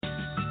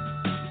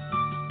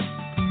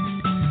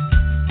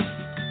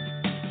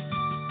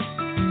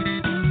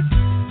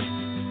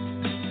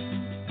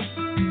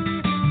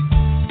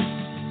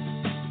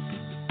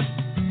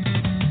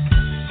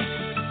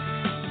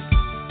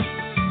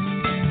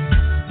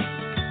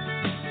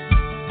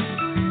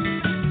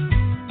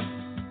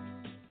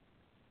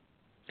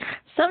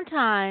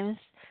sometimes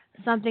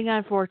something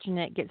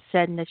unfortunate gets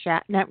said in the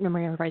chat. No, let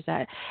me rephrase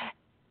that.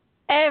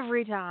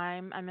 Every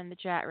time I'm in the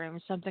chat room,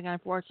 something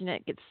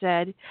unfortunate gets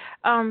said.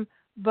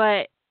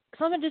 But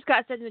something just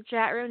got said in the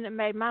chat room that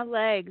made my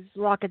legs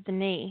lock at the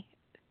knee.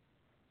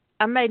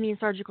 I may need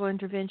surgical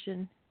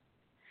intervention.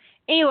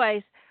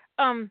 Anyways,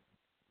 um,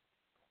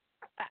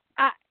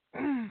 I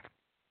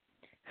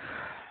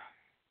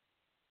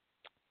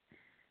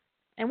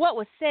and what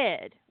was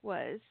said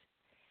was,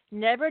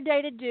 never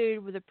date a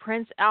dude with a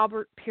Prince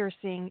Albert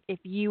piercing if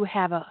you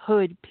have a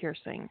hood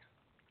piercing.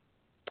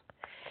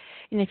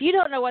 And if you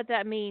don't know what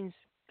that means,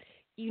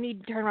 you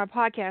need to turn my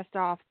podcast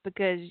off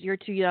because you're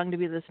too young to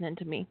be listening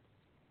to me.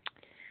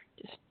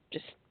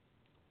 Just,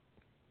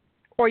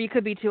 or you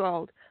could be too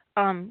old.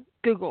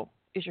 Google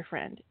is your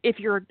friend if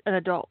you're an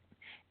adult.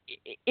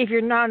 If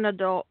you're not an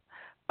adult,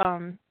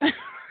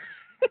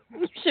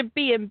 you should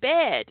be in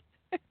bed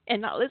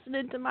and not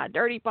listening to my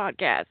dirty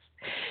podcast.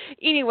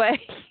 Anyway,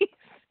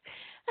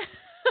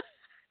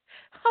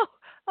 oh,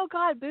 oh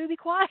God, boo, be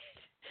quiet.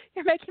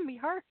 You're making me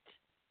hurt.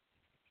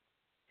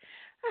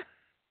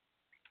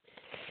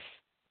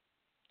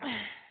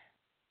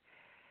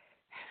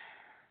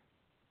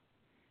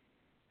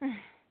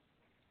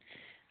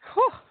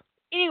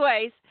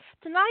 Anyways,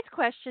 tonight's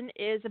question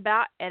is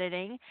about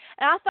editing,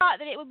 and I thought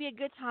that it would be a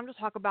good time to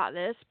talk about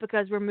this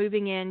because we're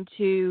moving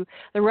into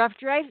the rough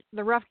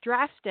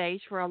draft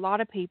stage for a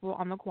lot of people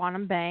on the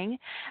Quantum Bang,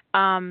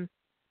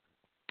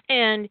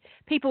 and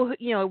people who,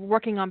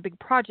 working on big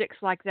projects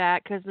like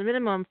that, because the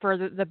minimum for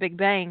the Big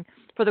Bang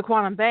for the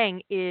Quantum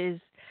Bang is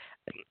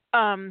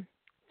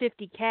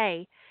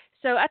 50K.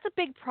 So that's a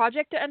big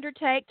project to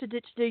undertake to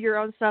do your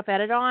own stuff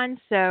edit on.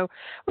 So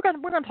we're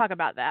gonna talk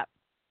about that.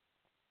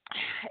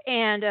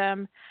 And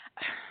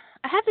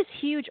I have this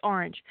huge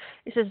orange.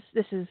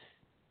 This is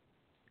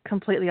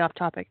completely off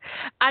topic.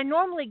 I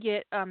normally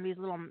get these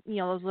little,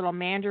 those little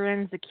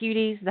mandarins, the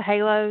cuties, the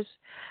halos.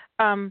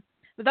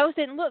 But those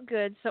didn't look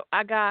good, so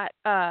I got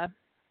a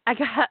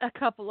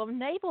couple of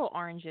navel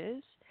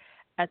oranges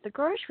at the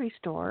grocery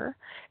store.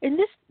 And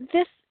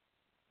this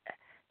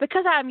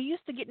because I'm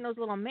used to getting those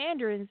little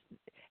mandarins,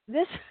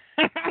 this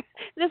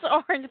this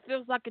orange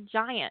feels like a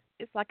giant.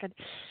 It's like a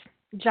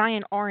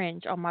giant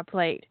orange on my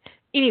plate.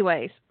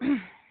 Anyways,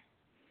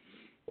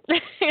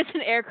 it's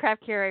an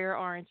aircraft carrier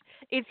orange.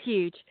 It's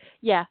huge.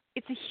 Yeah,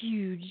 it's a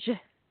huge.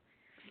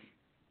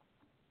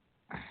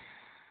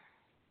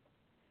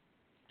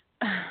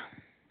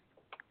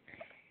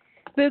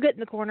 Boo, get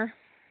in the corner.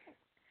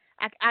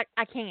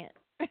 I can't.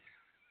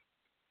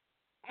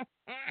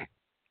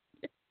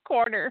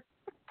 Corner.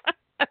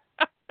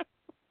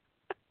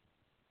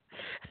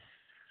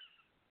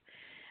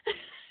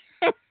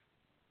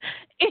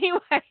 Anyway.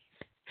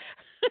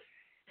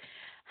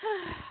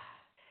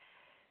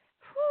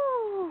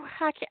 Whew,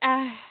 I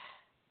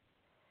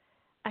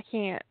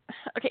can't.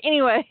 Okay,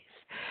 anyways.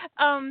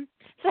 So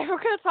we're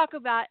going to talk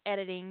about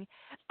editing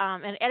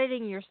and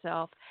editing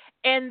yourself.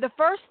 And the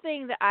first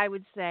thing that I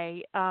would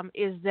say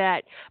is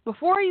that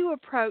before you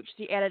approach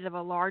the edit of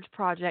a large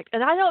project,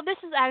 and I know this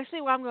is actually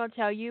what I'm going to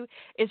tell you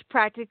is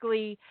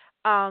practically,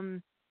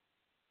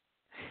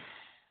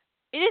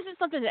 it isn't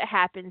something that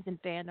happens in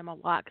fandom a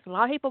lot because a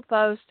lot of people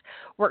post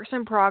works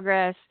in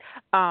progress.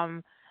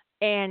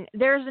 And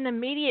there's an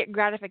immediate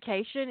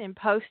gratification in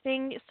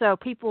posting, so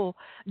people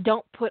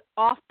don't put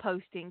off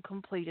posting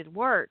completed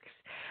works.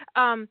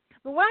 But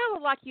what I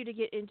would like you to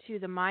get into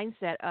the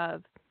mindset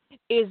of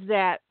is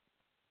that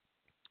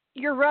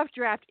your rough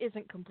draft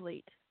isn't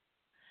complete.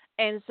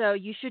 And so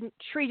you shouldn't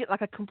treat it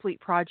like a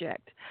complete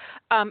project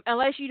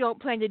unless you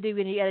don't plan to do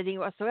any editing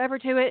whatsoever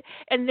to it.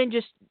 And then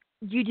just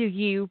you do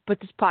you,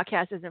 but this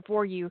podcast isn't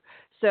for you.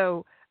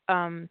 So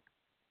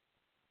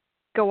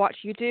go watch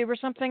YouTube or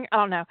something. I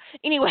don't know.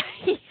 Anyway,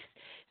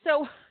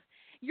 so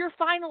your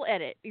final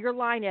edit, your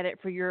line edit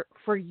for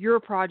your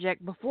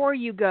project before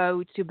you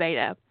go to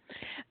beta,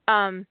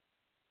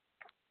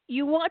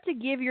 you want to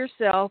give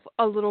yourself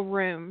a little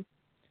room.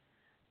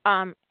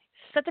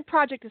 Set the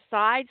project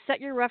aside. Set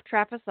your rough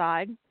draft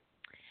aside.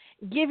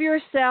 Give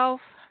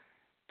yourself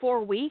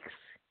 4 weeks.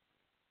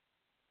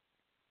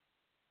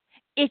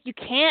 If you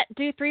can't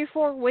do 3 or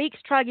 4 weeks,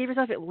 try to give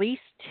yourself at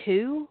least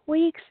 2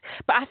 weeks.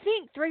 But I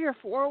think 3 or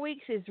 4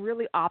 weeks is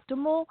really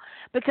optimal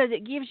because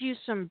it gives you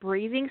some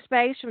breathing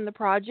space from the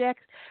project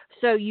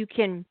so you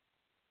can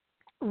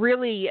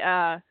really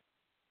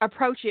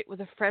approach it with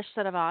a fresh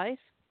set of eyes,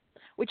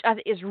 which I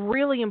think is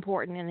really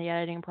important in the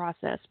editing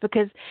process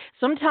because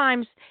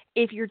sometimes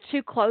if you're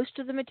too close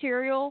to the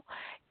material,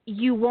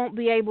 you won't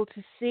be able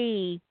to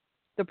see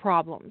the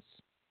problems.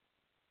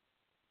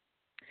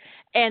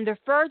 And the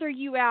further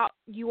you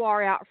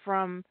are out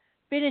from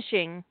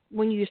finishing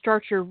when you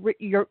start your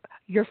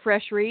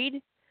fresh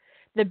read,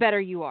 the better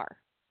you are.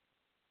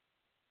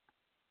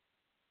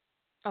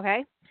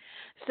 Okay?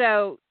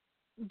 So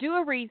do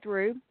a read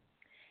through.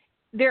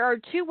 There are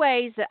 2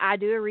 ways that I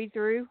do a read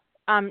through,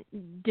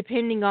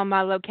 depending on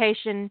my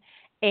location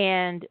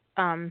and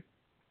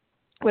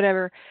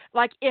whatever.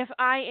 Like if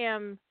I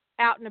am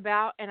out and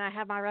about and I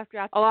have my rough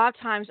draft, a lot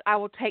of times I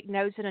will take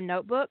notes in a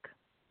notebook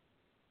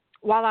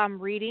while I'm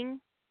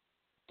reading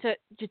to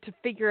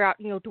figure out,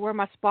 to where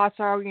my spots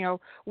are,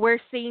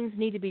 where scenes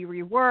need to be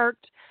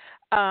reworked,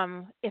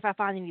 if I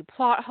find any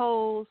plot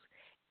holes,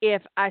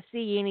 if I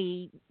see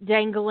any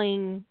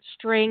dangling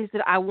strings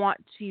that I want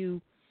to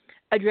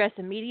address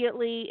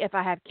immediately, if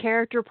I have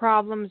character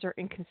problems or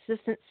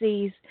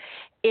inconsistencies,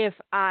 if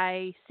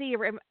I see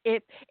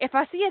if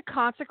I see a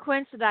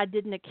consequence that I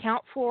didn't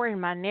account for in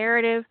my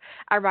narrative,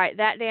 I write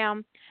that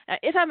down.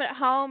 If I'm at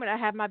home and I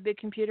have my big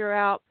computer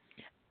out,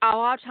 a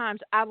lot of times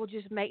I will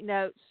just make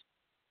notes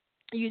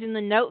using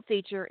the note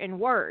feature in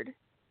Word.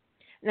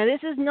 Now, this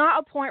is not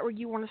a point where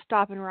you want to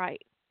stop and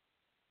write,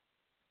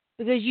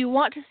 because you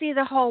want to see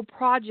the whole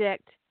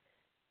project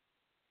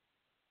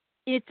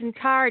in its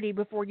entirety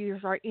before you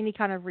start any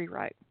kind of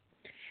rewrite.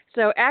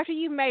 So after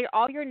you've made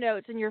all your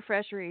notes in your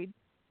fresh read,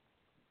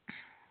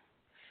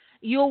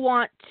 you'll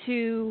want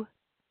to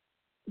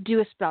do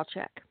a spell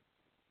check.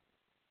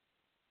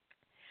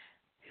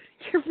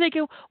 You're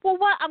thinking, well,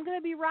 what? I'm going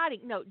to be writing.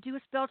 No, do a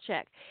spell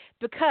check,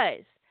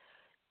 because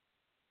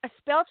a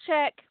spell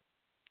check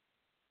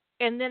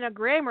and then a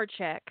grammar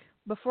check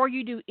before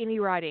you do any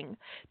writing,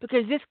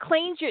 because this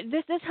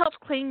helps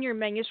clean your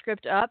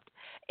manuscript up,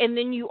 and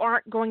then you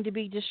aren't going to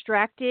be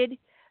distracted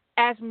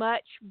as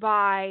much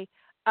by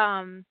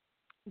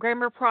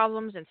grammar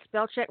problems and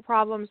spell check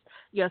problems,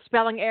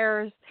 spelling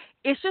errors.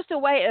 It's just a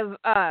way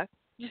of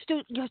just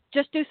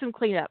do some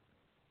cleanup.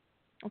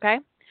 Okay?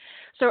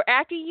 So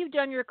after you've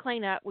done your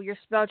cleanup with your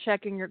spell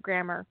check and your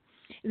grammar,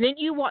 then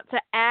you want to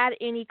add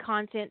any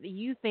content that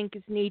you think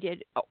is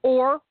needed,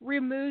 or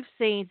remove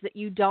scenes that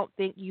you don't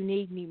think you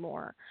need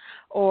anymore,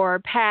 or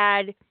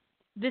pad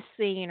this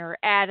scene, or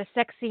add a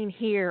sex scene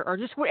here, or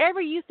just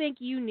whatever you think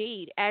you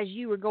need as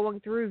you are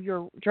going through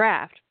your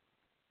draft.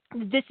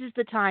 This is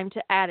the time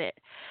to add it.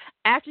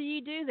 After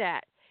you do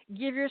that,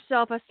 give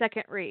yourself a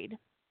second read.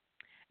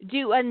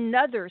 Do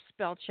another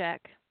spell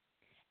check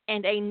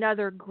and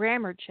another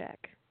grammar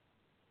check.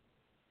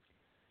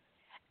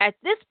 At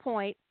this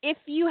point, if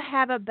you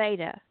have a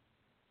beta,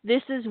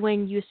 this is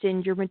when you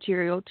send your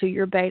material to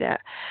your beta.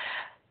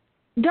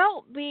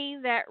 Don't be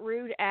that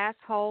rude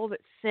asshole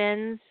that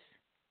sends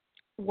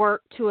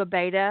work to a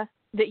beta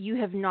that you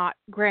have not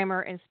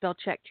grammar and spell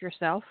checked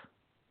yourself.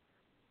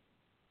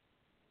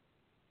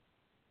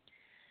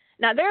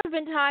 Now, there have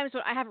been times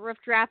when I have a rough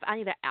draft I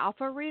need an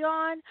alpha read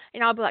on,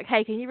 and I'll be like,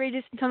 hey, can you read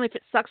this and tell me if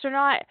it sucks or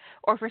not,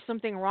 or if there's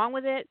something wrong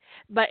with it?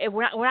 But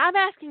when I'm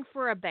asking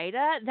for a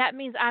beta, that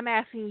means I'm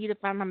asking you to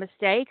find my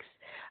mistakes,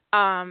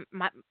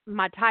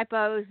 my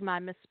typos, my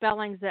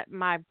misspellings, that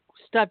my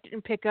stuff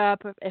didn't pick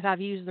up, if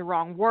I've used the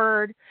wrong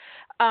word.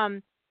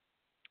 And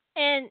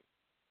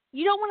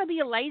you don't want to be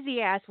a lazy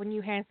ass when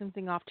you hand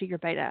something off to your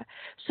beta.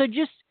 So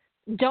just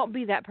don't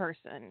be that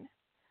person.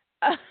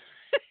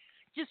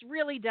 Just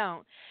really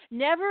don't.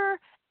 Never,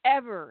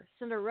 ever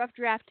send a rough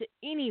draft to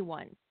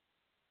anyone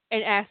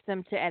and ask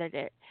them to edit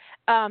it.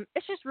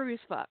 It's just rude as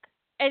fuck.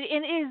 And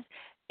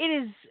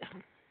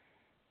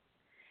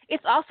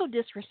it's also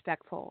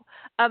disrespectful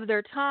of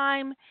their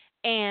time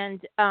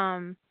and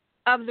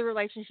of the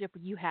relationship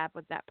you have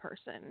with that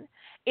person.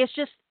 It's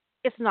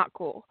not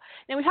cool.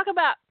 Now, we talk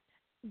about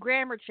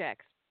grammar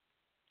checks.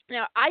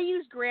 Now, I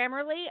use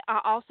Grammarly. I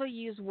also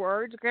use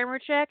Word's grammar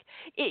check.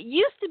 It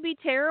used to be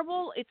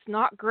terrible. It's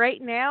not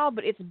great now,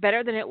 but it's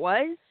better than it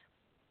was.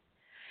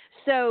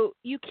 So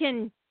you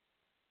can,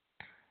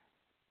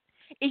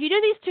 if you do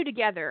these two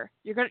together,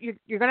 you're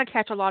gonna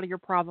catch a lot of your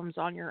problems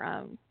on your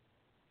own,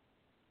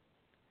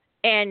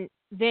 and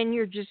then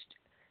you're just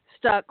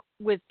stuck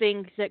with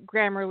things that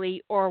Grammarly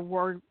or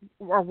Word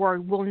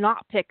will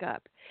not pick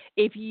up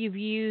if you've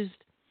used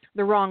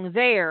the wrong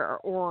there,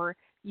 or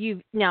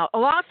now, a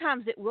lot of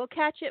times it will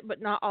catch it,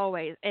 but not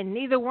always. And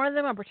neither one of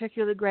them are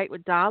particularly great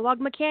with dialogue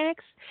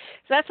mechanics.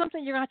 So that's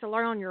something you're going to have to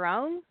learn on your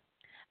own.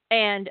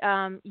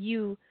 And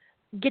you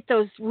get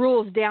those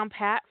rules down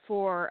pat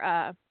for,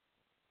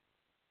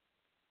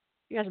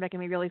 you guys are making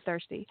me really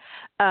thirsty,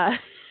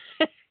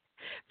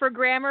 for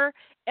grammar,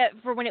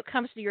 for when it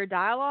comes to your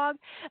dialogue.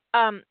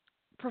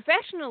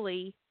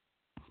 Professionally,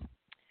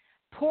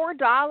 poor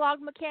dialogue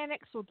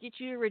mechanics will get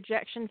you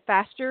rejection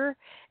faster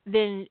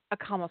than a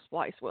comma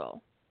splice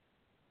will.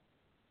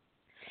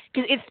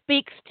 Because it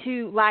speaks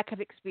to lack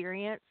of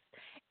experience,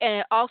 and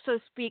it also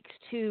speaks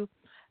to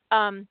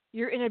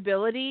your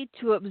inability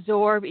to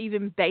absorb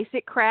even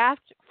basic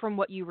craft from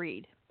what you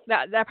read.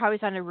 That probably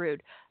sounded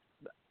rude,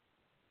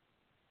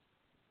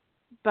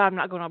 but I'm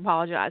not going to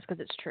apologize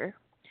because it's true.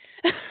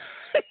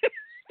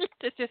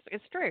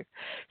 It's true.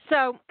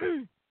 So,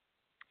 and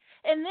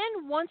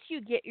then once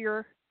you get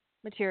your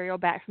material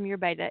back from your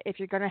beta, if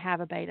you're going to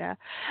have a beta,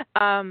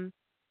 then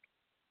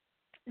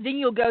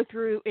you'll go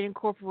through and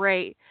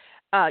incorporate.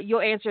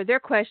 You'll answer their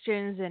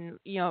questions and,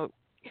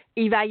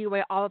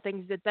 evaluate all the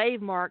things that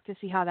they've marked to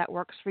see how that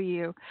works for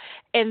you.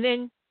 And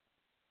then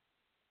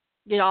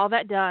get all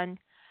that done.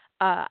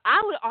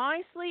 I would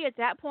honestly, at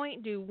that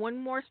point, do one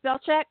more spell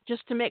check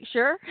just to make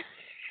sure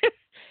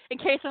in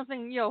case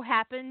something,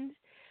 happened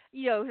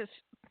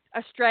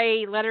a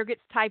stray letter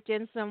gets typed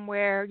in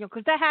somewhere,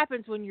 because that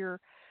happens when you're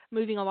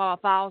moving a lot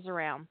of files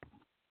around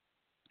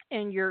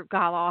and you're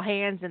got all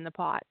hands in the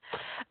pot.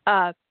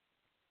 Uh,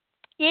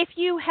 if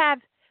you have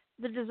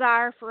the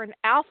desire for an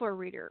alpha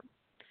reader,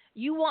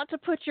 you want to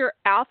put your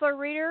alpha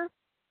reader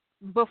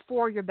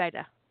before your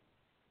beta.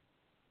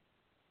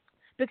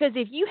 Because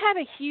if you have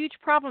a huge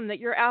problem that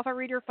your alpha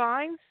reader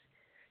finds,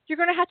 you're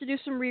going to have to do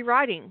some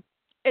rewriting.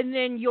 And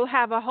then you'll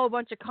have a whole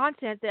bunch of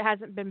content that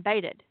hasn't been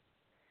baited.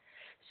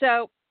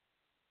 So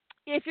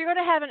if you're going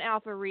to have an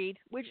alpha read,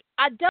 which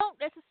I don't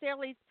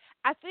necessarily,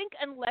 I think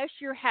unless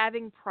you're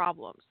having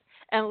problems,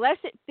 unless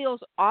it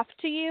feels off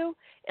to you,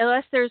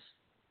 unless there's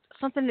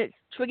something that's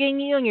triggering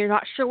you and you're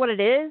not sure what it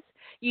is,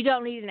 you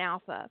don't need an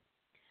alpha.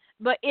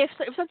 But if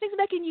something's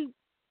making you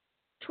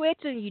twitch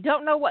and you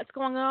don't know what's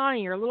going on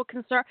and you're a little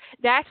concerned,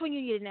 that's when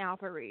you need an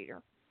alpha reader.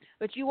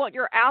 But you want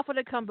your alpha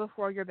to come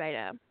before your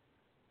beta.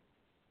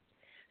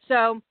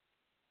 So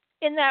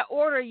in that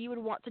order, you would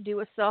want to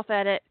do a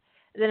self-edit,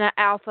 then an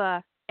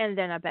alpha, and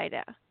then a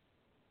beta.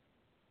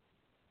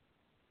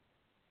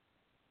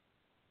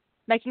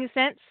 Making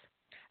sense?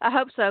 I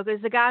hope so,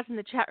 because the guys in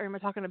the chat room are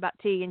talking about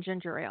tea and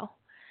ginger ale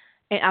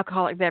and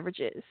alcoholic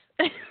beverages.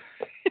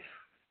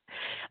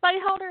 Lady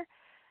Holder,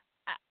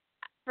 I've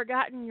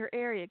forgotten your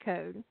area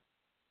code.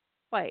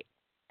 Wait,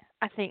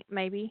 I think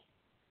maybe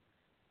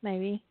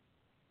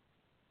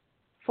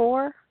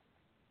 4?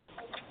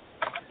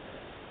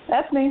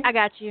 That's me. I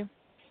got you.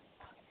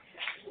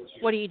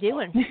 What are you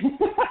doing?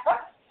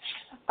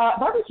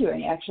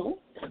 Barbecuing, actually.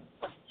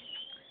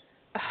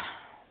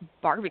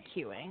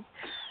 Barbecuing.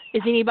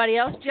 Is anybody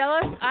else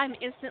jealous? I'm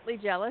instantly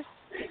jealous.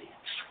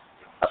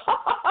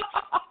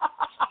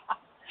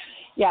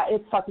 Yeah,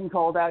 it's fucking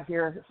cold out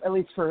here, at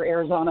least for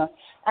Arizona,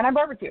 and I'm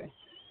barbecuing.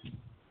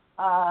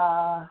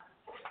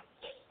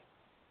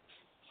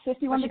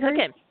 51 degrees.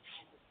 Cooking?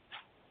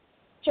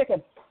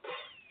 Chicken.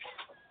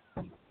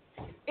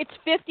 It's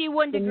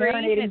 51 degrees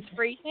and it's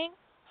freezing?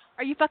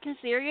 Are you fucking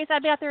serious?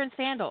 I'd be out there in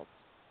sandals.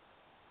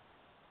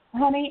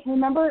 Honey,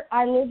 remember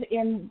I live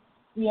in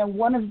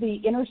one of the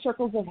inner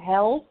circles of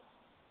hell,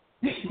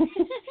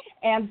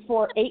 and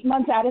for 8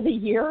 months out of the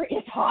year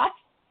it's hot.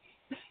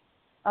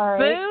 All right.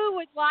 Boo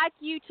would like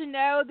you to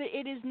know that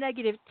it is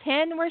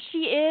 -10 where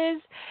she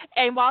is,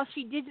 and while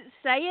she didn't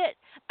say it,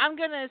 I'm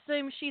going to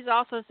assume she's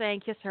also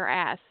saying kiss her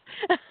ass.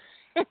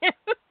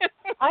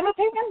 I'm a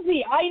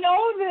pansy. I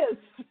know this.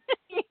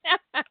 Yeah.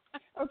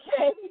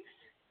 Okay?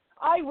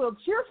 I will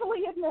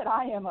cheerfully admit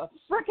I am a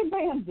frickin'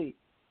 pansy,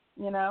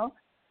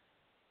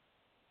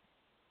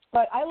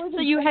 But I live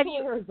in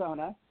Central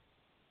Arizona.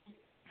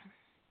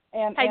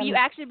 And have you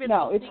actually been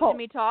listening to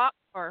me talk,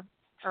 or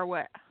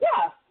what?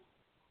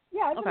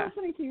 Yeah, I've been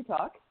listening to you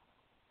talk.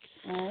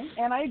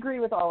 And I agree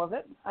with all of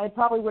it. I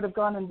probably would have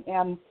gone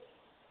and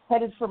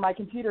headed for my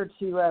computer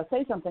to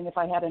say something if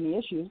I had any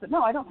issues. But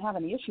no, I don't have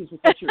any issues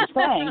with what you were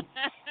saying.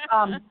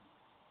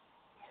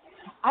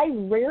 I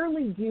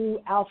rarely do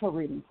alpha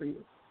reading for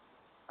you.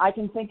 I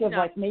can think of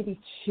maybe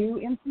 2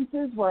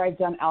 instances where I've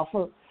done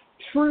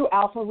true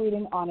alpha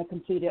reading on a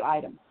completed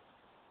item.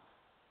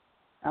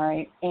 All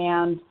right.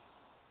 And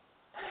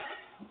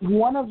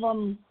one of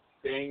them...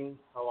 Being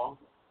how long?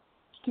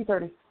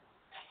 2:30.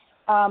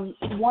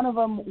 One of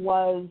them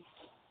was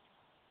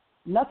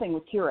nothing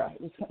with Kira.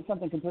 It was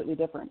something completely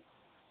different.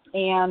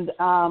 And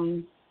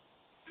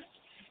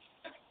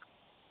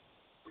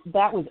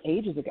that was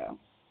ages ago.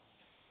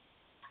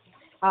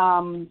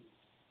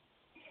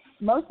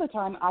 Most of the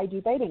time I do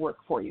beta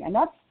work for you, and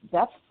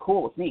that's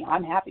cool with me.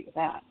 I'm happy with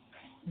that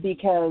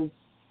because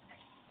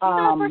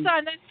the person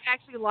I know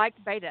actually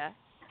liked beta.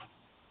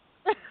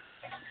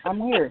 I'm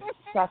weird.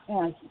 So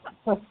funny.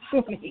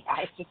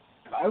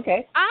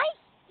 Okay.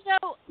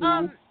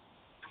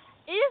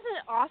 It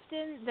isn't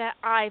often that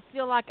I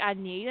feel like I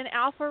need an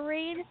alpha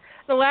read.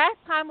 The last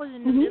time was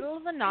in the middle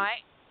of the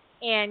night,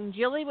 and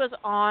Jilly was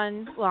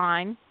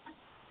online,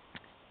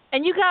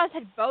 and you guys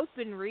had both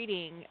been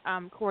reading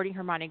Courting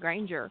Hermione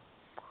Granger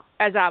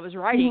as I was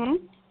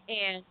writing,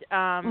 and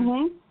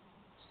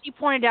she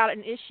pointed out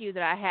an issue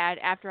that I had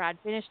after I'd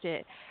finished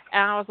it,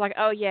 and I was like,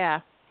 oh,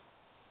 yeah,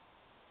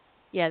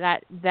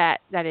 that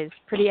is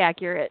pretty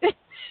accurate.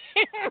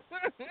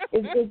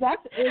 Is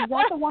that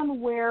the one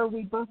where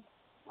we both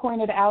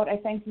pointed out, I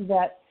think,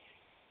 that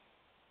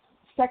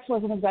sex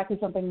wasn't exactly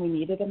something we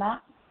needed in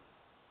that?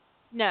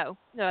 No,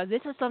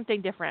 this is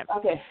something different.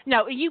 Okay.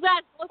 No, you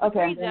guys both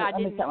agreed that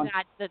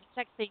that the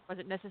sex thing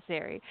wasn't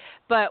necessary.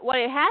 But what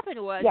had happened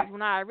was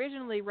when I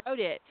originally wrote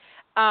it,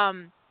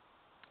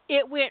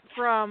 it went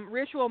from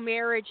ritual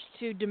marriage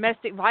to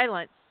domestic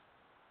violence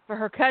for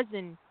her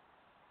cousin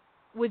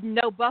with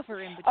no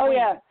buffer in between. Oh,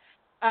 yeah.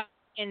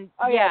 And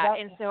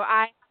so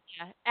I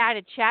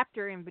added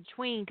chapter in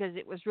between because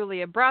it was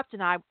really abrupt,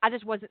 and I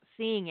just wasn't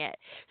seeing it.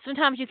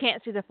 Sometimes you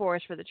can't see the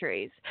forest for the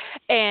trees.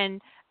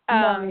 And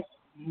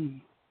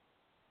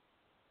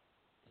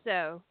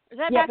so is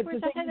that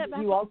backwards? I said that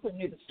backwards? You also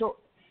knew the story.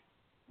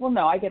 Well,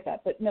 no, I get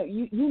that. But no,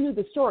 you knew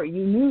the story.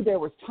 You knew there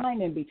was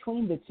time in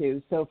between the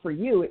two. So for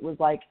you, it was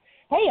like,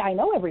 hey, I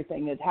know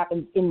everything that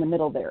happens in the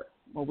middle there.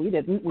 Well, we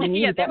didn't. We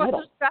needed that middle. Yeah, there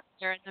was stuff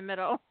there in the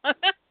middle. And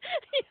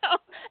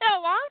a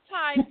lot of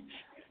times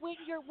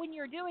when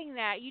you're doing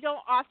that, you don't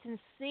often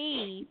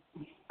see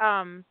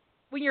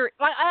when you're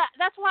like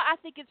that's why I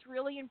think it's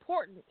really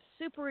important,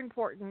 super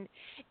important,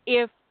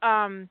 if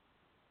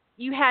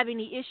you have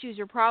any issues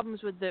or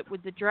problems with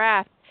the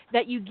draft,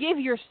 that you give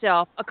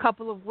yourself a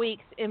couple of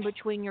weeks in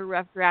between your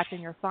rough draft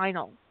and your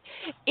final.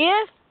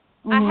 If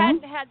I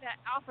hadn't had that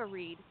alpha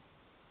read,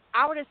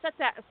 I would have set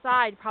that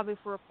aside probably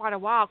for quite a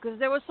while because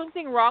there was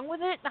something wrong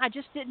with it, and I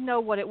just didn't know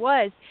what it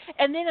was.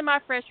 And then in my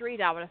fresh read,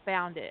 I would have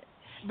found it.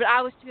 But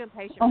I was too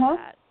impatient for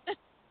that.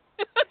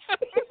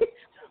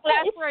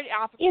 That's where an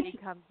alpha read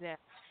comes in.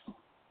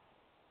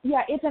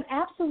 Yeah, it's an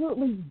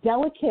absolutely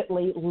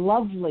delicately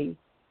lovely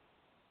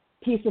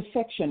piece of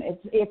fiction.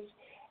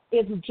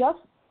 It's just,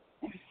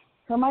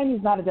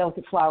 Hermione's not a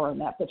delicate flower in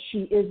that, but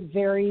she is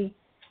very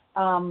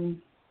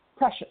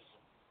precious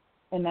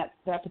in that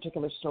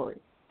particular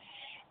story.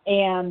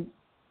 And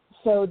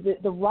so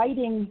the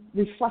writing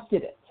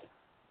reflected it.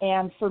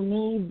 And for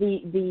me,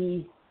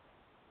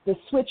 the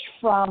switch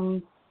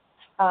from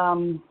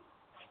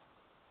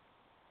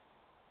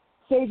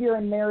savior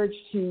and marriage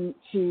to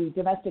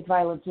domestic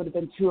violence would have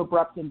been too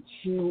abrupt and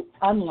too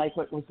unlike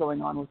what was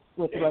going on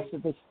with the rest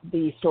of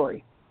the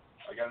story.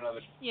 I got another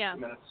 2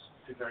 minutes,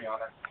 2:30 on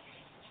it.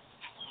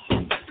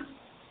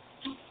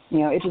 You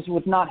know, it just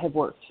would not have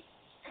worked.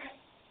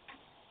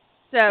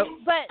 So,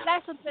 but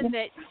that's something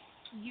that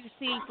you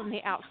see from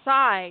the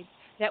outside,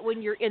 that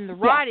when you're in the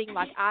writing,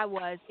 like I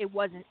was, it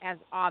wasn't as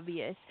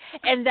obvious.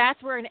 And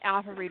that's where an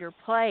alpha reader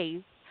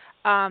plays.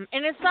 And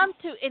in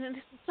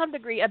some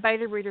degree, a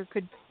beta reader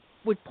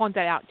would point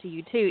that out to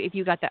you too if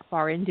you got that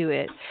far into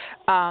it.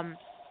 And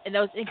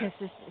those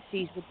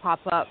inconsistencies would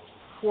pop up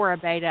for a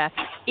beta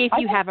if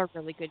you have a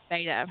really good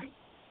beta.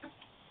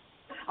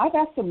 I've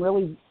asked some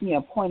really,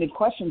 pointed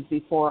questions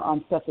before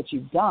on stuff that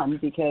you've done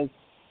because,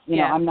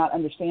 I'm not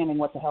understanding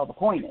what the hell the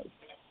point is.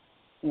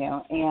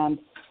 And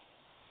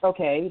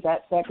okay,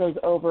 that goes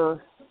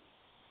over.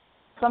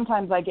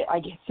 Sometimes I get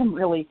some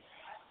really,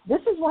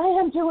 this is why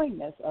I'm doing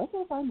this.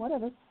 Okay, fine,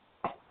 whatever.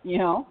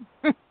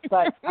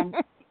 But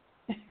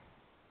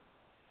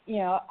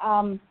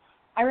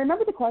I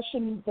remember the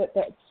question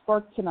that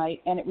sparked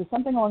tonight, and it was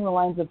something along the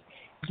lines of,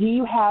 do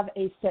you have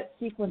a set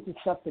sequence of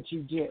stuff that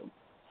you do?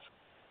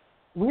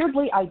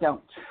 Weirdly, I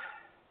don't.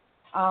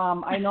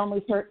 I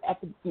normally start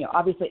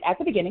obviously at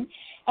the beginning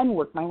and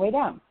work my way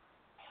down.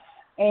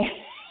 And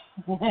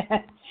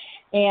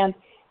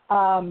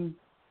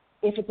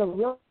if it's a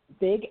real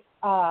big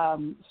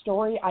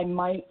story, I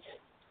might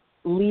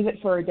leave it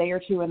for a day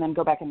or two and then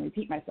go back and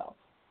repeat myself.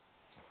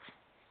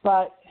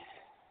 But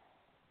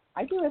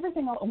I do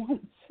everything all at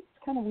once.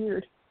 It's kind of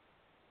weird.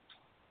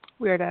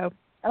 Weirdo.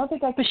 I don't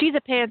think I can. But she's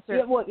a pantser.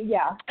 Yeah. Well,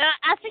 yeah. And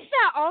I think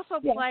that also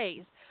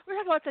plays. We're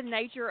talking about the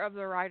nature of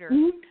the writer.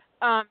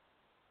 Mm-hmm.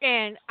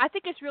 And I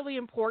think it's really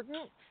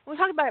important. We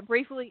talked about it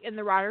briefly in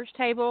the writer's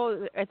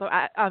table at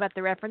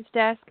the reference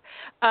desk,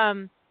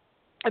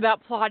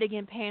 about plotting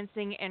and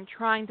pantsing and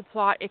trying to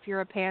plot if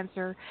you're a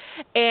pantser.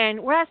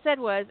 And what I said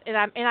was, and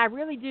I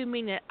really do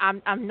mean it.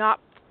 I'm not,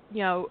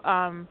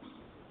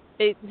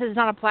 this is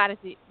not a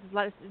platitude.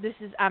 This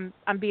is I'm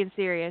being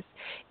serious.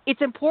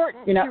 It's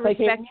important to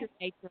respect your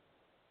nature.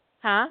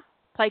 Huh?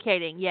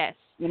 Placating, yes.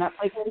 You're not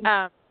placating?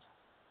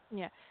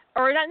 Yeah.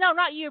 Or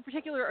not you in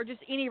particular, or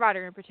just any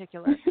writer in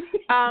particular.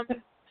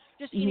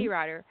 Just any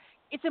writer.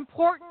 It's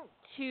important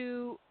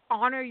to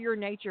honor your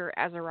nature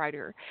as a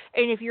writer.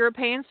 And if you're a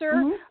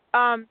pantser,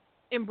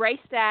 embrace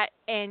that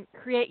and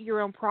create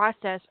your own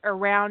process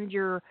around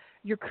your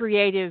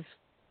creative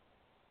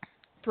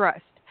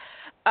thrust.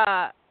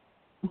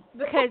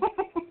 Because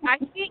I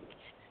think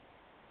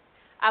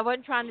I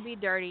wasn't trying to be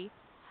dirty.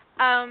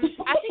 I think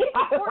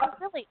it's important,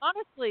 really,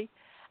 honestly,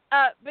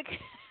 because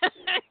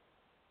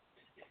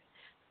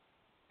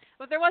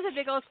but there was a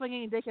big old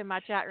swinging dick in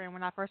my chat room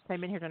when I first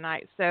came in here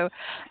tonight. So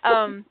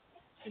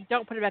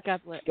don't put it back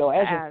up. Go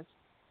ahead.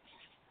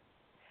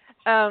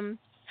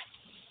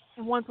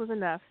 Once was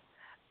enough.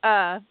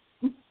 Although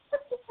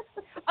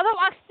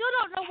I still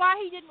don't know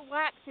why he didn't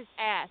wax his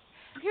ass.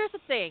 Here's the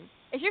thing.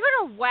 If you're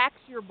going to wax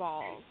your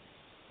balls,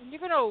 and you're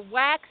going to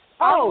wax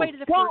all the way to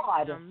the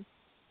perineum,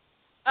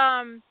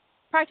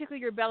 practically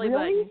your belly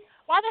button,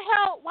 why the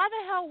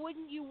hell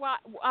wouldn't you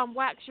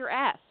wax your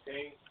ass?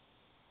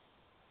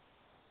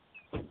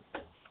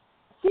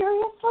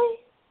 Seriously?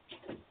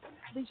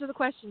 These are the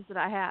questions that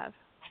I have.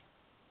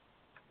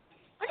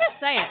 I'm just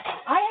saying.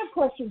 I have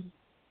questions.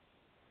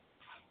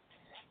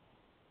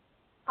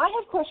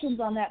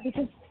 On that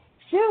because,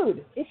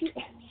 dude, if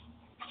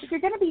you're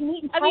going to be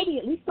neat and tidy,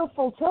 at least go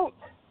full tilt.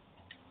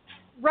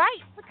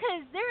 Right,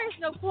 because there is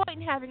no point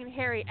in having a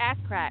hairy ass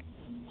crack,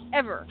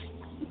 ever.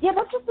 Yeah,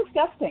 that's just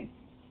disgusting.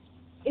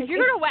 If you're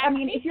going to wax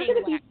if you're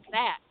going to wax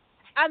that.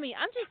 I'm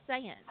just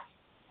saying.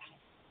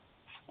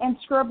 And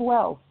scrub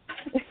well.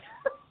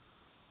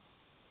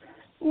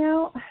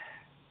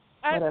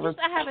 whatever.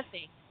 I have a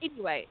thing.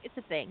 Anyway, it's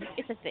a thing.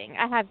 It's a thing.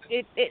 I have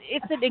it.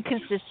 It's an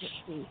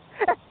inconsistency.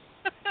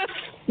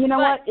 You know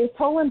what? If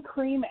Poland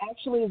cream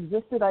actually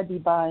existed, I'd be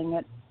buying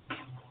it.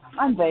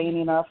 I'm vain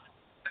enough.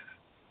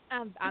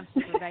 I'm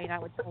super vain. I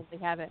would totally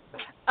have it.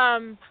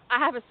 I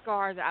have a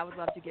scar that I would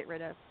love to get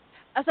rid of.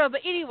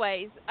 But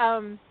anyways,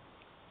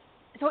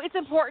 so it's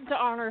important to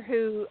honor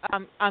who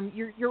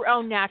your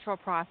own natural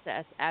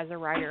process as a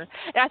writer,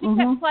 and I think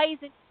that plays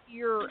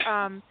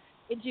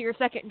into your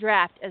second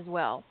draft as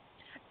well.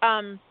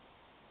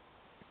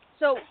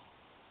 So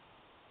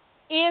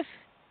if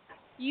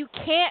you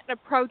can't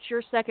approach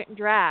your second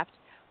draft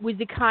with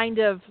the kind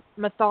of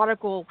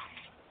methodical,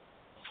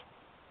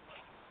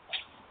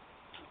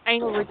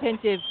 anal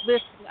retentive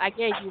list I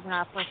gave you when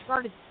I first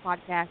started this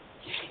podcast,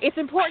 it's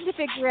important to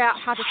figure out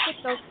how to put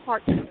those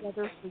parts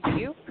together for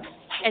you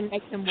and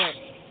make them work.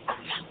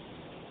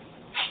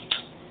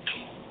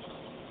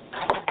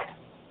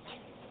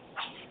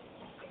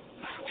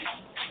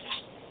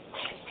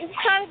 It's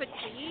kind of a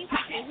tease.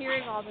 You're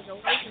hearing all the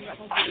noise and you're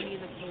not giving me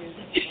the clues.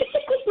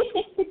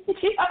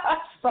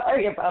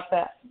 Sorry about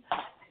that.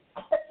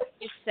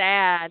 It's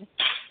sad.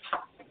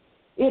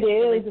 It is.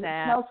 Really It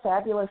sad. smells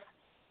fabulous.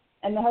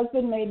 And the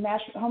husband made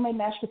homemade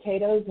mashed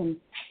potatoes, and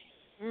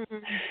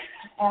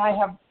I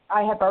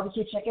have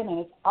barbecue chicken, and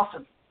it's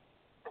awesome.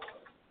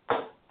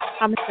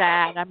 I'm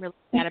sad. I'm really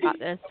sad about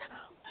this.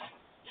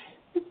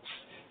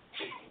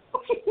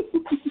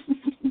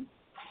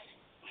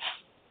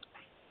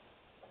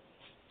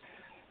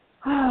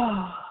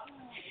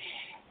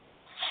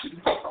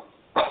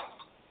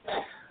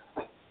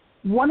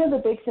 One of the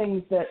big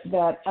things that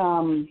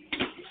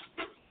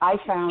I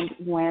found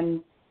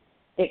when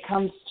it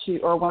comes to,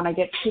 or when I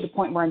get to the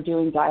point where I'm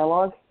doing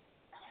dialogue,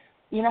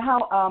 you know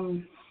how,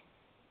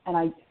 and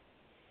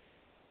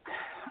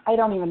I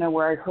don't even know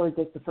where I heard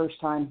this the first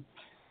time.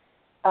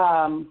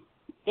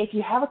 If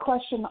you have a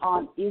question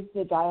on is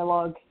the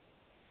dialogue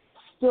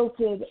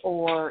stilted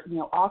or,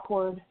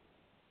 awkward,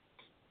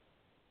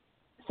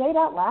 say it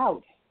out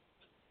loud.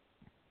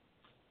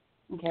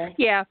 Okay?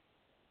 Yeah.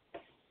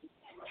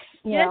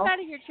 You Get know, out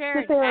of your chair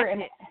sit there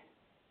and and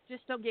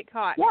just don't get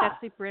caught. Yeah.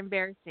 That's super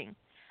embarrassing.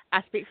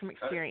 I speak from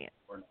experience.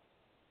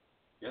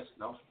 Yes,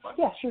 no, fine.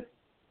 yeah, sure.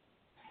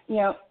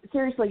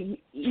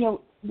 Seriously,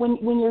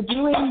 when you're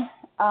doing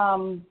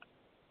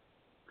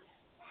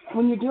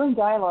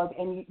dialogue,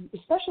 and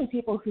especially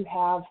people who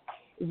have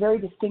very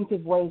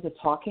distinctive ways of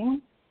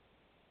talking,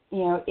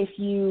 if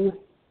you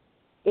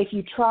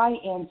try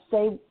and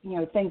say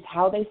things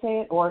how they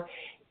say it, or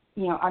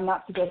I'm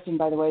not suggesting,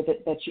 by the way,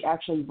 that you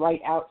actually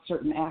write out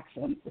certain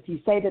accents. If you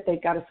say that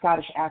they've got a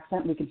Scottish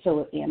accent, we can fill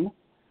it in.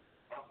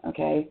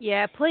 Okay.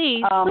 Yeah,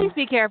 please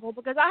be careful,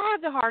 because I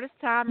have the hardest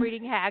time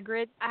reading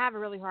Hagrid. I have a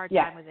really hard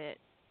time with it.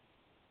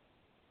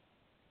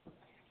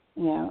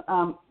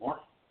 More.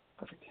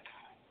 Perfect.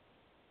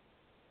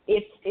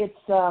 It's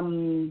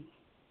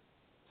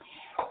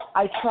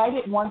I tried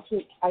it once.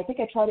 I think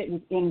I tried it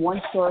in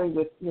one story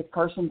with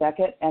Carson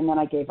Beckett, and then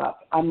I gave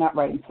up. I'm not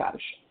writing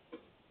Scottish.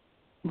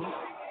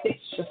 It's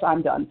just,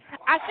 I'm done.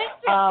 I think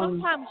that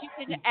sometimes you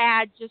can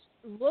add just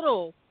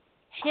little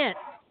hints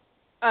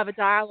of a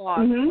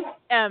dialogue.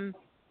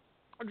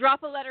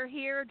 Drop a letter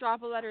here,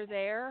 drop a letter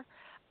there,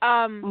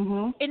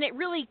 and it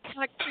really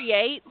kind of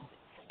creates,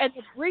 and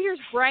the reader's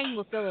brain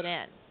will fill it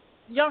in.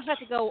 You don't have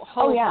to go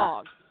whole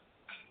hog.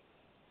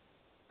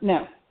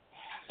 No.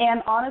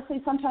 And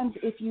honestly, sometimes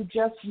if you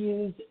just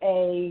use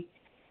a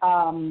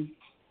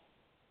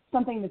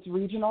something that's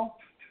regional,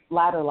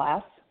 lat or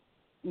lass,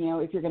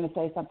 if you're going to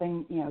say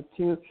something,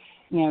 to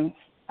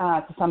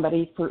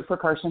somebody for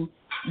Carson,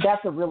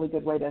 that's a really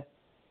good way to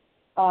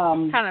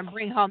kind of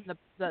bring home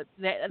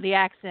the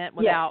accent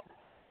without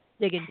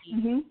digging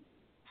deep.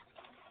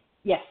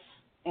 Yes,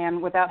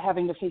 and without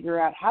having to figure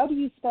out how do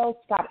you spell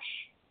Scottish.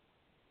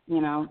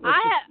 It's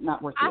just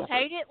not worth the effort. I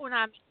hate it when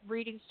I'm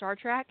reading Star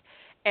Trek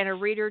and a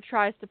reader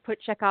tries to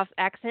put Chekhov's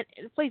accent.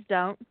 Please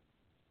don't.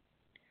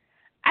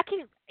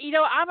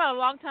 I'm a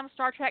longtime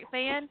Star Trek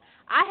fan.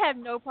 I have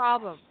no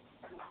problem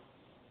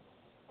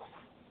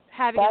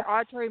having an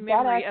auditory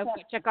memory of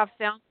what Chekhov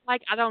sounds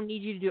like. I don't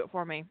need you to do it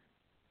for me.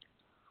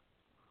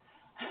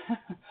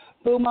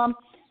 Boo, Mom.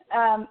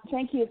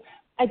 Thank you.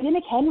 I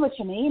didn't ken what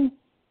you mean.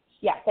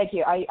 Yeah, thank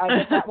you. I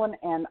get that one,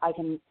 and I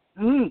can.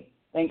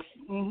 Thanks.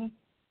 Mm-hmm.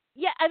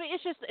 Yeah, I mean,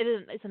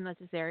 it's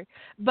unnecessary.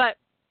 But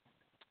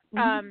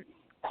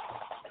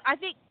I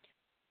think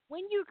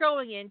when you're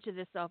going into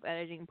the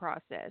self-editing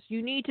process,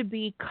 you need to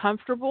be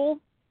comfortable.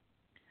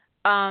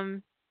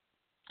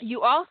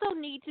 You also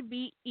need to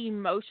be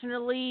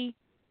emotionally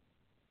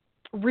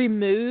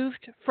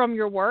removed from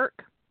your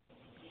work.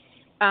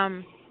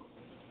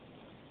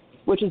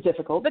 Which is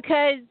difficult.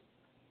 Because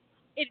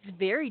it's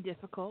very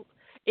difficult.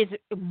 It's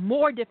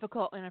more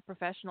difficult in a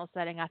professional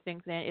setting, I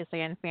think, than it is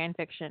in fan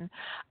fiction.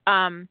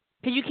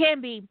 Because you can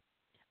be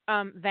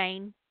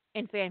vain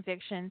in fan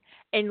fiction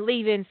and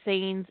leave in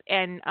scenes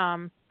and,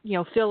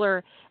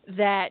 filler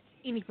that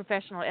any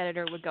professional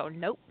editor would go,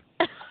 nope.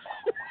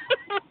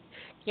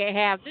 can't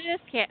have this,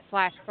 can't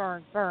slash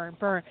burn, burn,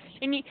 burn.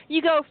 And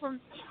you go from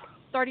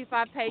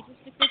 35 pages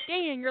to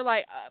 15, and you're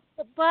like,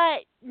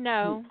 but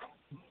no.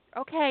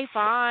 Okay,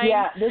 fine.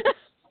 Yeah,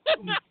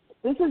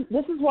 this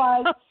is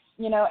why,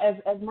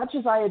 as much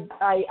as I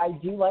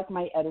do like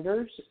my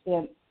editors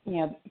and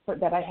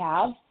that I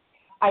have,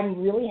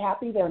 I'm really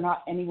happy they're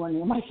not anywhere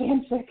near my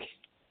fanfic.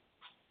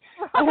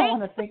 Right? I don't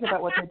want to think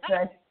about what they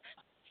say.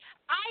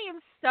 I am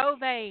so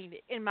vain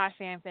in my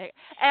fanfic,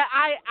 and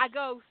I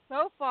go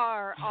so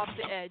far off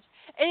the edge.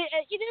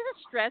 It is a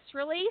stress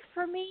relief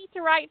for me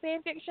to write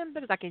fanfiction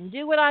because I can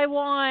do what I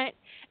want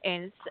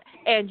and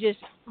just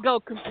go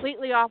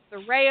completely off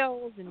the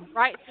rails and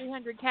write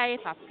 300K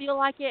if I feel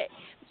like it.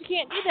 But you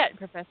can't do that in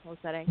professional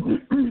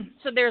setting.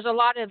 So there's a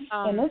lot of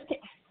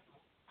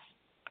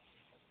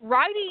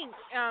writing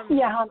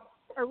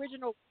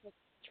original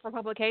for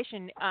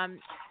publication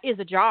is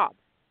a job,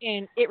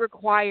 and it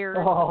requires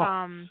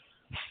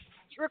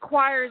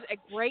a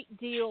great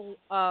deal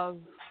of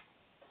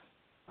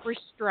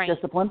restraint.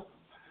 Discipline.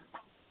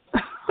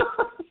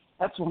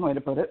 That's one way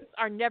to put it.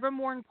 Are never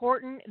more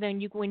important than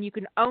when you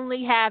can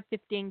only have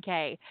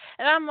 15K.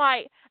 And I'm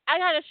like, I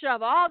got to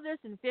shove all this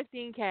in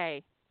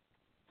 15K.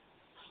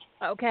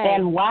 Okay.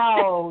 And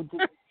wow,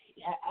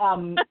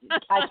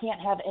 I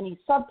can't have any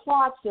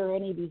subplots or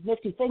any of these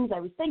nifty things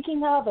I was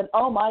thinking of, and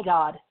oh my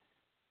God.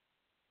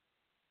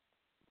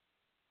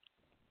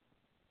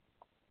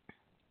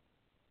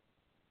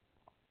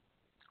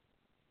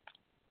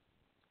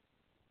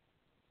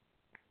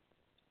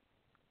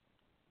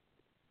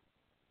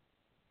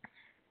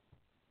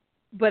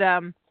 But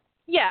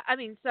yeah, I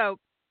mean,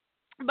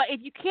 but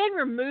if you can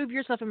remove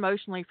yourself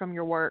emotionally from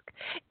your work,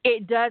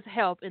 it does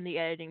help in the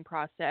editing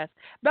process,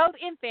 both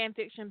in fan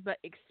fiction, but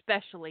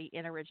especially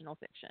in original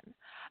fiction.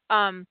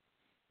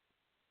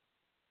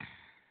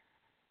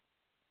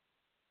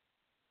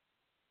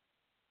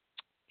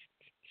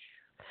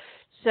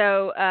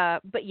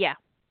 But yeah.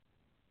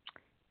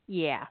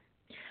 Yeah.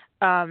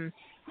 Does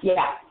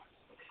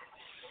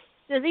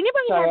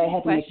anybody have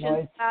any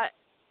questions about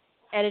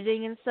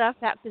editing and stuff?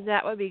 Because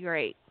that would be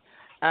great.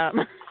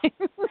 It's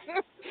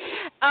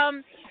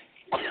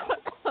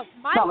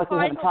not like we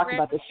haven't talked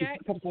about this a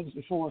couple times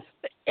before.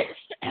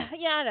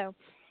 Yeah, I know.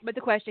 But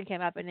the question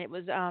came up, and it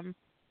was,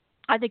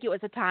 I think it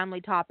was a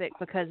timely topic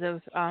because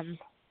of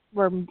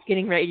we're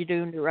getting ready to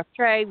do a rough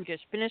trade. We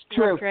just finished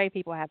the rough trade.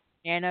 People have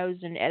nanos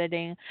in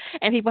editing,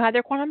 and people have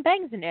their quantum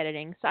bangs in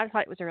editing. So I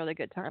thought it was a really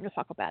good time to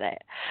talk about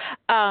it.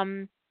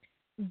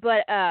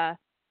 But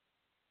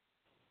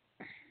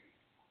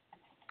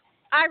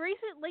I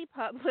recently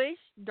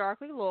published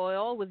Darkly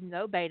Loyal with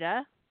no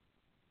beta.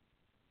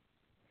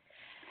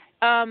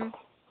 And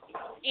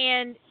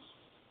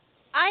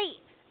I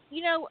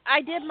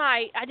did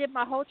my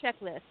whole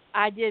checklist.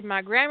 I did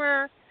my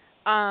grammar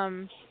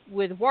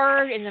with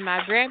Word, and then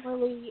my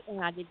Grammarly,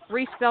 and I did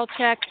 3 spell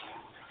checks,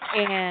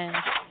 and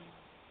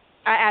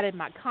I added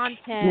my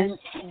content,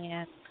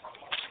 and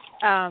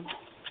I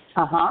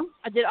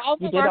did all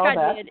the work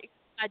I did.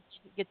 I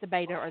didn't get the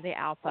beta or the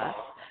alpha.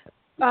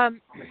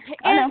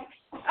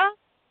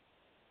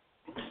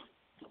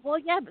 Well,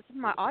 yeah, but some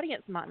of my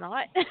audience might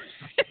not.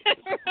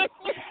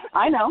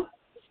 I know.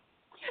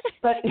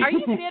 But are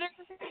you bitter?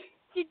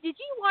 Did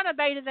you want to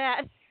beta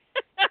that?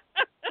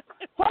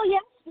 Well,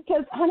 yes,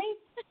 because, honey,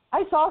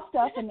 I saw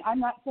stuff, and I'm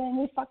not saying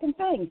a fucking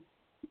thing.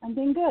 I'm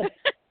being good.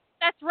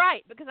 That's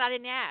right, because I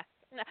didn't ask.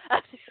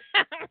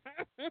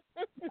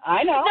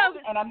 I know,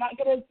 and I'm not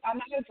gonna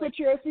switch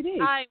your OCD.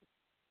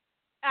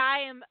 I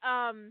am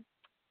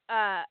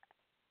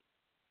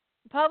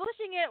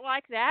publishing it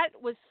like that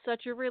was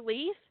such a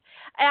relief.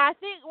 And I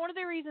think one of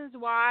the reasons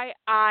why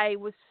I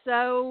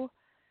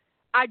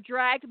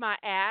dragged my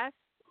ass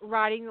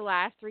writing the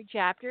last 3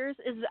 chapters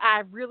is that I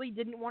really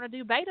didn't want to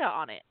do beta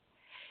on it.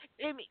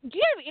 I mean, do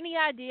you have any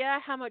idea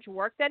how much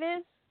work that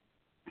is?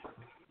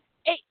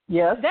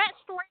 Yes. That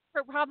story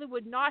probably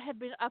would not have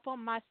been up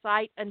on my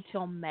site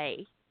until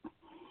May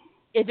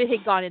if it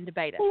had gone into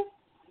beta.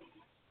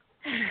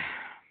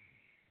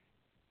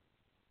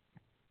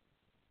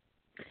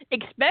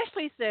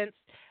 Especially since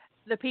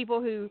the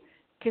people who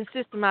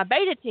consist of my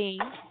beta team,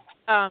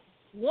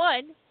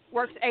 one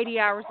works 80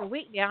 hours a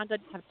week now and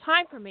doesn't have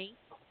time for me.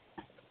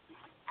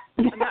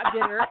 I'm not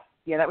bitter.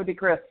 Yeah, that would be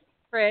Chris.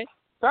 Chris.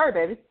 Sorry,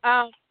 baby.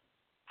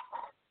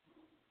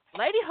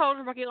 Lady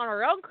Holder's working on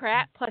her own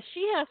crap, plus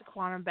she has a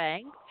quantum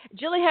bang.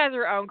 Jilly has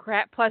her own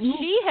crap, plus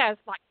she has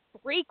like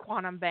 3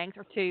 quantum bangs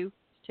or two.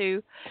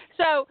 So,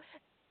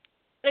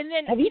 and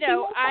then have you seen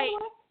that,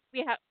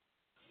 we have.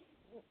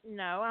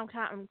 No, I'm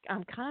kind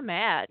of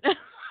mad.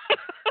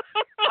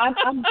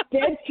 I'm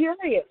dead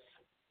curious.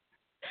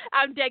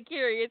 I'm dead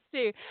curious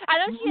too. I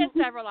know she has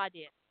several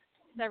ideas.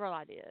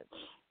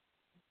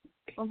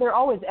 Well, they're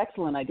always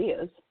excellent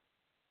ideas.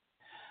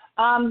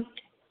 Kylia?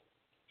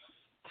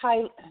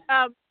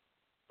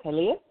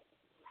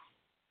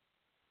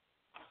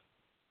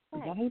 Is that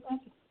how you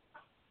pronounce it?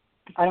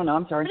 I don't know.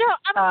 I'm sorry.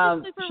 No,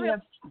 I'm super real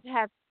to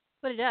have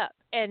put it up,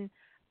 and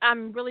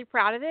I'm really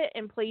proud of it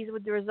and pleased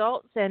with the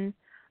results. And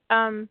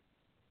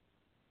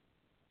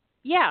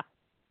Yeah,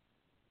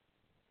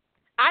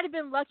 I'd have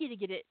been lucky to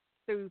get it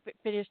through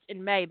finished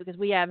in May because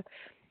we have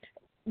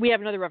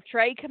another rough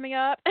trade coming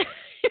up.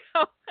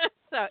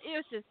 So it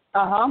was just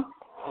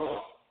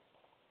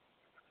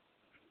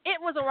it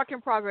was a work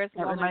in progress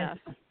long enough,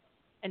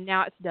 and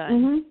now it's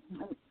done.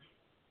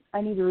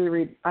 I need to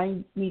reread.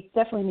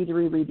 Definitely need to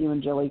reread you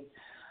and Jilly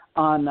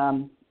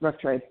on rough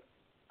trade.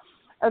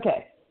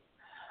 Okay.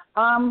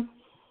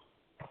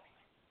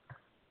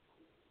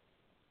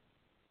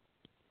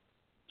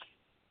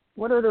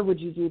 What order would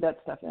you do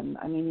that stuff in?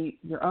 I mean,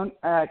 your own.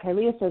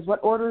 Kylea says,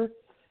 what order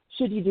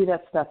should you do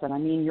that stuff in? I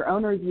mean, your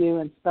own review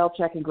and spell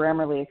check and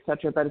Grammarly,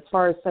 etc. But as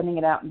far as sending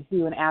it out and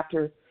who and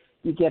after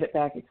you get it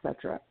back,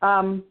 etc.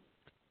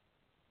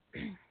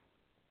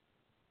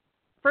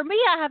 For me,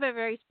 I have a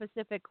very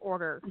specific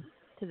order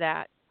to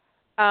that.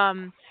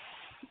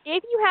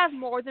 If you have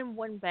more than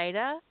one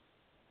beta,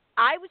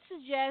 I would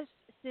suggest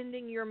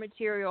sending your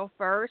material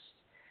first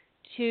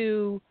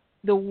to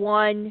the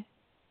one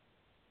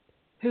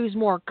who's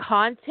more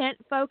content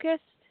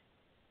focused.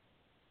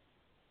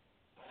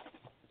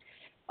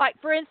 Like,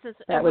 for instance,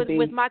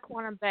 with my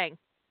Quantum Bang,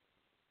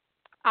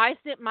 I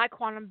sent my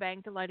Quantum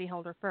Bang to Lady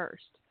Holder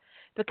first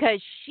because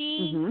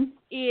she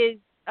is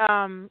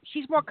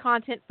she's more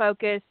content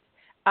focused,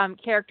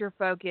 character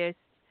focused.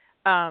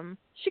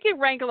 She can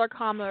wrangle her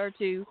comma or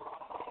two,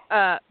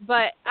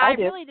 but I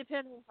really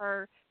depend on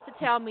her to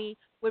tell me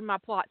when my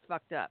plot's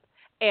fucked up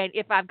and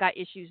if I've got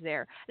issues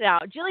there. Now,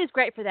 Jilly's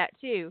great for that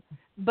too,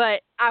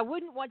 but I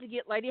wouldn't want to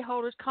get Lady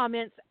Holder's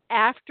comments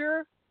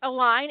after a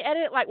line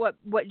edit like what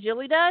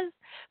Jilly does,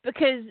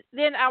 because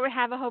then I would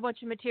have a whole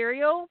bunch of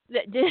material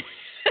that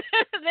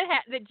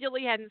that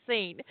Jilly hadn't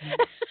seen.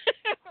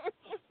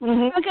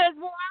 Because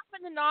more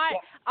often than not,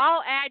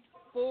 I'll add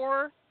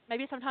 4,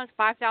 maybe sometimes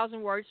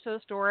 5,000 words to a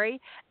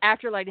story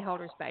after Lady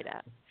Holder's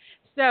beta.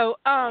 So,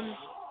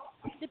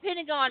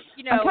 depending on,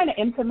 I'm kind of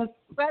infamous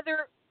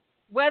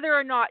whether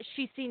or not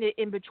she's seen it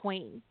in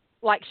between.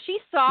 Like, she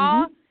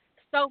saw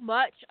so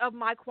much of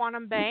my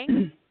Quantum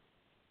Bang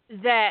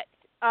that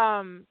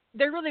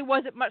there really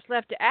wasn't much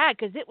left to add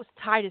because it was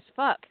tight as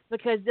fuck.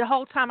 Because the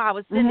whole time I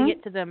was sending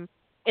it to them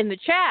in the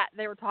chat,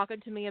 they were talking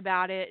to me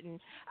about it,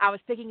 and I was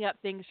picking up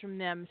things from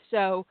them.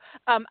 So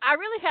I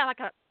really had like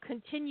a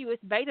continuous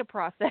beta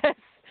process,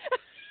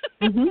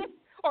 or maybe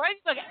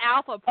like an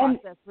alpha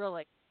process,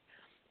 really.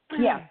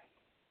 Yeah.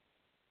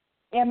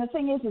 And the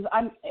thing is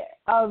I'm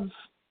of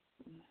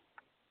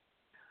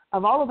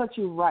all of what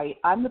you write,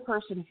 I'm the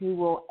person who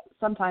will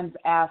sometimes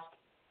ask,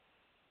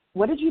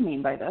 "What did you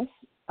mean by this?"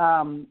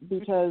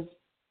 Because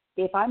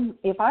if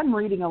I'm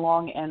reading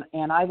along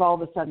and I've all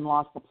of a sudden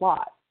lost the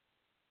plot,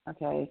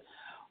 okay,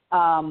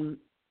 I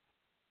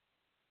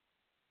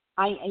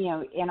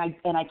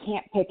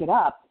can't pick it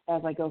up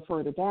as I go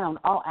further down,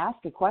 I'll ask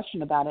a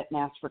question about it and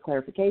ask for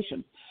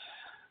clarification,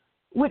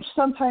 which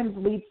sometimes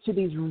leads to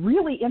these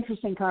really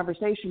interesting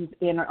conversations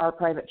in our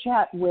private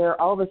chat where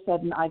all of a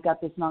sudden I've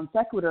got this non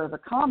sequitur of a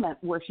comment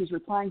where she's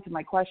replying to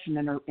my question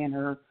in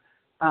her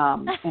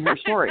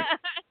story.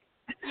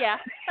 Yeah,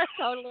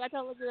 totally. I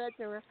totally do that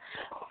to her.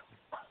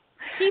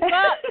 Keep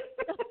up.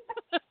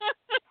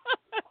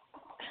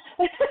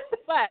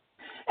 But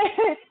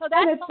so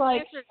that's the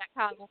answer to that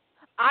comment.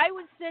 I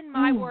would send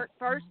my work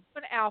first to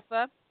an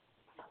alpha,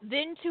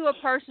 then to a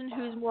person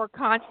who's more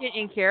content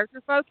and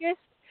character focused,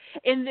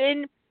 and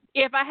then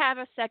if I have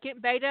a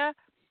second beta,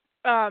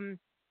 and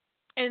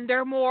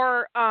they're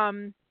more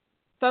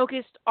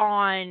focused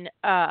on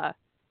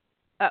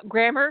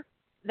grammar,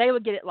 they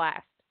would get it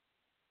last.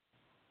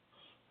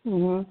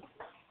 And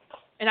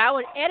I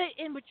would edit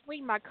in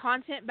between my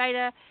content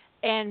beta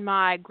and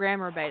my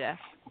grammar beta.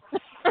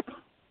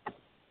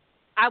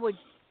 I would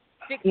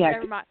fix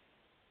whatever my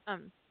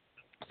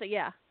so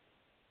yeah.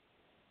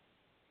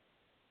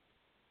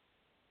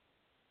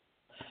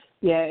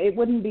 Yeah, it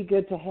wouldn't be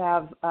good to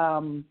have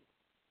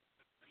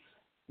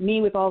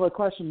me with all the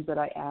questions that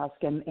I ask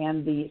and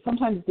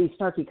sometimes the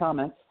snarky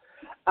comments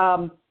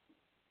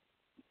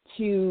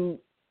to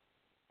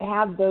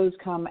have those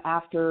come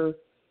after,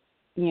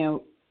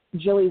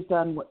 Jilly's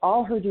done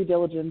all her due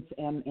diligence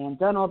and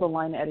done all the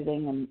line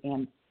editing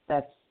and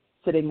that's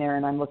sitting there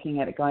and I'm looking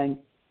at it going,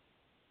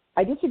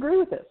 I disagree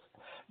with this.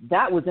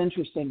 That was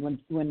interesting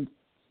when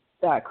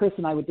Chris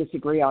and I would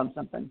disagree on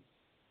something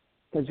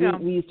because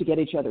we used to get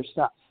each other's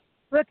stuff.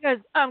 Because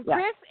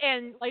Chris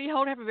and Lady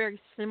Holder have a very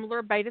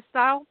similar beta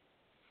style.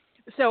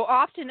 So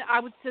often I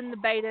would send the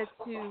beta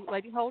to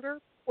Lady Holder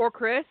or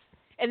Chris,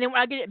 and then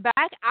when I get it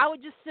back, I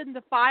would just send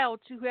the file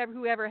to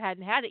whoever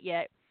hadn't had it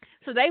yet.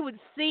 So they would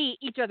see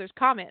each other's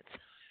comments.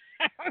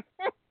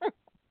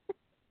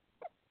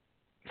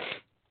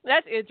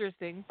 That's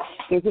interesting.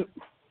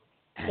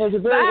 There's a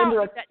very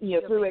indirect,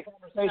 three-way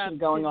conversation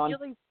going on.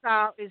 Jilly's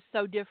style is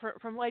so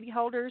different from Lady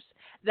Holder's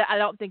that I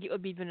don't think it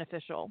would be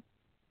beneficial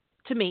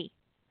to me.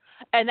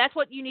 And that's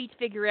what you need to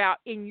figure out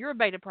in your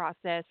beta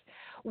process,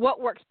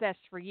 what works best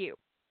for you.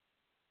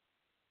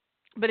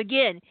 But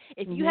again,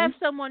 if you have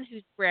someone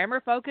who's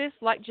grammar focused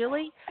like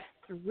Jilly,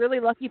 it's a really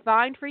lucky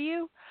find for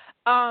you.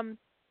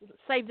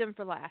 Save them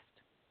for last.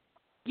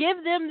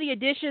 Give them the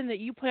edition that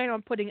you plan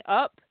on putting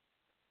up,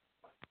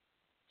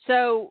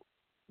 so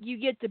you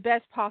get the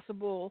best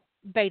possible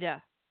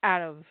beta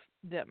out of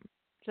them.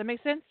 Does that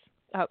make sense?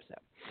 I hope so.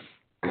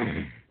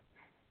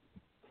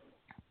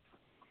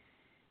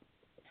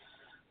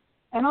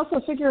 And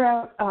also figure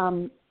out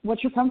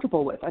what you're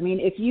comfortable with. I mean,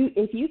 if you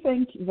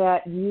think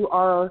that you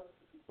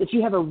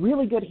have a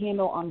really good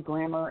handle on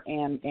grammar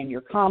and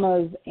your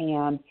commas,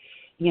 and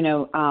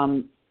you've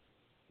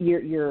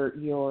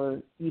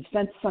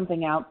sent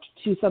something out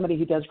to somebody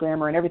who does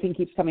grammar and everything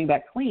keeps coming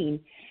back clean,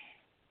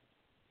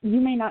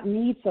 you may not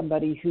need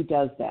somebody who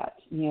does that.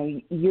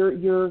 You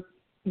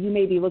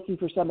may be looking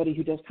for somebody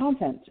who does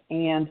content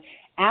and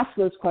ask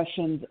those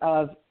questions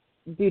of,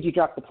 dude, you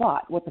dropped the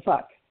plot. What the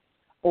fuck?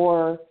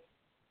 Or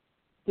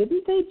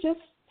didn't they just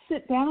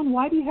sit down?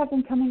 Why do you have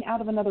them coming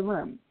out of another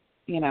room?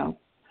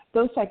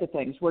 Those type of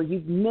things where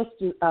you've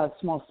missed a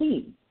small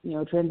scene,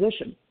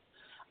 transition.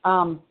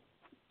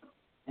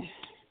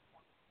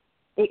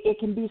 It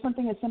can be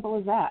something as simple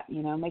as that,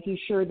 making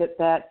sure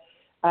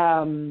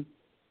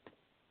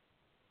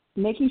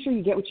making sure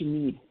you get what you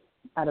need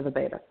out of a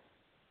beta.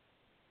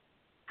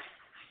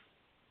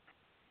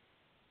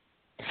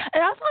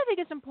 And also, I think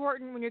it's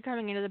important when you're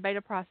coming into the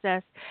beta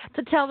process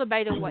to tell the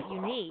beta what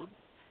you need.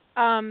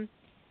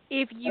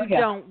 If you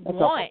don't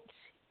want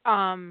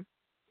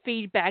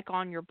feedback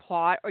on your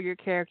plot or your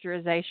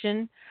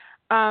characterization,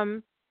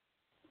 don't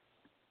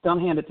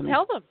hand it to me.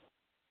 Tell them.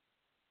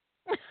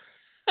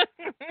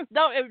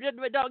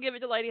 Don't give it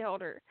to Lady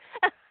Holder.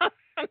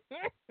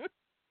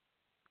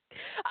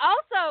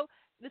 Also,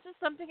 this is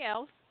something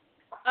else.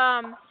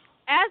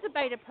 As a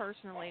beta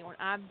personally, when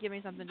I'm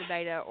giving something to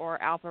beta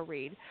or alpha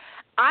read,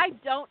 I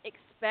don't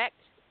expect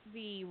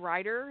the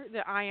writer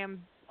that I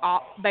am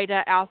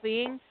beta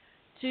alphaing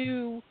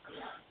to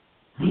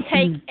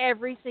take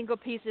every single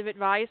piece of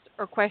advice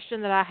or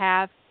question that I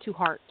have to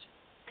heart.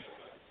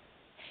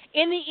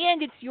 In the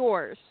end, it's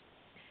yours.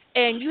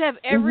 And you have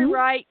every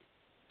right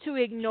to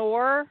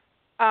ignore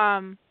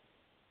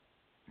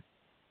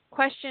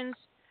questions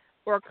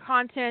or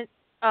content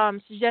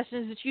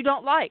suggestions that you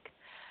don't like.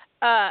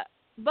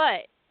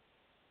 But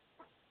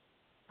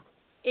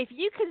if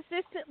you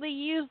consistently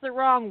use the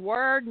wrong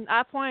word and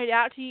I point it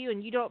out to you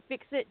and you don't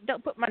fix it,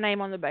 don't put my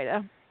name on the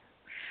beta.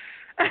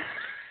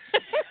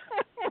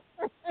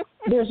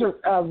 There's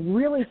a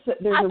really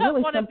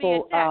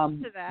simple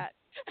to that.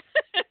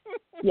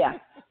 Yeah.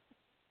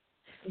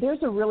 There's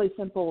a really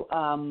simple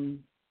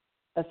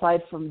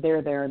aside from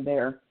there and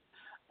there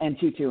and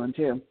two and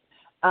two.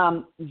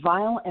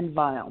 Vile and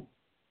vile.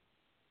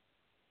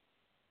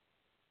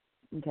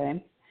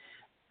 Okay.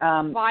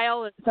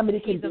 Vile is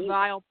somebody he's a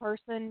vile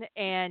person,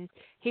 and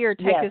here,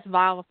 take this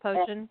vial of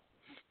potion.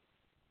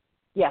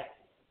 Yes.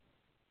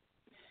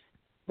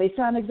 They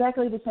sound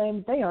exactly the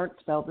same. They aren't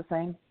spelled the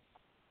same.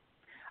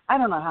 I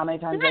don't know how many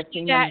times I've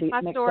seen them be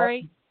mixed up.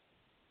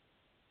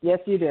 Yes,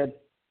 you did.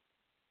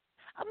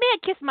 Oh, man,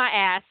 kiss my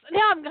ass.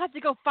 Now I'm going to have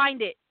to go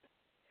find it.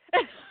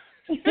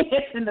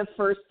 It's in the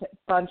first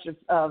bunch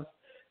of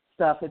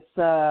stuff. It's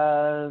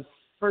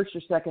first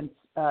or second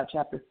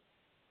chapter.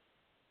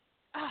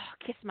 Oh,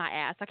 kiss my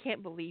ass. I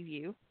can't believe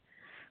you.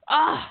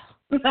 Oh.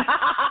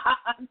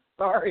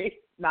 Sorry.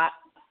 Not.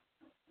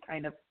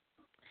 Kind of.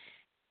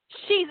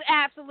 She's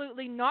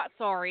absolutely not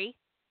sorry.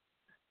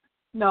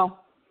 No.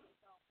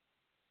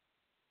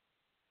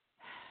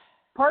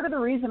 Part of the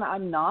reason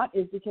I'm not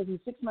is because in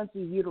 6 months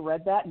if you'd have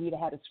read that and you'd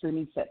have had a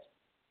screaming fit.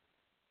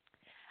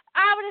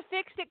 I would have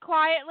fixed it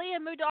quietly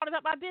and moved on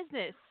about my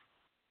business.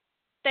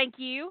 Thank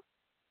you.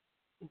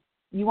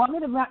 You want me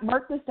to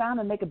mark this down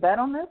and make a bet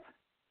on this?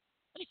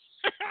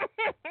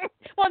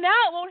 Well, now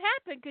it won't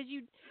happen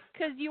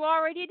because you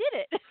already did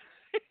it.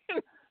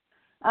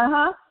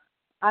 I'm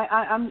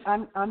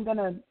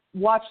gonna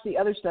watch the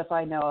other stuff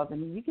I know of,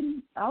 and you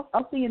can.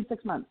 I'll see you in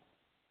 6 months.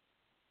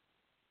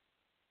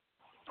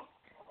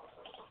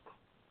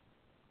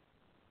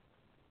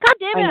 God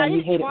damn it! I know I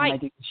you hate twice. it when I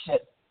do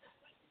shit.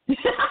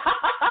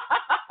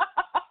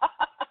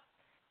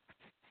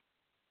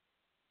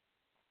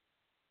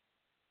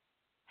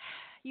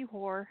 You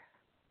whore.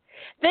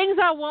 Things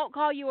I won't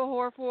call you a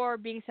whore for,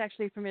 being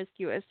sexually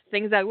promiscuous.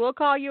 Things I will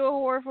call you a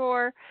whore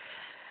for,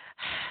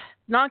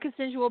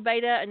 non-consensual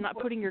beta and not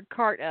putting your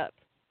cart up.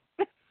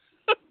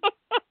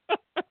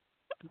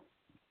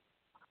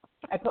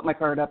 I put my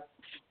card up.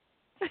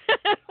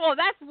 Well,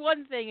 that's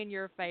one thing in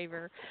your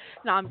favor.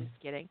 No, I'm just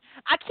kidding.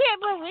 I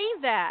can't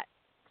believe that.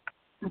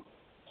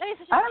 That is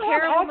such a I don't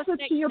terrible have access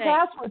mistake to your to make.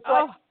 password.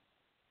 So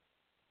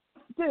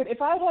dude,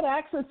 if I had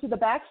access to the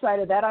backside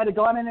of that, I'd have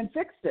gone in and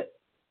fixed it.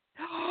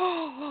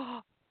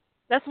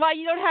 That's why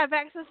you don't have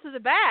access to the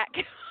back.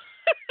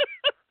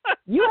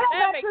 You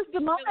have access to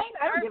mine?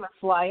 I don't give a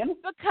flying.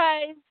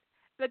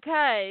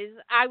 Because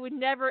I would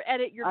never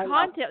edit your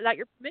content without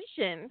your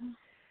permission.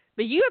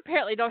 But you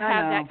apparently don't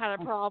have that kind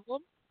of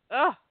problem.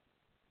 Ugh.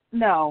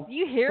 No. Do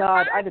you hear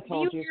God, her? I'd have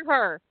told Do you you. hear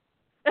her?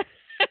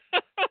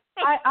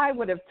 I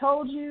would have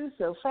told you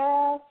so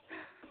fast.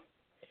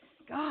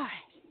 God.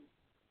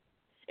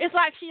 It's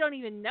like she don't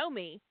even know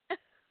me.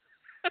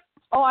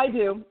 Oh, I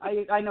do.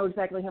 I know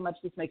exactly how much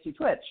this makes you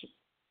twitch.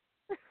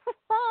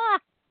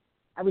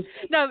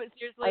 No, but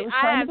seriously,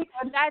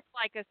 that's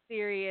like a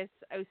serious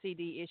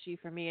OCD issue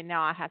for me, and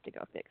now I have to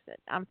go fix it.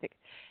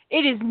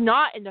 It is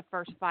not in the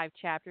first 5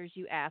 chapters,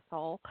 you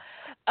asshole.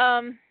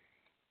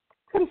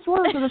 Could have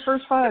sworn it was in the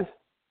first 5.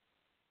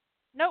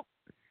 Nope.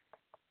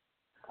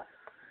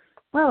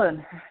 Well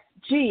then,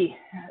 gee,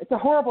 it's a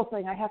horrible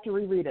thing. I have to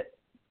reread it.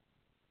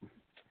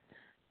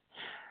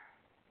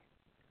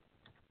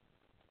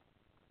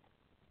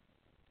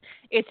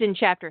 It's in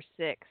chapter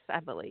 6, I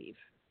believe.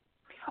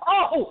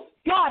 Oh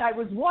God, I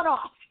was one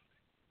off.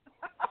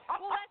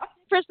 Well, that's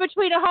the difference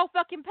between a whole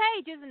fucking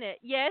page, isn't it?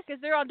 Yes,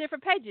 because they're on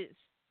different pages.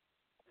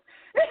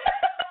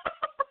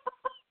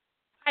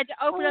 I had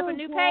to open up a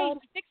new page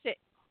to fix it.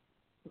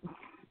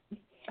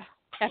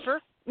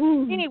 Effer.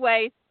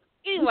 Anyways,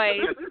 this is,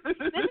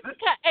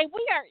 hey,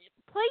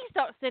 please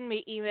don't send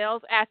me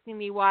emails asking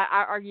me why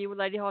I argue with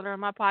Lady Holder on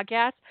my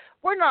podcast.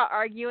 We're not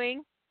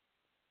arguing.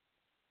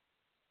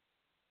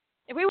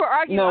 If we were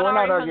arguing, no, we're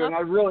not arguing. I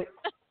really.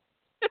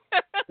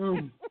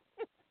 I'd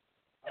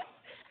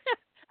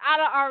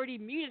have already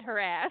muted her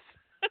ass.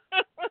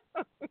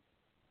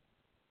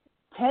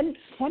 10,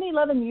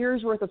 11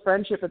 years worth of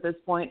friendship at this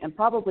point, and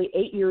probably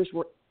 8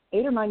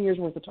 or 9 years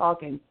worth of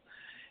talking.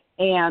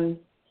 And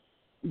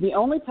the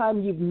only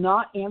time you've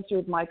not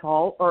answered my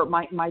call or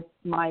my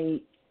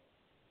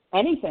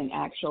anything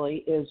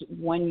actually is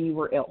when you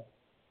were ill.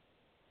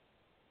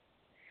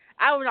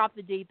 I went off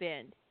the deep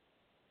end.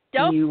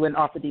 You went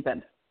off the deep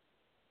end.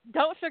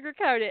 Don't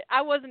sugarcoat it.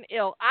 I wasn't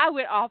ill. I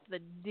went off the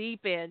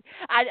deep end.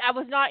 I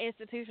was not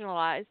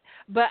institutionalized,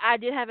 but I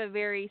did have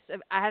I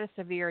had a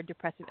severe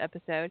depressive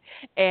episode,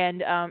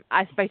 and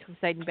I basically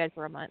stayed in bed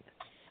for a month.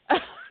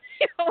 But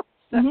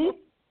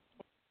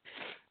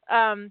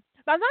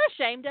I'm not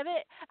ashamed of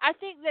it. I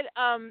think that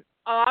a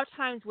lot of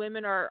times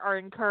women are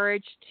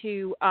encouraged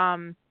to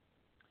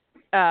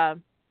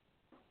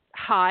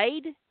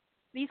hide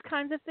these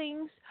kinds of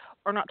things,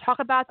 or not talk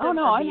about them,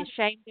 or be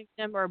ashamed of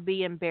them, or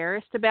be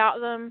embarrassed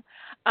about them.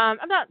 I'm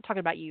not talking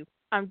about you.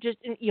 I'm just,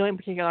 in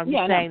particular, I'm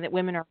just saying that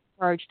women are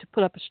encouraged to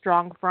put up a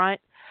strong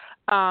front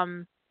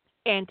and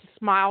to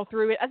smile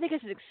through it. I think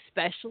it's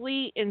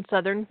especially in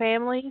Southern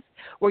families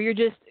where you're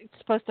just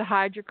supposed to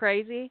hide your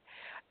crazy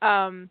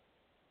and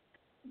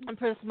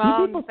put a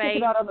smile on your face. People stick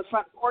it out on the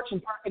front porch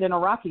and park it in a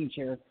rocking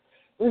chair.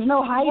 There's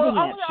no hiding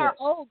that shit.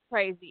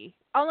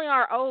 Only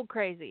our old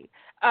crazy.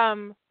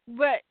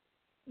 But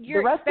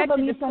you're the rest of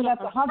them you send out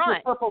to hunt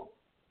with purple.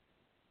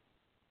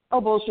 Oh,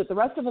 bullshit. The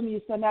rest of them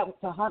you send out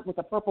to hunt with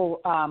a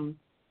purple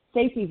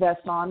safety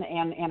vest on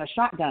and a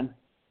shotgun.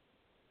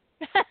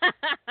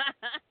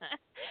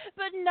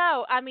 But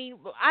no, I mean,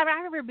 I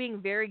remember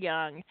being very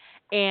young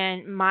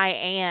and my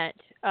aunt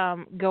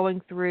going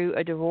through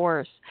a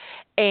divorce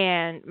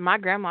and my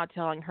grandma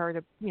telling her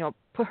to,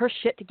 put her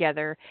shit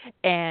together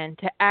and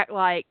to act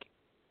like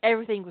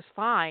everything was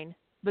fine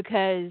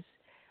because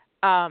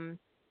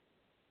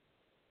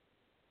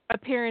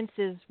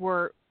appearances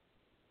were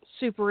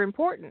super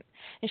important.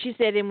 And she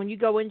said, and when you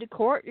go into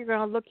court, you're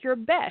going to look your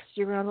best.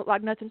 You're going to look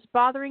like nothing's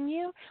bothering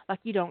you, like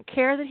you don't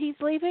care that he's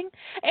leaving.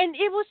 And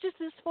it was just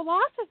this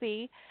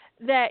philosophy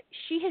that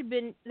had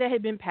been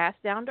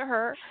passed down to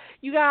her.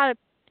 You got to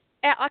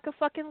act like a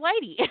fucking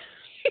lady.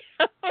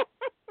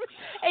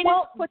 And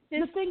well, put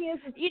this, the thing is,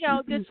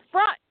 this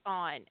front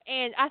on.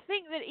 And I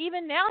think that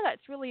even now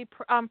that's really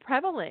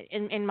prevalent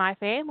in my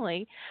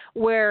family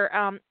where,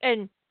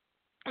 and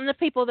the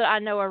people that I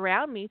know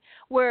around me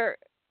where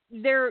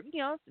they're,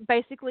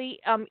 basically,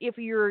 if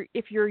you're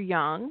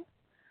young,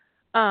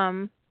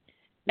 or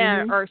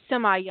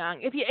semi-young,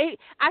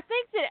 I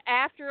think that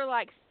after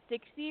like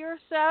 60 or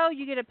so,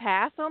 you get a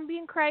pass on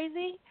being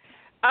crazy.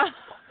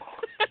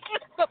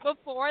 But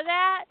before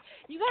that,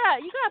 you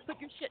gotta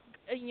put your shit,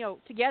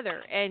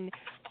 together and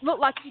look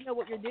like you know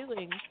what you're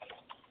doing.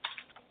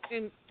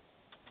 And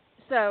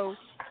so,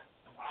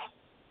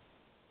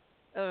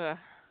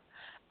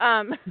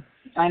 I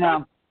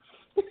know.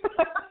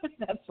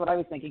 That's what I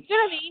was thinking. You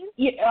know what I mean?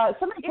 Yeah,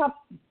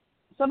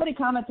 somebody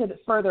commented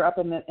further up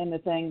in the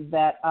thing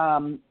that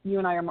you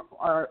and I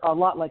are a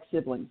lot like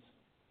siblings.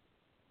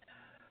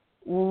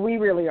 We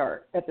really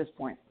are at this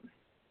point.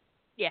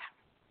 Yeah.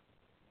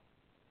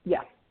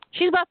 Yeah.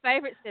 She's my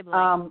favorite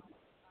sibling.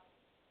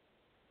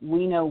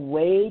 We know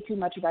way too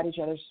much about each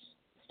other's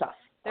stuff.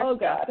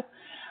 God.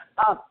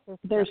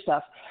 Their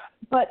stuff.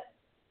 But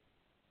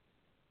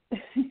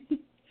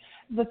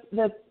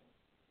the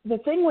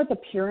thing with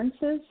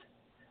appearances,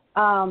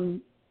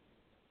 my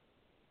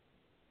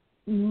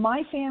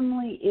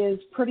family is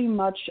pretty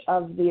much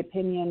of the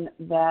opinion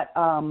that,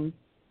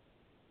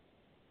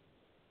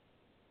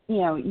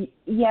 you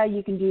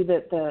can do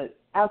the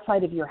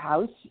outside of your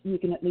house. You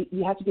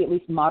have to be at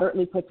least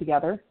moderately put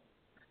together.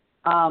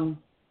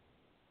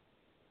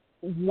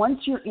 Once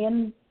you're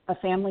in a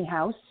family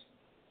house,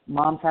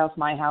 mom's house,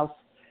 my house,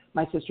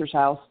 my sister's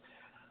house,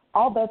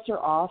 all bets are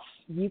off.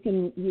 You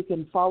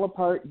can fall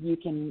apart. You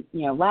can,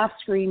 laugh,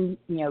 scream,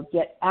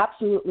 get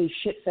absolutely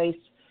shit-faced,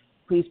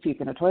 please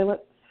puke in a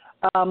toilet.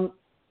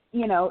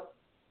 you know,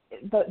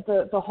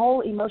 the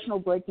whole emotional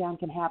breakdown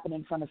can happen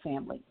in front of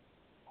family.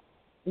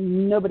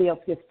 Nobody else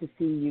gets to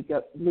see you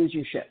lose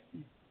your shit.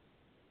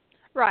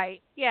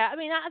 Right. Yeah. I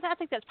mean, I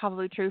think that's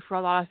probably true for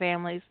a lot of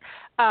families.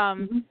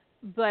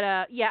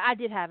 But yeah, I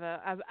did have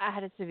I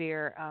had a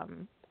severe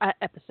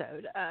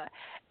episode,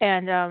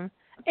 and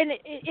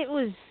it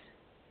was.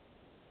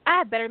 I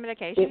had better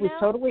medication. It was now.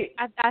 totally.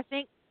 I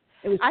think.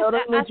 It was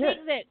totally legit. I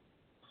think that.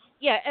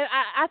 Yeah,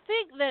 I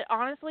think that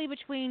honestly,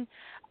 between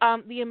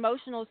the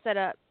emotional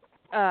setup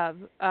of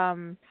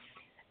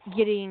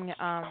getting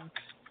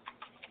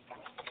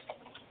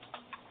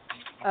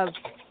of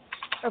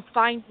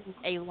finding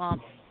a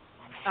lump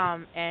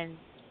and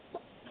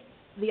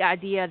the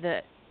idea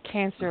that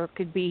cancer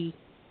could be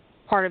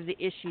part of the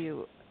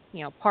issue,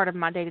 you know, part of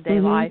my day-to-day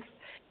life,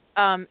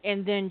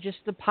 and then just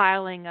the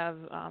piling of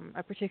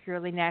a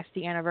particularly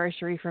nasty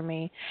anniversary for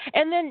me,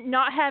 and then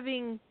not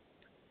having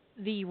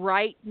the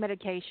right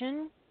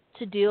medication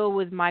to deal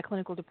with my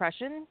clinical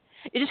depression,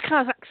 it just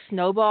kind of like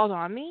snowballed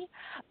on me.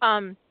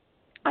 I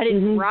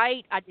didn't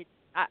write. I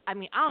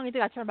mean, I don't even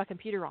think I turned my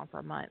computer on for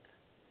a month.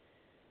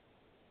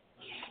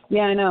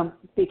 Yeah, I know,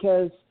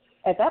 because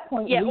at that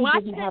point we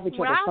didn't have each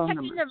other's phone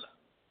numbers.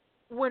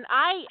 When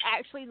I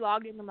actually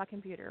logged into my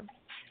computer,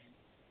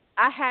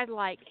 I had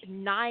like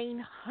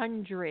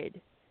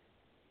 900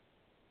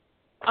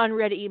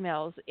 unread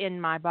emails in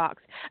my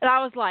box, and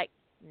I was like,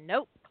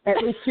 nope. At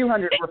least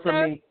 200 were from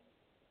me.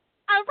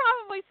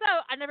 Probably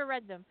so. I never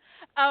read them.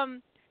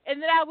 And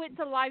then I went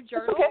to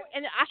LiveJournal,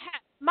 and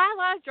my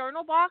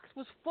LiveJournal box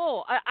was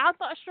full. I'm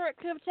not sure it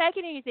could have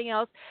taken anything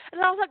else. And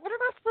I was like, what am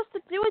I supposed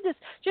to do with this?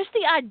 Just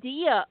the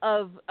idea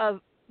of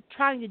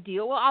trying to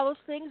deal with all those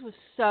things was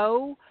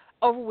so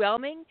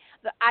overwhelming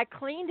that I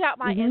cleaned out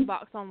my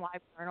inbox on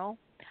LiveJournal.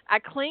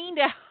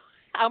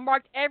 I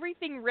marked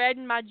everything red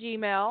in my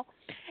Gmail,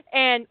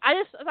 and I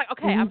was like,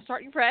 okay, I'm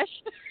starting fresh.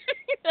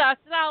 I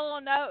sent out a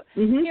little note.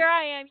 Here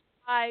I am, you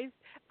guys.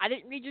 I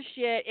didn't read your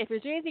shit. If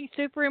there's anything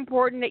super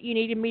important that you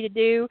needed me to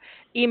do,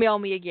 email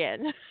me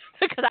again.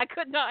 Because I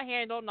could not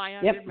handle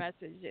 900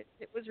 messages.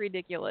 It was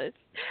ridiculous.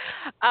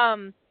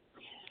 And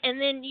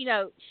then, you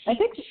know,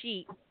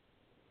 she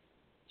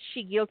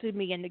guilted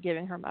me into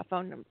giving her my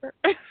phone number.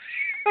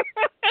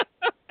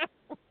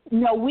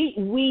 No,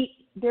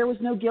 there was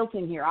no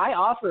guilting here. I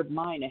offered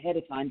mine ahead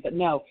of time, but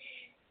no,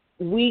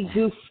 we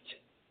goofed.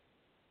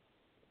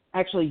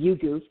 Actually, you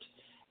goofed,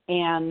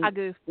 and I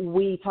goofed.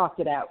 We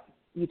talked it out.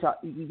 You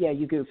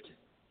goofed.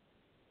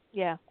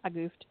 Yeah, I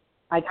goofed.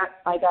 I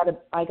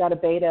got a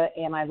beta,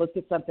 and I looked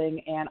at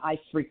something, and I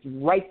freaked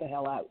right the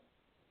hell out.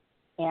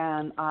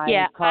 And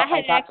I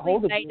got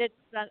hold of you.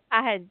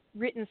 I had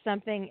written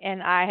something,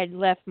 and I had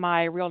left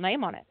my real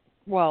name on it.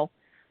 Well,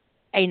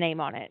 a name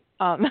on it.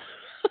 A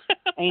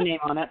name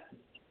on it.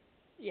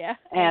 Yeah.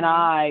 And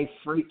I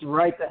freaked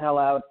right the hell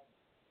out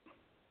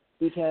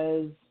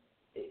because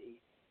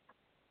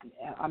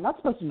I'm not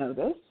supposed to know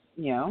this,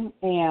 you know,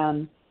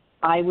 and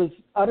I was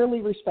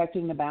utterly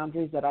respecting the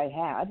boundaries that I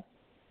had.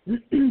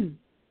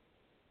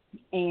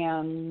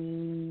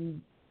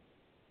 And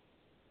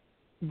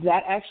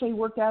that actually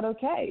worked out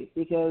okay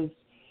because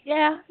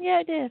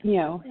it did. You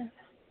know,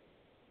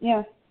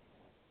 yeah.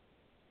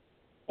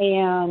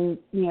 And,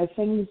 you know,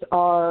 things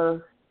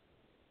are,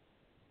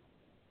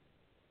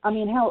 I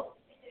mean, hell,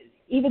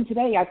 even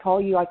today I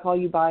call you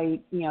by,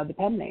 you know, the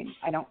pen name.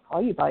 I don't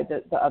call you by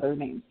the other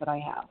names that I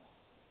have.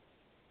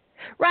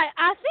 Right.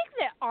 I think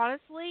that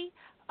honestly,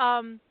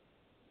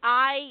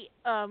 I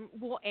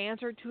will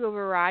answer to a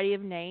variety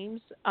of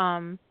names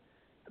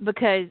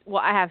because,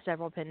 well, I have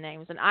several pen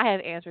names, and I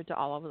have answered to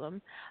all of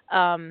them.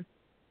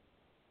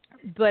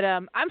 But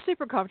I'm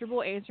super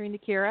comfortable answering to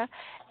Kira,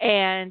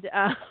 and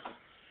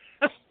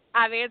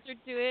I've answered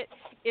to it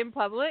in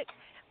public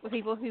with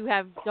people who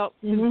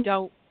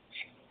don't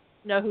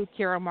know who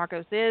Kira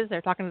Marcos is.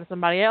 They're talking to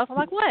somebody else. I'm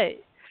like, what?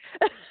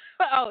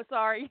 Oh,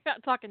 sorry, you're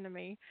not talking to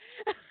me.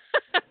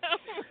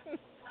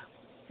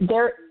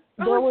 There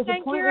was a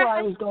point where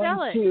I was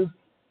going to.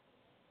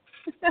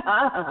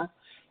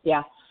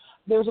 Yeah,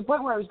 there was a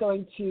point where I was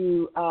going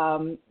to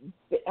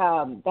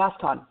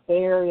BASCON,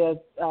 Bay Area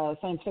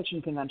Science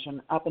Fiction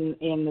Convention, up in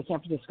the San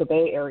Francisco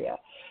Bay Area.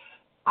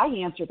 I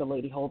answered the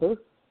lady holder.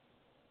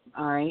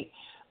 All right,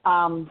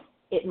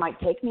 it might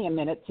take me a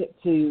minute to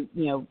you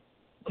know,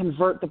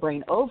 convert the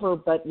brain over,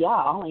 but yeah,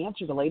 I'll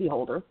answer the lady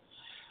holder.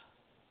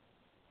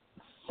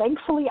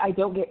 Thankfully, I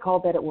don't get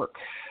called that at work.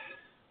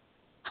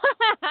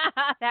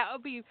 That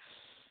would be.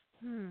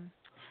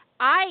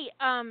 I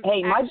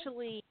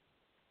actually,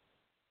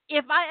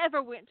 if I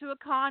ever went to a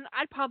con,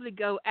 I'd probably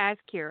go as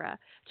Kira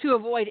to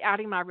avoid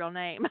outing my real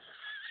name.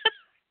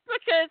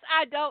 Because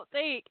I don't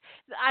think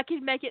that I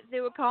can make it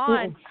through a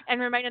con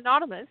and remain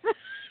anonymous.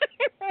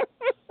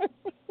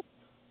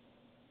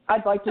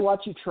 I'd like to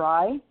watch you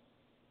try.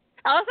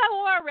 Unless I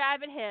wore a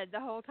rabbit head the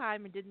whole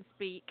time and didn't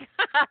speak.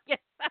 I guess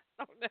I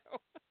don't know.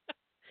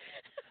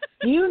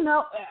 You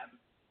know,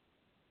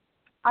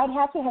 I'd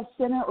have to have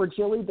Senna or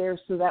Jilly there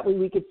so that way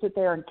we could sit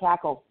there and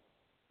cackle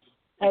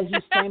as you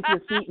stamp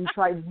your feet and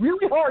try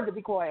really hard to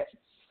be quiet.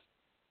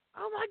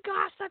 Oh my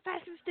gosh, stop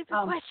asking stupid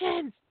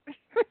questions.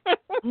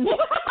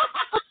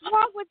 What's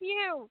wrong with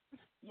you?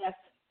 Yes.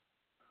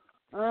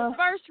 The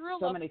first rule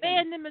so of many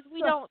fandom is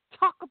we don't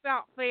talk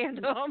about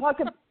fandom.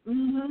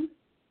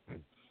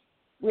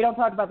 We don't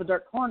talk about the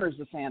dark corners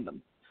of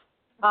fandom.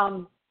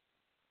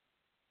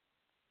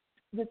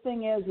 The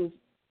thing is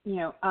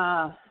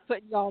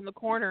putting y'all in the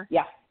corner.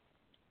 Yeah.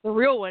 The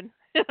real one.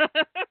 The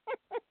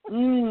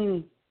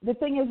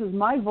thing is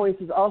my voice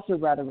is also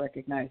rather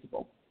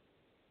recognizable.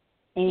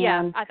 And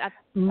yeah,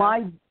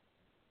 my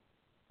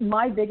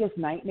biggest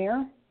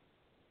nightmare,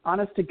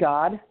 honest to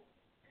God,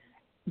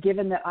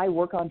 given that I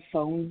work on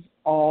phones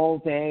all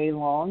day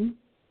long,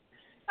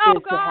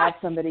 is to have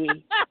somebody.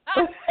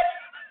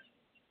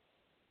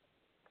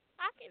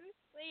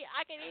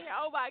 I can hear.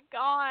 Oh my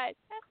God.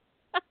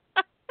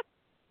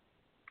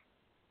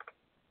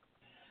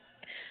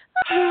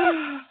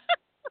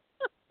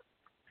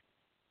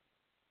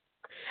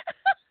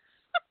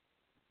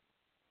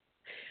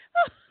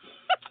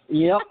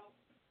 Yep.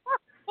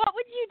 What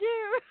would you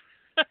do?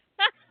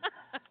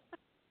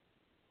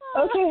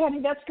 Okay, honey,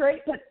 that's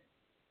great, but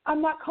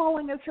I'm not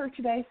calling as her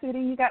today,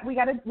 sweetie. We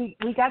got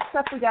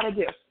stuff we got to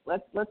do.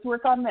 Let's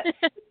work on this.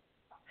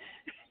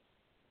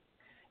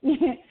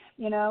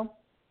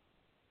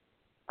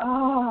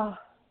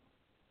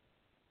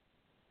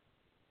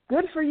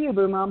 Good for you,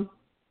 Boo Mom.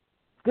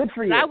 Good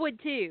for you. I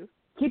would too.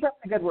 Keep up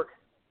the good work.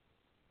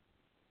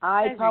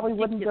 I probably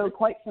wouldn't go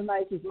quite so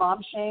nice as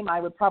Mom Shame.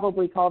 I would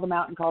probably call them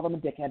out and call them a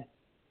dickhead.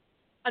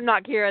 I'm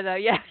not Kira, though.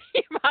 Yeah,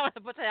 you might want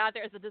to put that out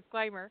there as a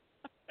disclaimer.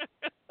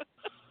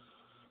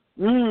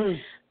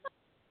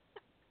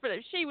 But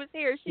if she was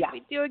here, she'd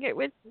be doing it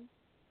with me.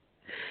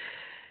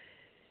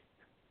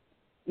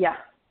 Yeah.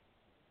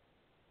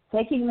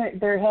 Taking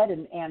their head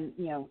and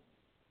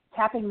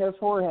tapping their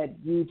forehead.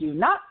 You do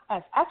not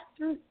ask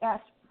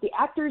the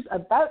actors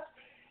about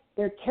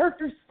their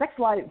characters' sex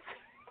lives.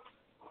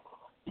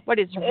 What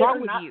is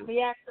wrong with not you? The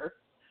actor.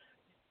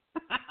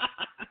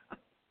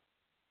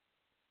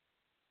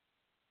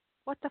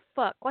 What the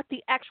fuck? What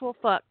the actual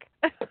fuck?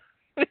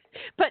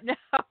 But no,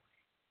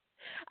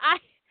 I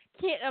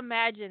can't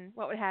imagine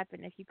what would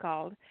happen if you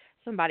called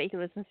somebody who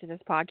listens to this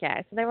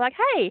podcast and they were like,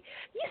 "Hey,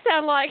 you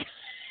sound like."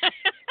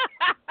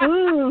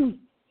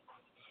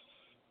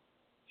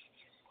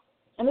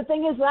 And the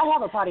thing is, I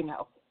have a potty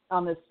mouth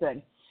on this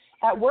thing.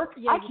 At work,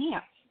 I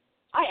can't.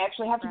 I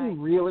actually have to be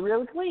really,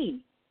 really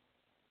clean.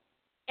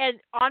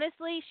 And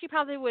honestly, she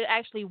probably would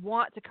actually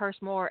want to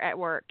curse more at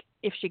work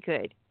if she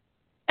could.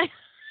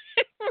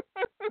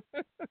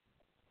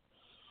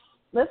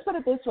 Let's put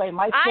it this way.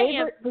 My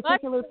favorite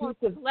particular piece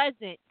of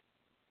pleasant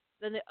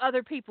than the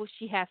other people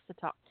she has to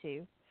talk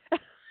to.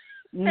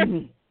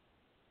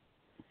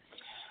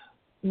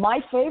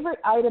 My favorite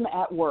item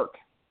at work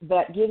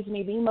that gives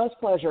me the most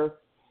pleasure,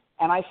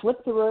 and I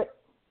flip through it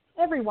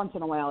every once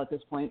in a while at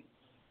this point,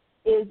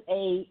 is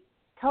a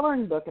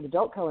coloring book, an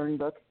adult coloring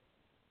book,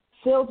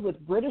 filled with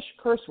British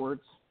curse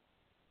words.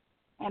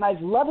 And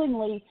I've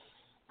lovingly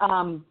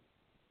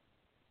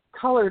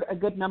colored a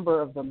good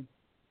number of them.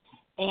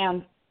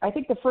 And I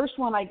think the first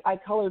one I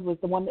colored was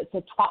the one that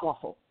said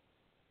twatwaffle.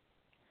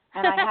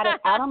 And I had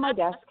it out on my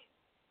desk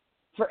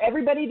for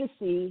everybody to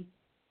see.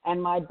 And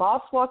my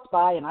boss walked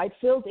by, and I'd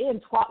filled in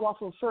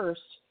twatwaffle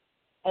first.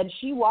 And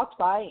she walked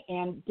by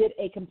and did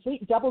a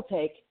complete double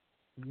take,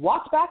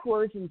 walked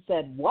backwards and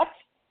said, "What?"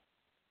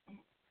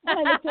 And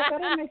I looked at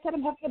her and I said,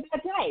 "I'm having a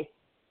bad day."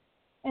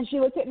 And she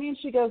looked at me and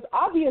she goes,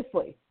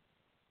 "Obviously.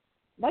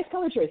 Nice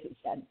color choices,"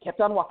 and kept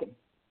on walking.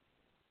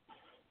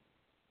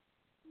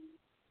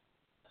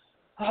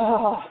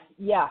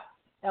 Yeah,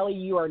 Ellie,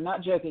 you are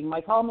not joking.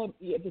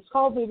 This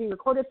call may be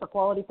recorded for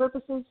quality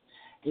purposes.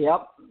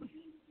 Yep.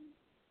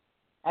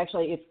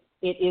 Actually,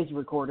 it is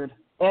recorded.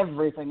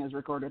 Everything is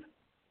recorded.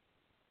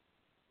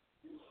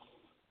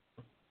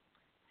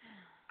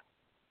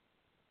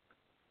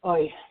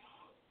 Oy.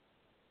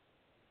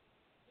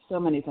 So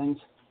many things.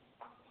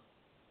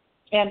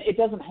 And it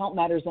doesn't help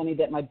matters any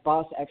that my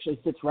boss actually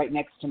sits right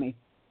next to me.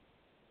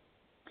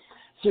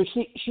 So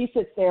she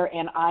sits there,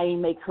 and I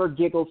make her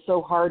giggle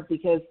so hard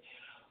because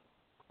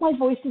my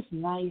voice is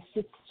nice,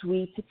 it's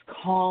sweet, it's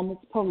calm,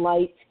 it's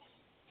polite.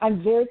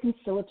 I'm very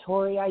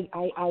conciliatory. I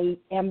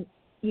am,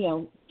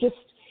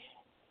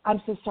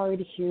 I'm so sorry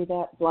to hear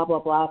that, blah, blah,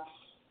 blah.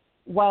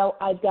 While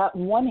I've got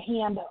one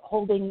hand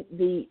holding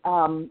the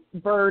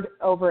bird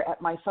over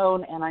at my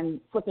phone, and I'm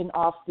flipping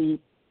off the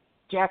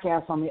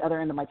jackass on the other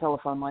end of my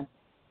telephone line.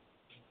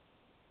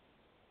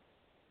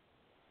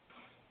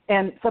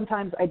 And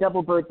sometimes I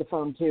double bird the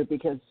phone, too,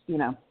 because,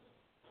 yeah.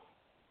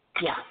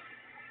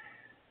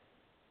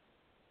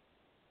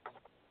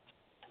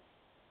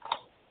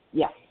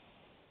 Yeah.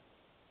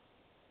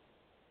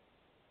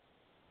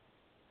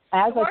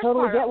 As I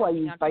totally get why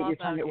you bite your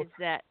tongue at work. Is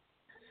that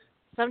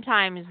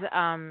sometimes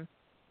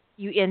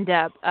you end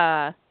up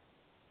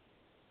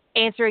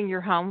answering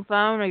your home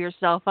phone or your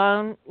cell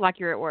phone like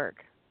you're at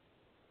work.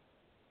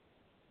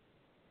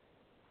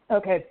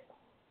 Okay.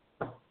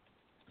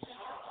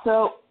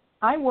 So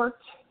I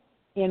worked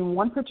in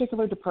one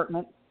particular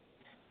department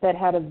that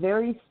had a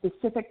very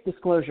specific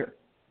disclosure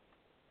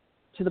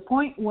to the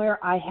point where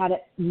I had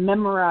it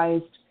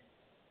memorized,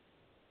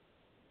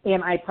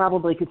 and I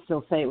probably could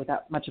still say it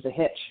without much of a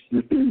hitch.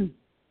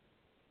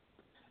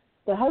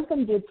 The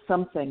husband did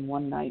something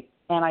one night,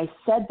 and I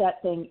said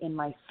that thing in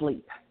my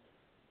sleep.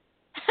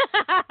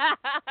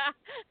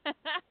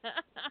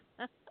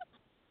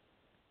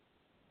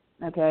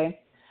 Okay?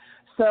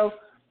 So,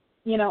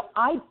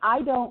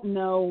 I don't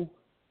know,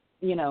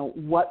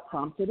 what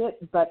prompted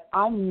it, but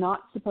I'm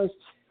not supposed to,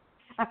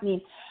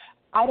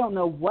 I don't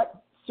know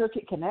what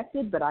circuit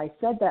connected, but I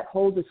said that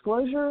whole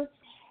disclosure,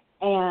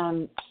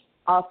 and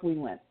off we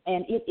went.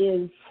 And it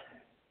is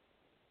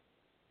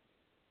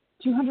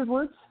 200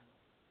 words,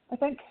 I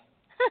think.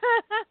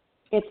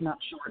 It's not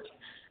short.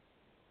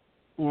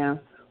 Yeah.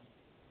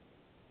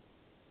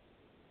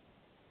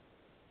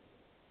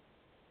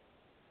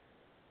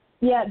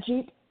 Yeah,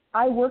 Jeep,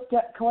 I worked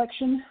at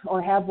Collection,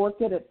 or have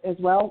worked at it as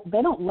well.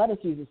 They don't let us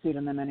use a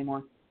pseudonym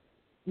anymore.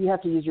 You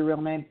have to use your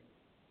real name.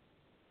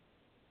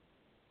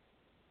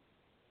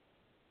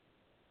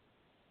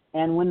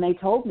 And when they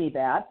told me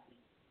that,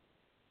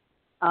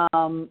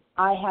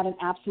 I had an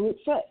absolute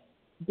fit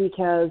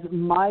because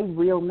my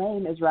real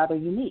name is rather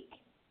unique.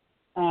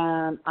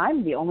 And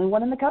I'm the only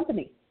one in the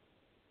company.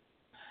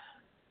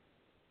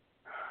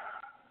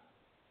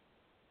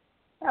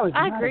 That was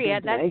not a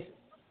good day.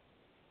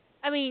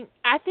 I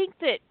think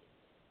that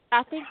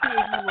if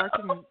you work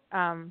in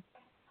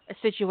a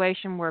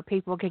situation where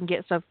people can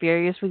get so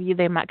furious with you,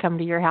 they might come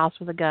to your house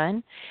with a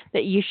gun,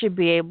 that you should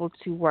be able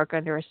to work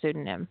under a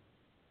pseudonym.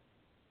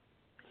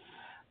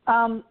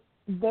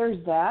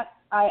 There's that.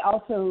 I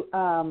also,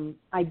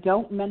 I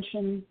don't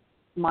mention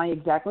my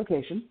exact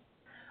location.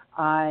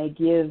 I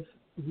give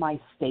my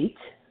state.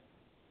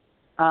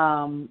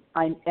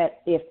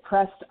 If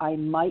pressed, I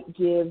might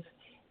give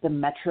the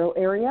metro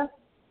area.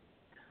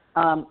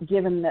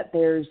 Given that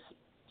there's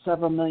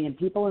several million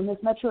people in this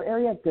metro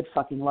area, good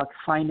fucking luck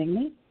finding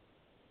me.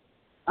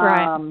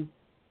 Right.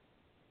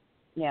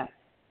 Yeah.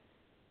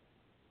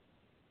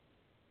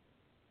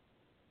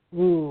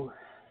 Ooh.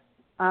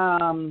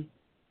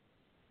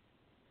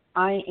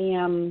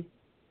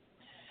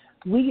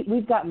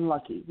 We've gotten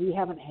lucky. We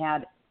haven't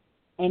had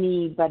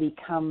anybody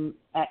come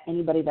at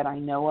anybody that I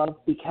know of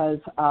because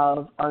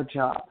of our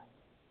job.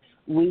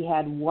 We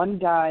had one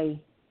guy,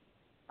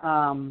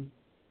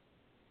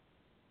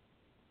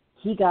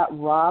 he got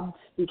robbed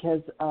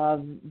because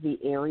of the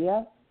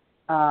area.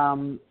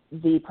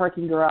 The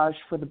parking garage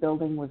for the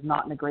building was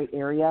not in a great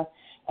area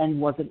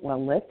and wasn't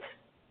well lit,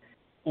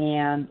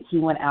 and he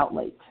went out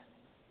late.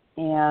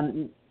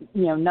 And,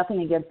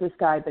 nothing against this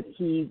guy, but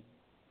he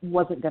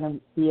wasn't going to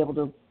be able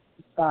to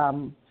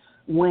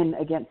win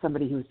against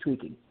somebody who was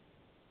tweaking.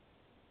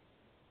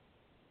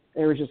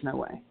 There was just no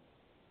way.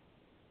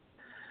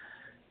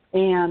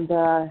 And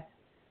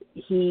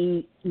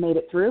he made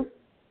it through,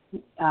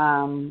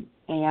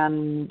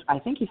 and I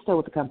think he's still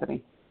with the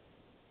company.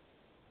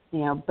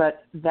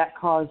 But that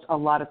caused a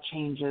lot of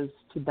changes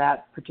to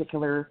that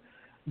particular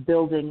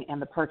building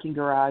and the parking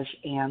garage,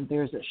 and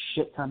there's a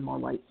shit ton more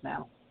lights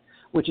now,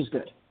 which is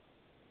good.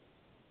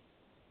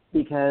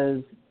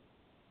 Because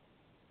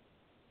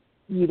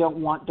you don't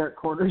want dark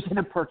corners in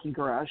a parking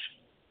garage.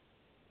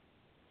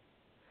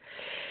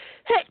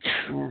 Hey.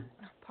 Yeah.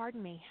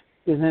 Pardon me.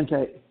 Isn't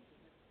it?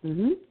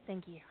 Mm-hmm.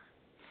 Thank you.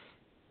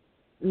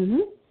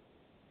 Mm-hmm.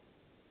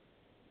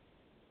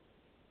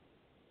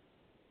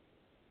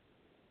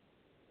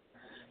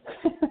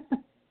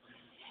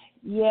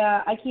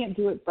 Yeah, I can't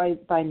do it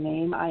by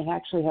name. I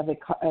actually have a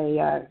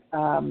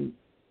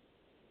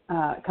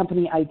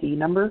company ID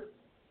number,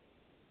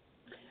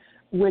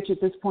 which at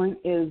this point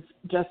is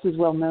just as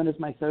well known as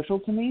my social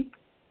to me.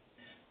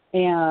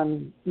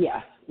 And,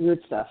 yeah, weird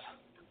stuff.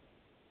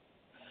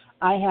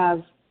 I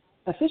have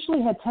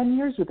officially had 10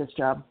 years with this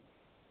job.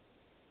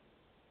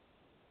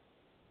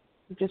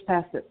 We've just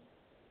passed it.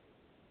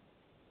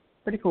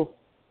 Pretty cool.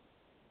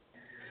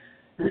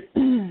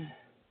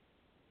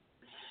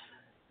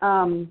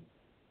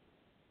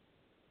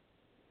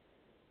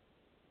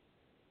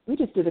 We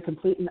just did a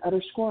complete and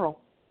utter squirrel.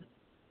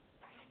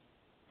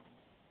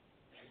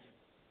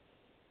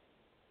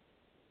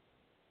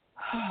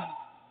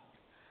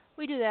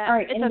 We do that. All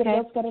right. It's Anybody okay.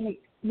 else got any?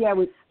 Yeah,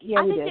 we did.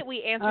 I think that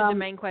we answered the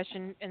main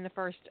question in the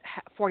first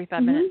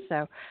 45 minutes.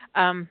 So,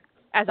 as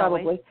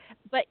probably. always.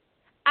 But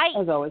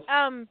as always.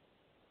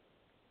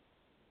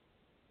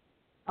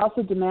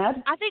 Also,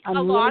 Demad, I think I'm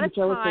a really lot of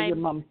jealous time. of your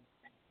mom.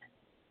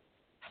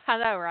 I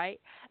know, right?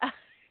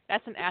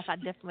 That's an ass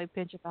I'd definitely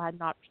pinch if I had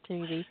an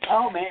opportunity.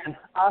 Oh man,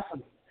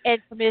 awesome. And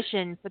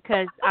permission,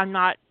 because I'm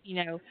not,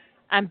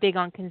 I'm big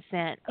on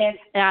consent. And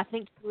I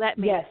think let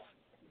me. Yes.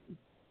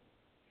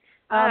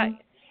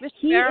 Mr.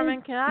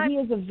 Behrman, can I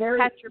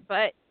pat your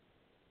butt?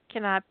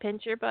 Can I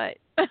pinch your butt?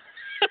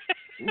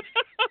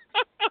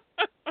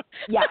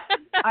 Yeah,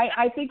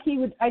 I think he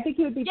would. I think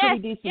he would be pretty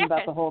decent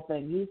about the whole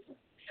thing.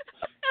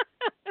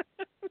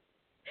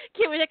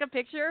 Can we take a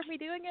picture of me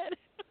doing it?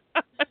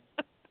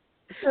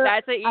 Sir,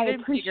 that's an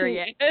even bigger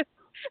yes.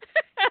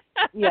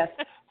 Yes,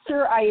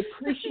 sir. I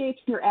appreciate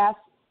your ass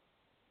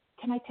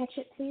can I touch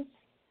it, please?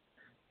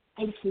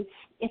 Thank you.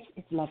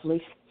 It's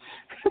lovely.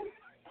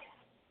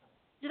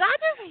 Did I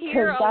just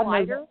hear a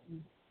lighter?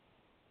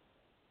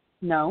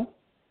 No.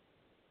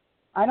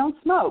 I don't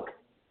smoke.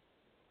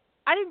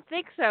 I didn't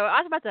think so.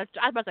 I was about to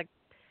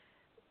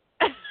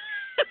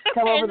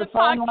come over the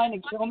phone line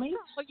and kill me?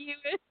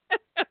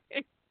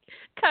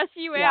 Cuss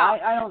you yeah,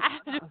 out. I don't.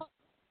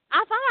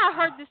 I thought I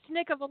heard the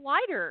snick of a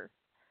lighter.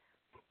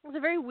 It was a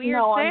very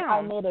weird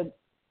sound. No,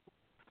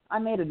 I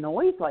made a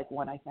noise like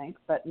one, I think,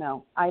 but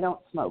no, I don't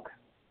smoke.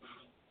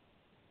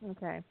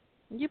 Okay.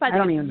 I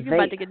don't even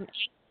vape.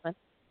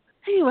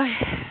 Anyway,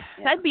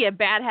 that'd be a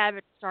bad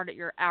habit to start at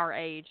our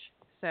age.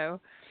 So.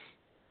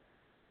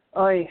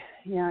 Oh,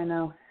 yeah, I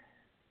know.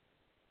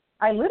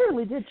 I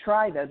literally did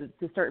try, though,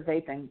 to start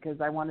vaping because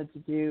I wanted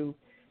to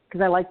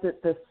because I liked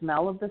the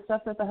smell of the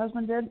stuff that the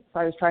husband did. So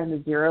I was trying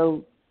the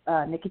zero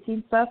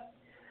nicotine stuff.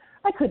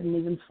 I couldn't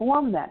even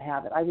form that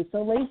habit. I was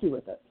so lazy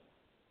with it.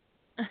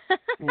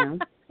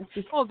 It's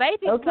just, well,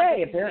 vaping.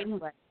 Okay, apparently.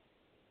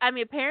 I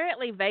mean,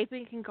 apparently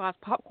vaping can cause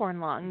popcorn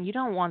lung. You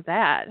don't want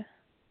that.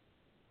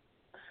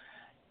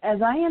 As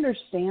I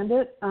understand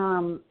it,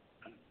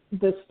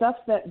 the stuff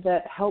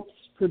that helps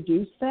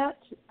produce that,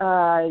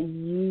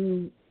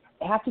 you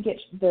have to get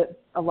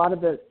a lot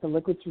of the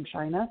liquids from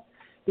China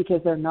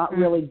because they're not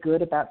really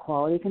good about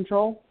quality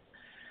control.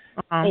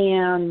 Uh-huh.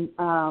 And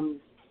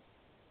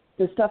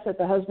the stuff that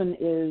the husband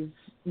is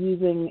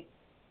using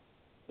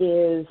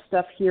is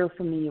stuff here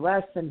from the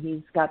U.S., and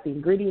he's got the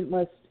ingredient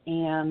list.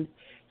 And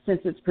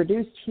since it's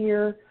produced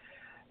here,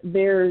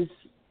 there's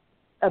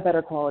a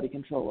better quality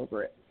control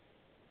over it.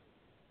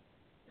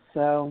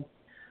 So,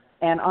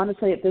 and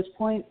honestly, at this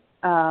point,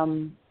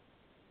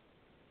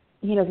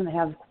 he doesn't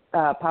have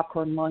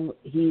popcorn lung.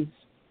 He's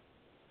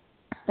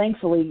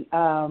thankfully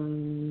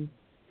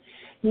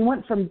he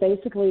went from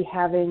basically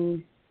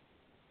having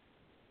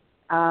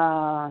 2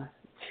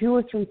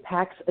 or 3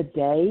 packs a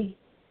day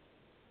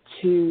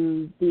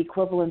to the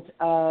equivalent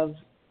of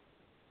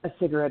a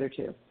cigarette or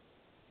 2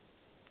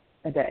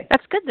 a day.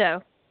 That's good,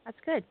 though. That's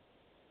good.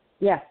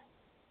 Yeah.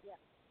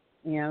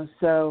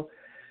 So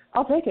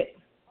I'll take it.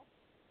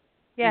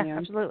 Yeah,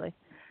 absolutely.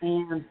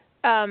 And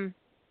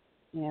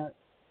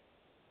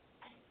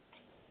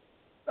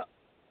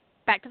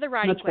back to the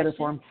writing much better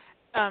question.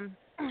 form.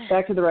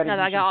 Back to the writing. Now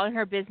that I got all in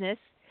her business,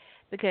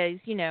 because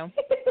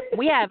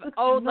we have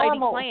old lady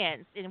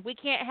plans, and we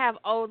can't have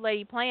old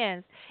lady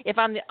plans if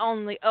I'm the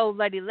only old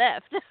lady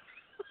left.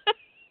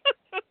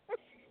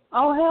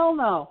 Oh hell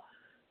no!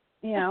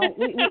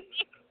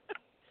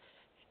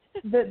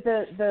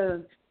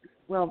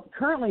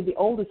 Currently the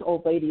oldest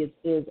old lady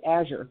is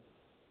Azure.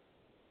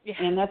 Yeah.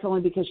 And that's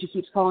only because she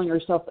keeps calling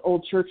herself the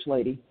old church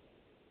lady.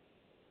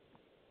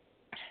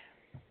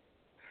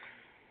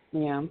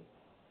 Yeah.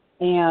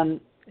 And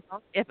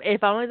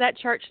if only that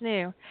church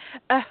knew.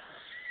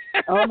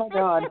 Oh my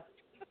God.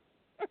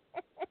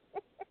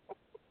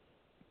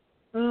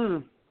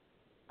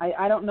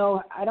 I don't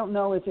know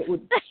if it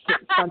would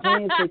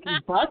spontaneously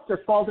combust or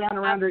fall down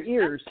around her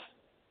ears.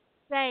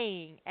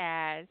 Saying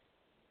as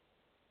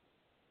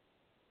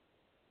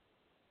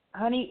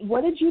honey,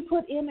 what did you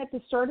put in at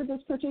the start of this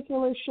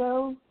particular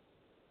show?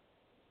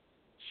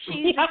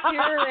 She's the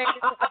curator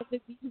of the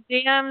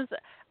museums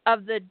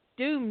of the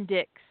Doom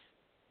Dicks.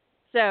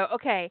 So,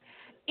 okay.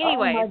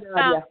 Anyway, oh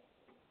my God,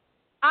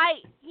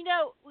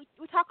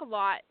 we talk a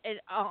lot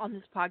on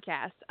this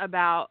podcast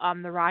about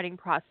the writing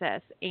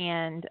process,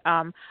 and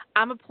I'm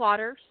a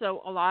plotter,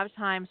 so a lot of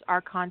times our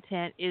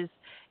content is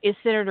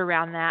centered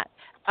around that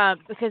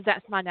because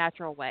that's my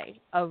natural way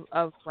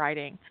of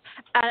writing.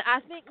 And I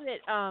think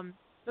that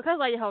because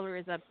Lady Holder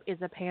is a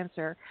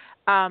pantser,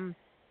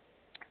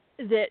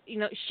 that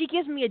she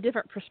gives me a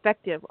different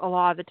perspective a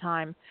lot of the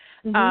time.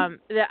 That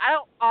I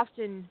don't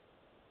often.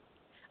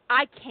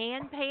 I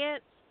can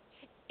pants.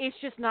 It's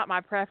just not my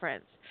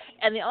preference.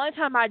 And the only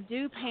time I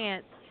do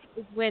pants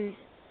is when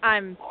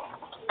I'm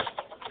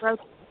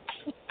broken.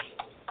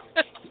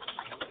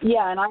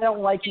 Yeah, and I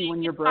don't like you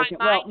when you're broken.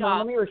 Well, no,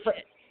 let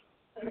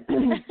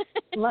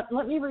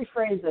me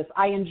rephrase this.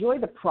 I enjoy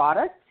the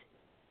product,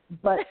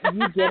 but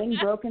you getting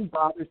broken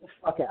bothers the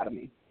fuck out of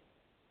me.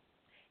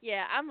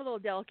 Yeah, I'm a little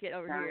delicate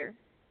over here.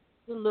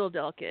 A little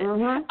delicate.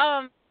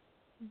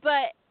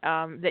 But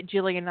that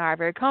Jillian and I are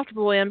very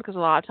comfortable in because a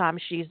lot of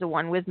times she's the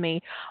one with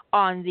me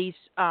on these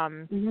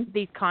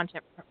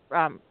content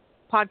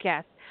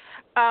podcasts.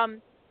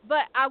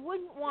 But I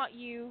wouldn't want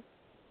you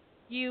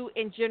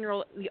in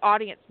general, the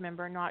audience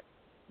member, not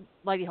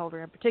Lady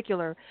Holder in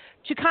particular,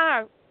 to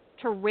kind of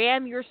to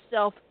ram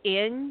yourself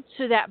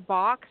into that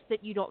box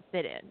that you don't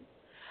fit in.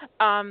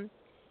 And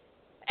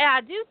I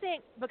do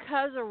think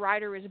because a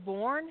writer is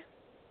born,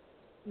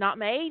 not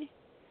made,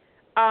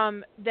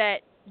 that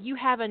you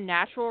have a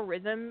natural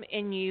rhythm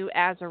in you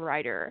as a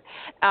writer.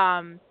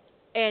 And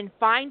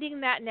finding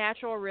that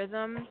natural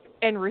rhythm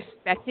and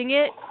respecting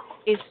it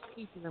is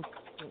super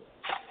important.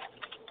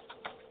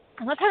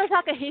 let's kind of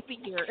talk a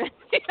hippie here,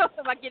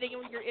 about getting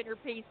your inner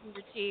peace and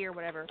your chi or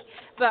whatever,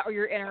 or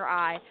your inner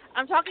eye.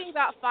 I'm talking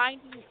about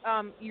finding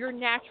your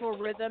natural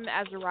rhythm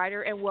as a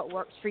writer and what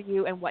works for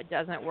you and what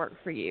doesn't work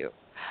for you.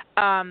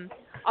 A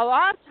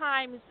lot of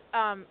times,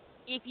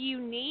 if you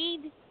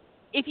need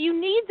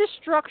the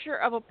structure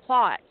of a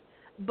plot,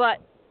 but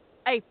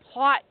a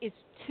plot is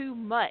too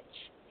much.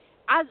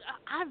 I've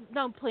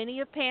known plenty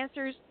of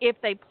pantsers, if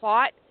they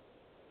plot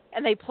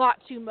and they plot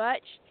too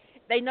much,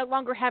 they no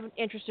longer have an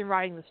interest in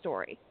writing the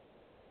story.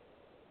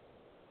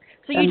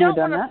 So you don't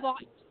want to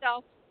plot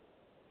yourself.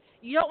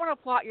 You don't want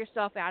to plot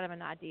yourself out of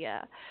an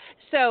idea.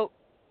 So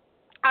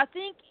I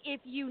think if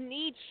you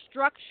need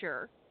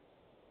structure,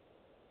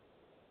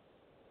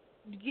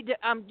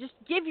 just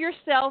give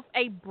yourself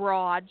a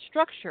broad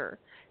structure.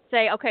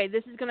 Say, okay,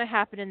 this is going to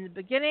happen in the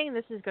beginning,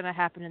 this is going to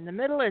happen in the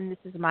middle, and this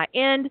is my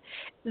end.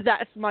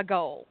 That's my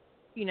goal.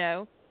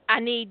 I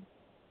need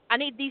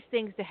these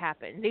things to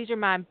happen. These are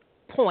my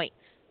points.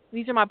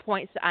 These are my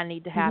points that I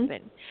need to happen.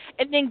 Mm-hmm.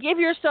 And then give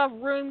yourself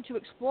room to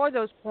explore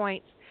those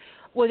points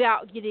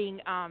without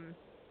getting,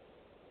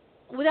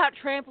 without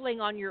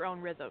trampling on your own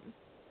rhythm.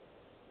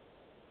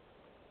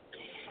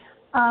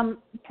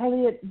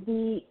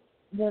 Kylie,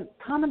 the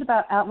comment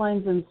about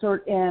outlines and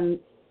sort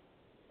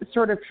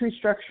of true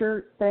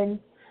structure thing,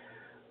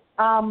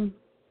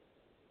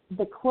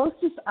 the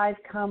closest I've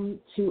come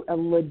to a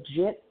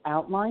legit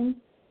outline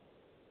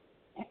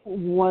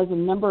was a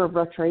number of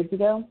rough trades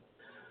ago,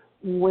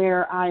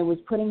 where I was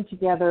putting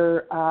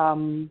together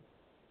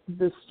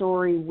the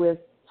story with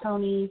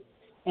Tony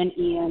and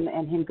Ian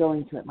and him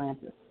going to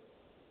Atlantis.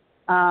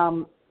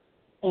 And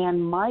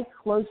my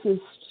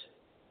closest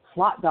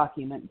plot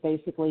document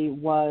basically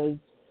was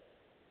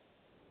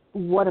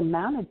what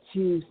amounted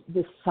to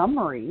the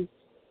summaries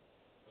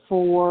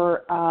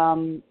for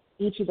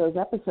each of those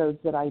episodes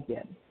that I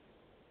did.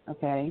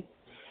 Okay?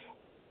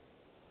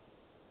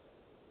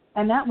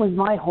 And that was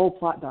my whole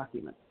plot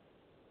document.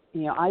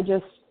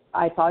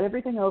 I thought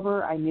everything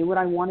over. I knew what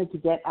I wanted to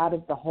get out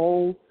of the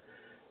whole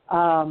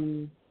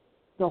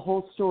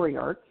story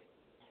arc,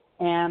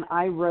 and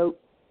I wrote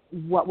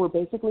what were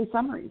basically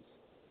summaries.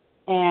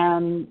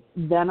 And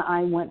then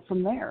I went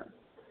from there.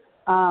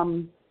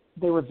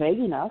 They were vague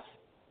enough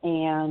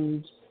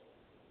and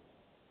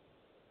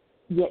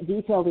yet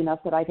detailed enough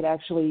that I could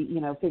actually,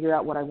 figure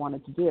out what I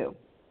wanted to do.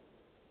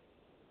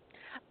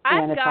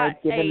 And if I'd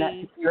given that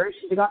to her,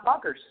 she'd have got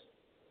bonkers.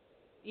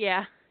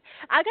 Yeah.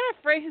 I got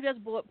a friend who does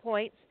bullet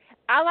points.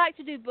 I like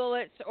to do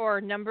bullets or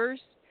numbers,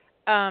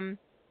 and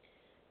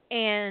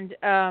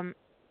for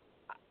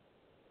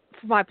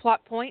my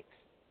plot points,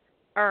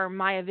 or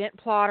my event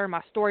plot, or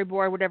my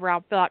storyboard, whatever I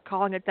feel like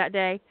calling it that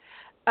day.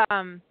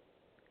 But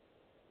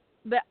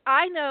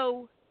I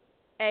know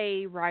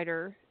a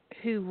writer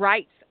who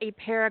writes a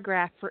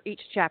paragraph for each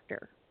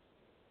chapter.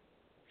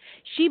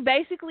 She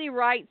basically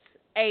writes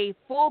a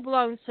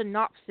full-blown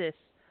synopsis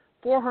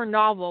for her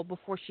novel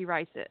before she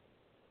writes it,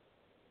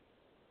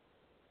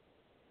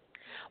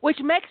 which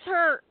makes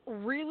her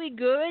really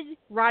good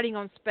writing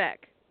on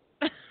spec.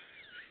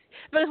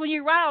 But when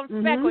you write on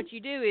spec, mm-hmm. what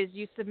you do is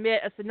you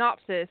submit a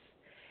synopsis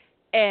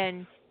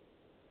and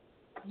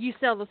you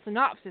sell the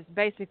synopsis,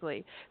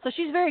 basically. So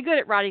she's very good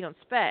at writing on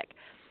spec.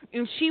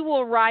 And she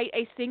will write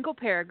a single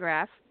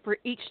paragraph for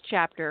each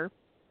chapter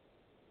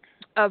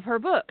of her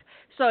book.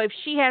 So if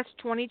she has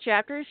 20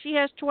 chapters, she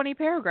has 20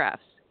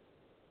 paragraphs.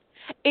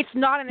 It's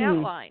not an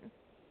outline.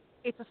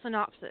 It's a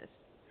synopsis.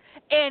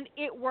 And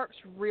it works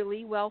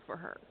really well for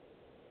her.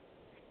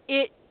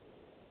 It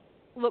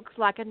looks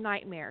like a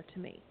nightmare to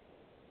me.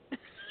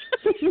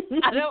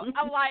 I don't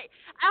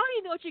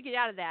even know what you get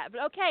out of that,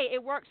 but okay,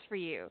 it works for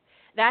you.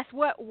 That's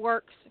what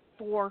works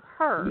for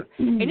her,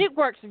 and it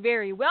works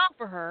very well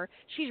for her.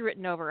 She's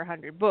written over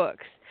 100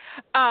 books,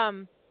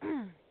 but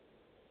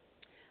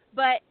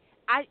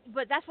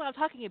that's what I'm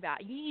talking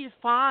about. You need to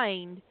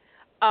find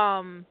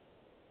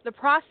the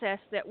process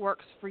that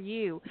works for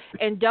you,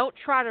 and don't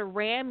try to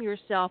ram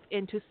yourself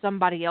into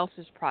somebody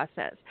else's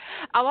process.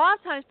 A lot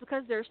of times,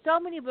 because there's so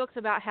many books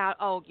about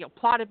how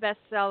plot a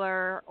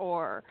bestseller,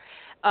 or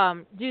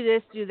do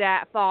this, do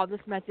that, follow this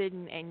method,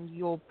 and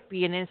you'll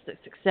be an instant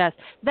success.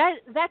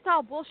 That's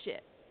all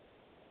bullshit.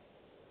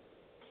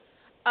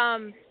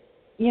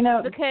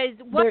 Because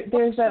what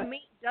works for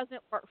me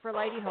doesn't work for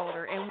Lady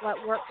Holder, and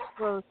what works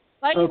for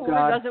Lady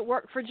Holder doesn't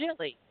work for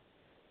Jilly.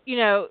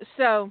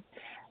 So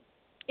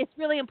it's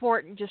really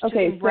important just to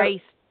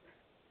embrace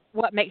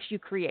what makes you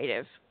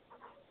creative.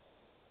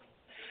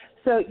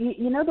 So the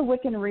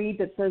Wiccan Read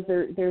that says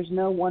there's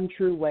no one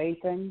true way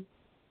thing,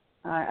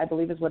 I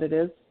believe is what it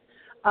is.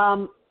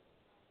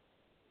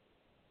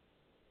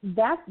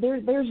 That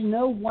there's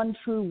no one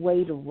true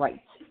way to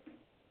write.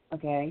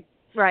 Okay.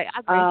 Right. I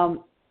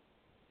agree.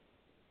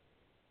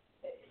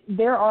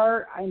 There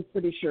are, I'm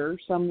pretty sure,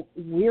 some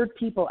weird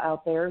people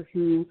out there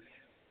who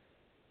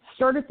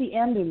start at the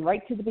end and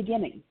write to the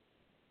beginning.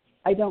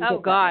 I don't. Oh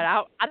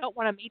God, I don't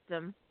want to meet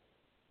them.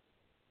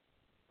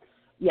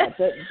 Yeah,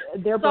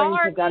 their brains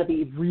have got to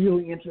be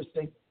really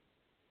interesting.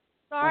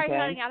 Sorry, okay?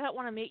 honey, I don't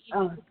want to meet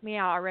you. You took me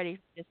out already.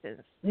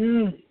 Distance.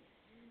 You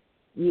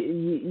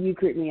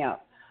creep me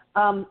out.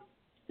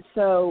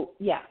 So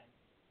yeah.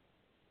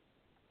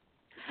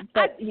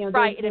 But I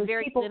write in a there's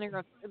very people...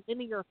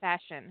 linear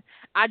fashion.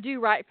 I do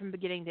write from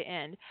beginning to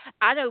end.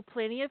 I know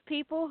plenty of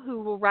people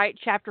who will write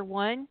chapter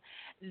 1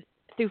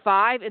 through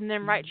 5 and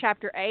then write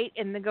chapter 8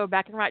 and then go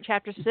back and write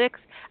chapter 6.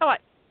 I'm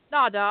like,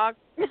 nah, dog.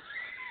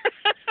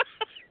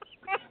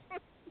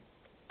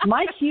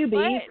 My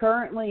QB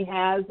currently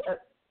has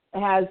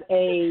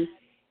a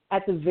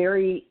at the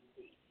very,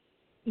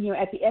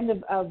 at the end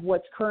of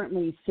what's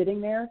currently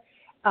sitting there,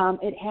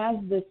 it has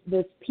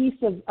this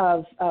piece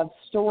of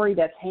story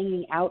that's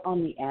hanging out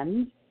on the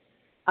end,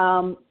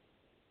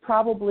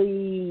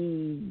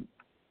 probably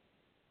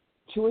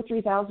 2,000 or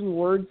 3,000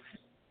 words,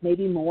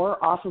 maybe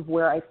more, off of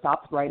where I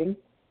stopped writing,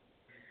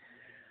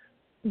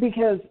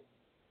 because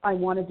I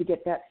wanted to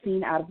get that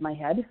scene out of my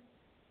head.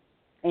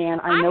 And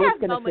I know it's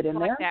going to fit in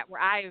there. I have moments like that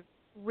where I've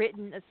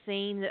written a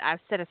scene that I've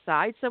set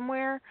aside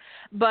somewhere,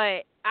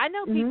 but I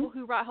know people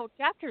who write whole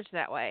chapters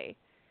that way,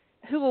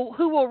 who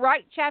will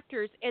write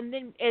chapters and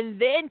then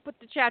put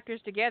the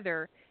chapters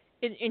together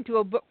into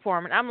a book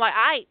form. And I'm like,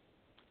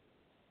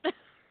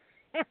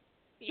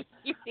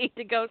 you need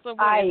to go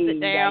somewhere and sit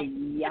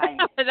down.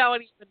 I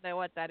don't even know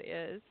what that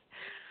is.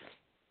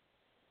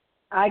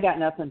 I got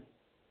nothing.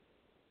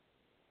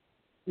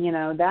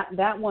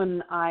 That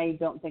one I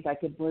don't think I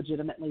could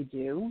legitimately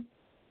do.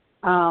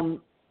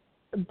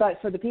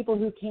 But for the people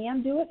who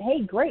can do it,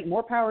 hey, great,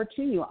 more power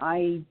to you.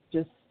 I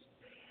just,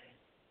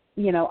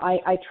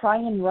 I try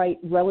and write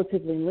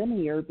relatively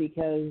linear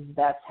because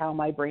that's how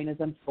my brain is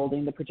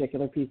unfolding the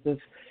particular piece of,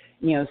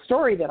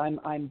 story that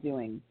I'm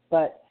doing.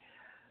 But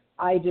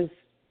I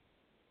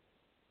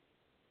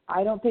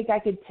don't think I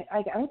could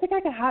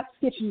hot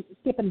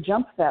skip and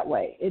jump that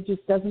way. It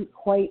just doesn't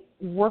quite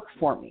work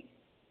for me.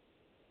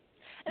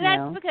 And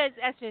that's because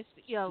that's just,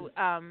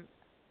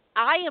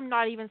 I am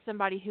not even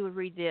somebody who would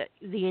read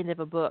the end of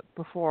a book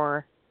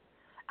before.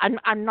 I'm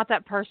not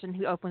that person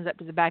who opens up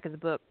to the back of the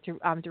book to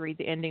read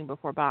the ending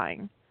before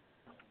buying.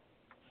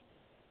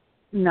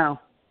 No.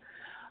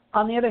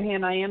 On the other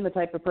hand, I am the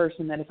type of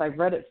person that if I've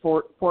read it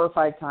 4 or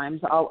 5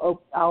 times,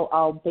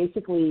 I'll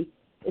basically,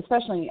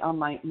 especially on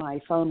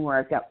my phone where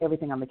I've got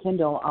everything on the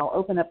Kindle, I'll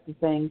open up the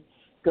thing,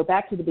 go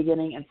back to the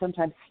beginning, and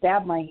sometimes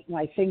stab my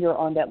finger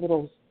on that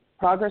little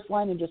progress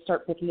line and just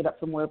start picking it up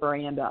from wherever I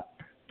end up.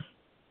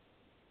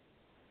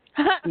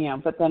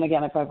 But then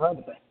again, if I've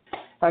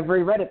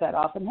reread it that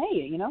often,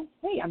 hey,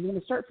 I'm going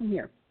to start from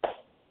here.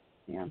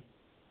 Yeah.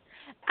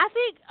 I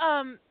think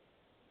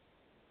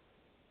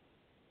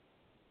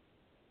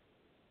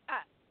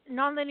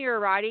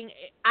nonlinear writing,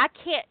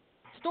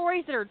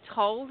 stories that are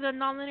told in a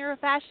nonlinear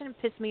fashion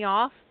piss me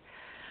off.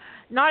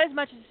 Not as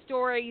much as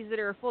stories that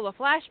are full of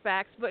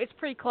flashbacks, but it's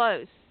pretty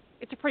close.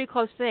 It's a pretty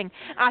close thing.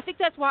 And I think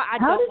that's why I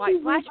don't like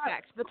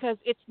flashbacks, because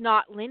it's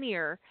not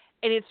linear,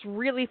 and it's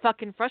really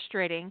fucking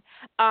frustrating.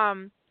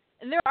 And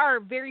there are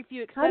very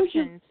few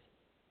exceptions.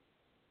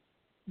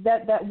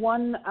 That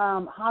one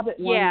Hobbit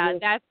one.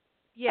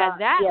 Yeah,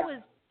 that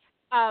was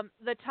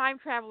the Time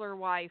Traveler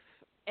Wife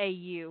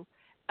AU.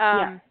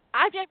 I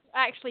just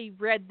actually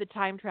read The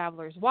Time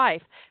Traveler's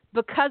Wife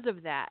because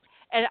of that.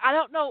 And I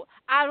don't know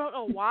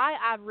why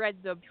I've read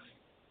the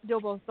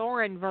Bilbo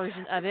Thorne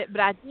version of it, but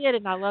I did,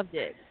 and I loved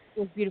it. It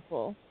was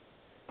beautiful.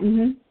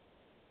 It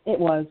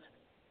was.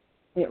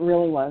 It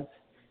really was.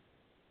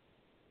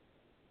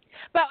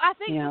 But I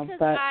think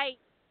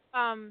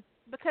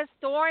because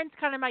Thorin's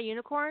kind of my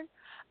unicorn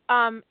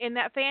in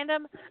that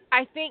fandom,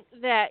 I think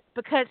that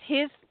because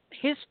his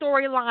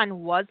storyline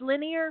was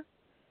linear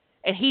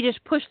and he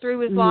just pushed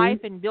through his life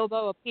and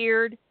Bilbo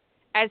appeared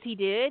as he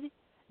did,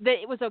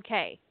 that it was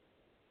okay.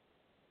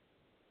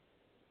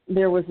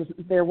 There was a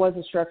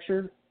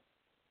structure.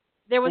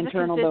 There was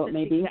internal, a though it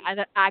may be,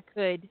 that I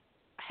could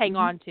hang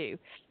on to,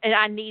 and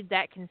I need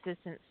that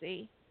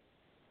consistency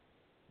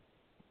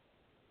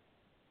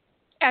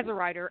as a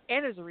writer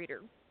and as a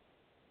reader.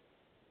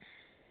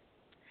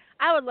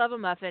 I would love a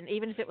muffin,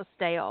 even if it was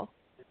stale.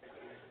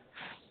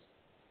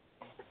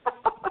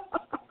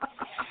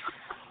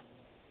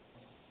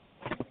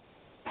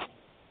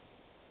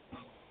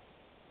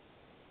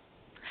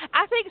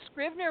 I think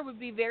Scrivener would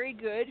be very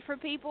good for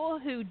people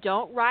who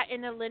don't write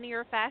in a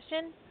linear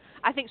fashion.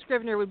 I think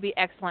Scrivener would be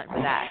excellent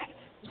for that.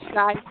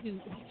 Guys who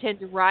tend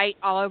to write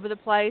all over the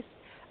place,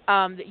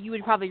 that you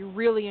would probably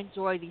really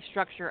enjoy the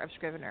structure of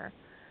Scrivener.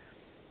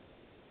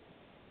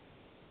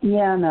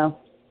 Yeah, no.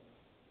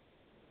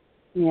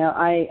 Yeah,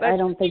 I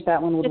don't think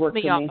that one would work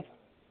for me.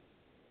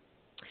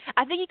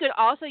 I think you could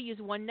also use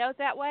OneNote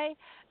that way,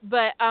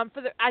 but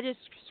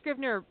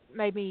Scrivener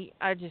made me,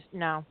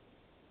 no.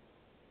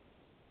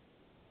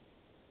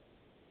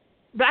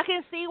 But I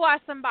can see why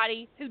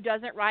somebody who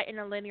doesn't write in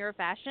a linear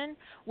fashion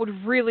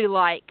would really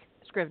like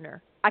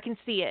Scrivener. I can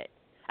see it.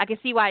 I can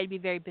see why it'd be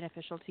very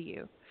beneficial to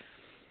you.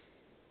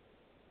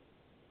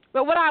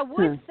 But what I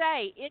would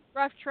say in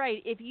Rough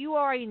Trade, if you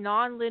are a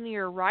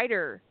non-linear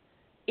writer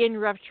in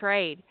Rough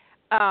Trade,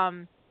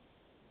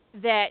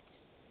 that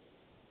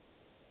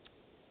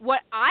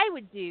what I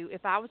would do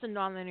if I was a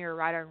nonlinear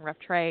writer in Rough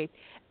Trade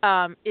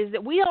is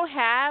that we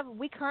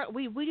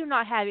do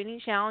not have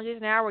any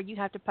challenges now where you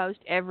have to post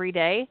every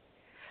day.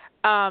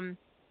 I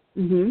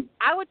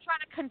would try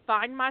to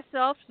confine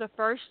myself to the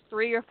first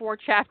 3 or 4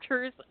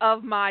 chapters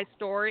of my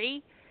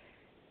story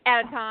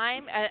at a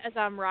time as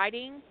I'm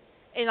writing,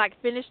 and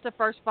like finish the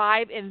first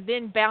 5 and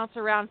then bounce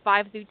around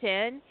 5 through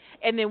 10,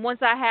 and then once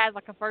I had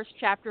like a first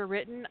chapter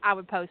written, I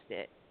would post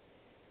it.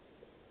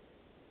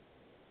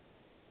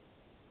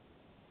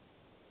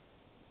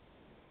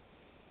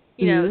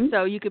 You know,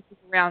 so you could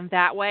move around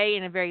that way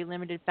in a very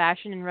limited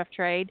fashion in Rough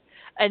Trade,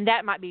 and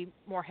that might be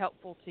more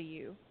helpful to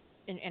you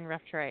in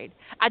Rough Trade.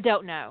 I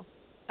don't know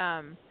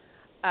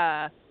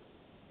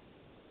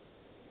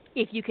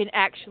if you can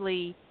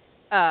actually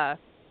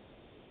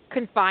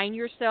confine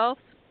yourself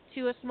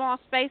to a small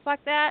space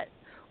like that,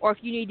 or if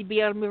you need to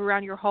be able to move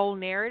around your whole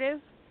narrative.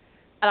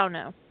 I don't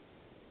know.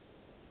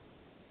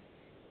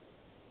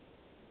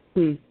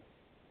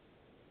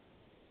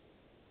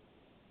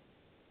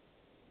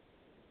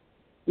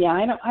 Yeah,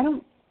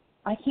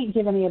 I can't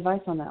give any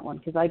advice on that one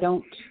because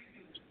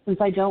since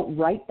I don't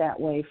write that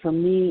way. For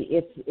me,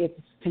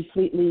 it's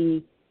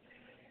completely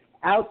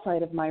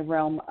outside of my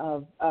realm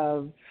of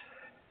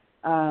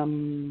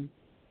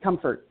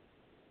comfort.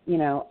 You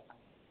know,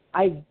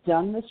 I've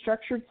done the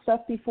structured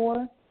stuff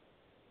before.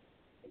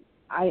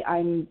 I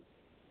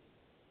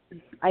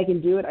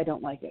can do it. I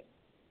don't like it.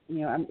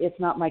 You know, it's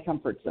not my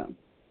comfort zone.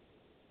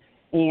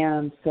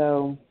 And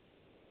so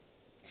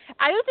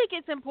I do think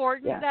it's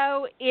important,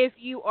 though, if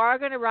you are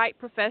going to write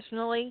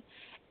professionally,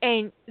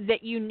 and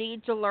that you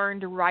need to learn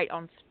to write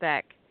on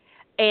spec.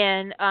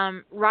 And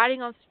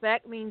writing on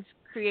spec means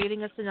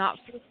creating a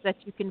synopsis that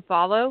you can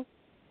follow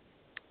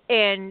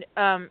and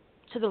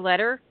to the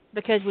letter.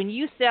 Because when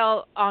you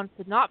sell on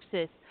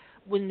synopsis,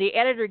 when the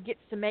editor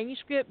gets the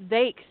manuscript,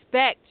 they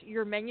expect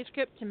your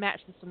manuscript to match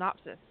the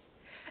synopsis.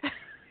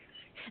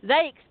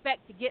 They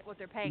expect to get what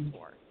they're paying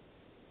for.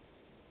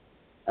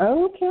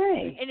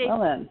 Okay. And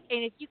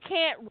if you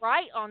can't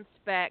write on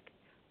spec,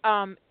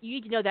 you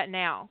need to know that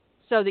now,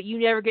 so that you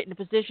never get in a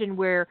position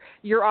where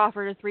you're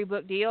offered a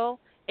 3-book deal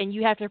and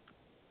you have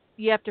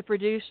to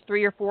produce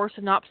 3 or 4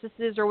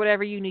 synopsises or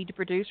whatever you need to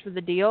produce for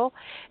the deal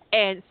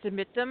and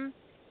submit them,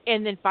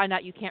 and then find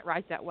out you can't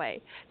write that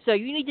way. So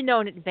you need to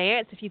know in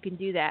advance if you can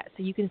do that.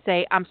 So you can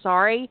say, I'm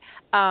sorry,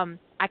 I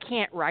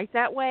can't write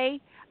that way.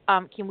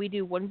 Can we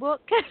do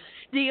 1-book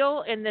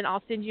deal, and then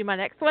I'll send you my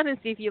next one and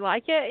see if you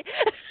like it?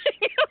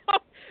 You know?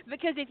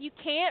 Because if you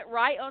can't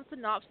write on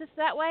synopsis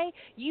that way,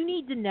 you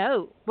need to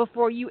know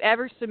before you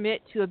ever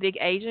submit to a big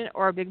agent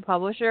or a big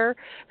publisher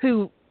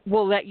who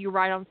will let you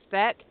write on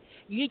spec.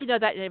 You need to know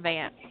that in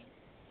advance.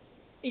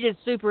 It is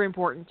super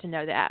important to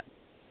know that.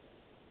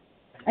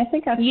 I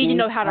think you need to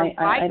know how to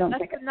write a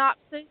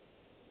synopsis.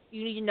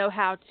 You need to know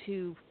how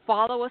to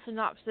follow a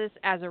synopsis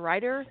as a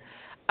writer.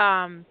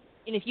 And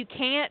if you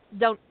can't,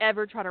 don't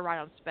ever try to write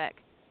on spec.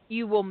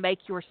 You will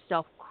make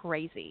yourself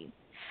crazy.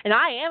 And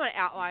I am an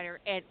outliner,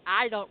 and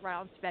I don't write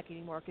on spec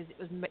anymore because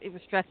it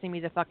was stressing me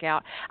the fuck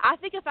out. I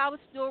think if I was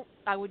still,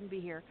 I wouldn't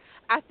be here.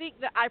 I think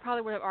that I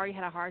probably would have already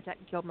had a heart attack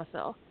and killed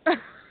myself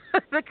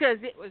because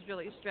it was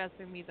really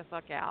stressing me the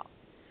fuck out.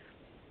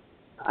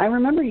 I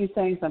remember you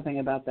saying something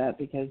about that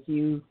because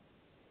you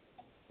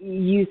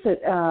said,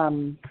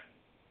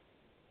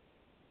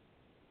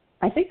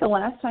 I think the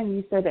last time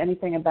you said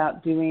anything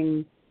about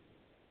doing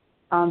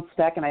on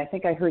spec, and I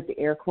think I heard the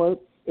air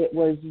quotes, it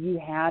was you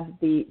had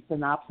the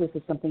synopsis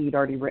of something you'd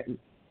already written.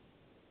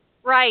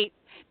 Right.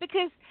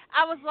 Because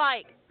I was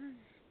like,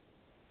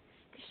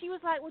 she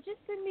was like, well, just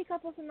send me a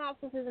couple of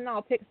synopsises and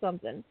I'll pick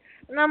something.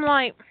 And I'm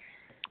like,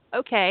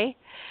 okay.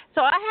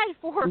 So I had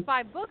 4 or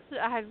 5 books that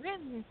I had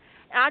written,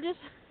 and I just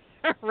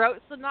wrote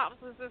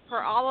synopsises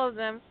for all of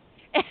them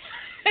and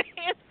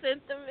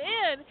sent them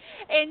in.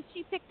 And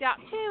she picked out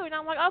 2, and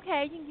I'm like,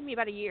 okay, you can give me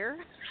about a year.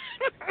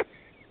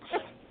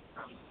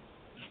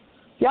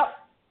 Yep.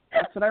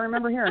 That's what I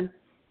remember hearing.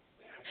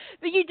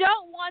 But you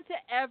don't want to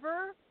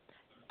ever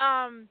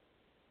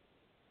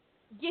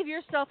give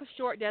yourself a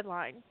short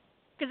deadline,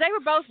 because they were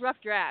both rough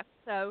drafts.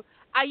 So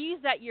I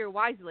used that year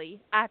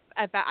wisely. I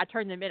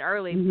turned them in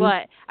early,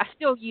 but I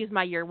still used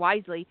my year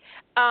wisely.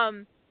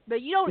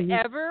 But you don't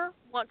ever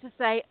want to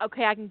say,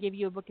 okay, I can give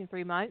you a book in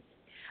 3 months.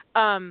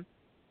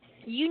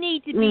 You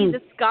need to be the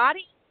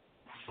Scotty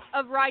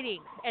of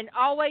writing and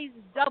always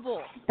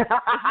double.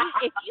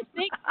 If you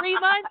think 3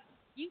 months,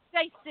 you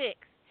say 6.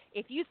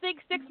 If you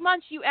think 6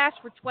 months, you ask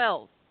for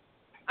 12.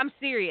 I'm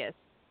serious.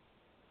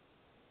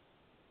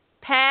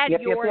 Pad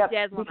your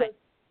deadline. Because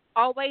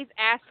always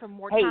ask for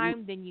more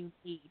time than you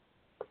need.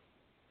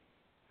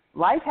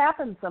 Life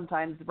happens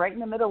sometimes right in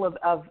the middle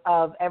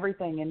of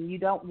everything, and you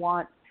don't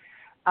want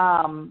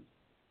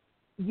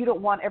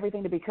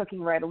everything to be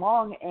cooking right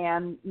along,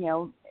 and, you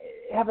know,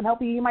 heaven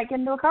help you might get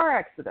into a car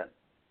accident,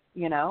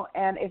 you know,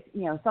 and if,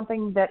 you know,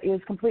 something that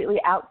is completely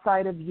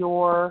outside of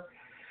your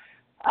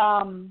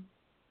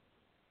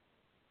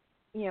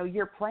you know,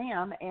 your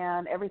plan,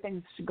 and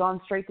everything's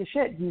gone straight to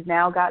shit. You've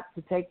now got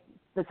to take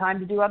the time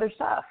to do other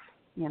stuff,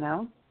 you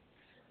know?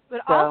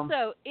 But So,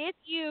 also, if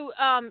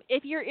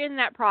you're in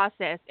that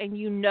process and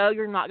you know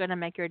you're not going to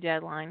make your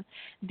deadline,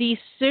 the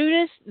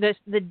soonest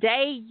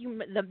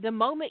the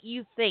moment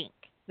you think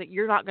that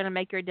you're not going to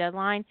make your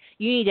deadline,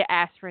 you need to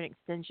ask for an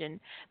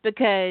extension,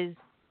 because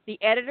the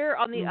editor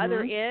on the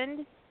other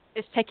end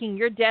is taking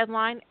your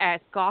deadline as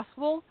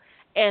gospel,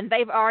 and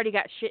they've already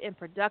got shit in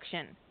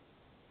production.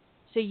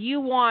 So you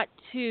want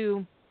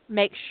to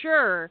make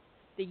sure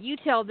that you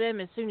tell them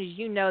as soon as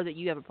you know that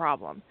you have a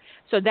problem.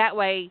 So that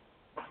way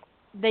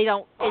they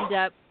don't end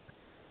up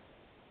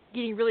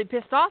getting really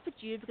pissed off at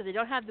you because they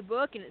don't have the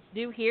book and it's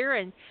due here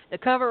and the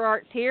cover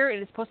art's here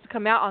and it's supposed to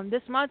come out on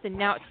this month and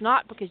now it's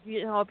not because you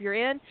didn't help your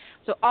end.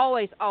 So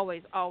always,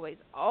 always, always,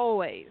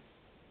 always.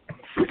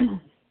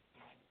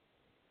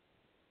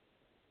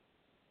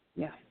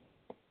 Yeah.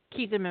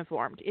 Keep them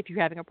informed if you're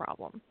having a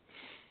problem.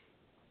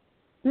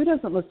 Who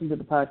doesn't listen to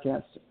the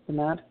podcast,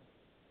 Matt?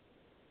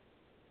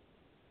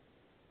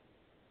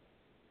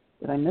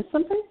 Did I miss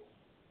something?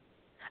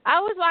 I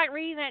was like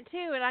reading that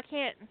too, and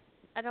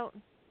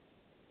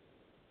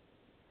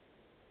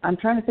I'm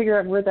trying to figure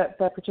out where that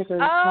particular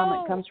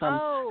comment comes from.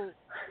 Oh,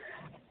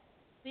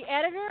 the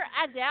editor?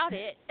 I doubt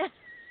it.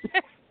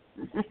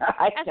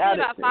 That's been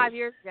about 5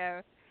 years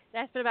ago.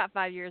 That's been about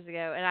 5 years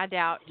ago, and I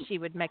doubt she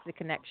would make the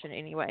connection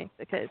anyway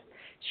because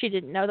she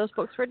didn't know those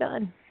books were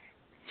done.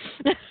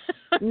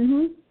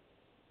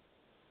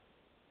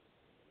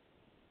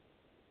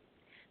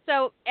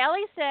 So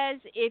Ellie says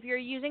if you're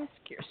using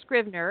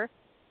Scrivener,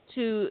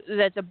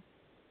 that the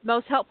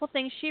most helpful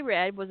thing she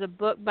read was a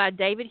book by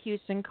David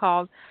Hewson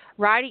called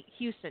Writing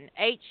Hewson,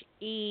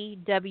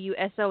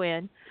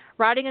 Hewson,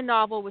 Writing a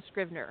Novel with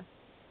Scrivener.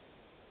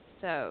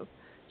 So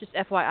just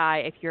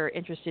FYI if you're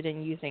interested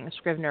in using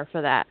Scrivener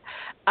for that.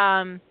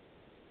 I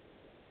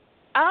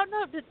don't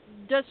know,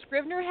 does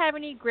Scrivener have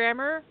any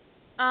grammar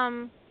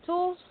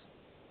tools?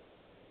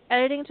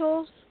 Editing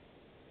tools?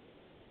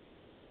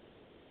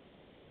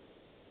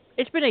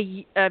 It's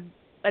been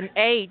an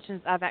age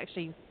since I've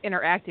actually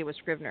interacted with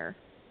Scrivener.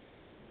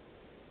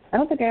 I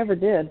don't think I ever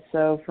did.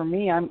 So for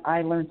me,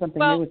 I learn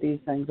something new with these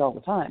things all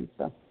the time.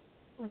 So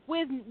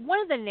with one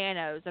of the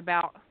Nanos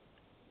about,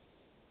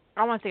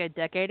 I want to say a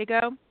decade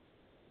ago,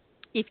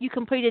 if you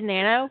completed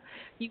Nano,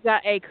 you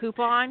got a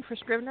coupon for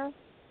Scrivener.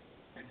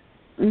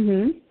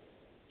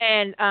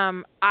 And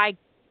I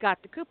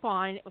got the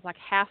coupon. It was like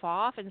half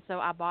off, and so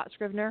I bought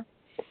Scrivener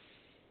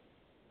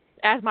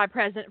as my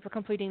present for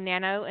completing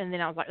Nano, and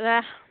then I was like,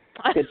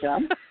 good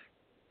job.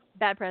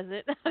 Bad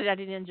present. I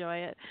didn't enjoy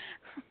it.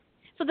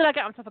 So then I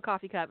got myself a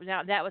coffee cup, and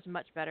now that was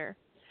much better.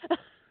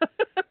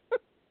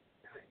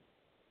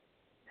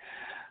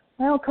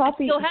 Well,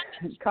 coffee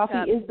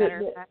is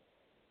better.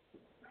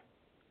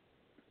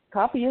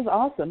 Coffee is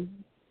awesome.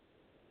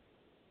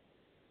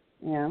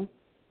 Yeah.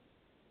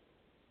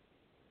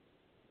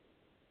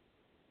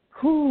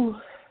 Whew.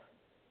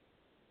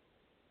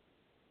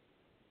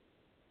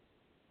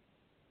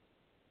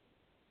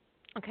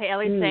 Okay,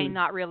 Ellie's saying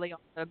not really on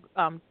the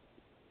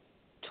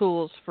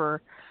tools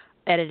for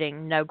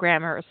editing, no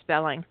grammar or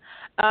spelling.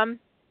 But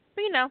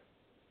you know,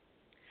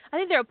 I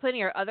think there are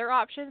plenty of other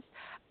options.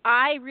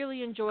 I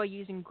really enjoy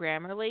using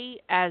Grammarly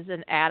as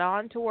an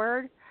add-on to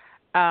Word.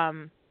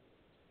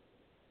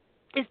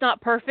 It's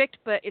not perfect,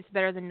 but it's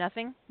better than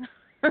nothing.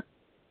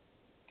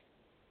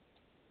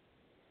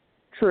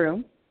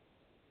 True.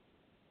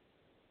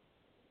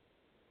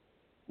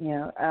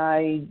 Yeah,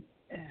 I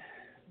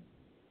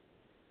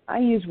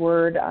use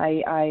Word.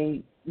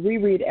 I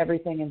reread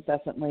everything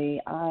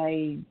incessantly.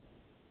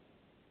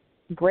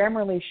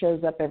 Grammarly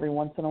shows up every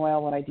once in a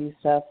while when I do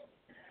stuff.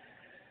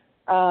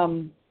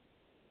 I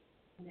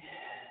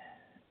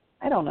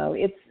don't know.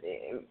 It's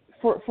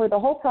for the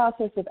whole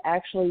process of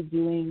actually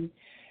doing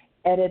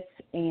edits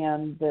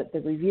and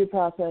the review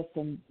process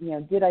and, you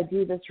know, did I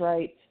do this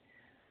right?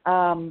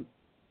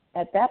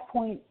 At that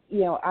point,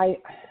 you know, I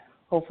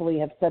hopefully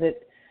have set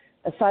it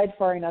aside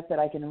far enough that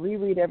I can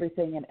reread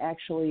everything and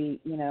actually,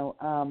 you know,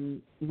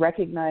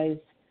 recognize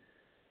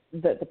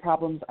the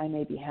problems I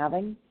may be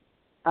having.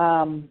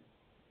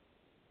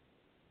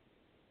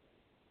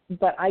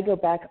 But I go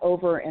back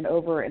over and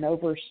over and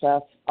over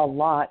stuff a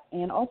lot,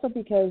 and also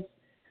because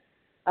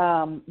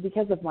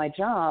of my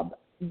job,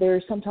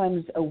 there's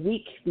sometimes a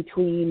week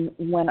between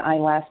when I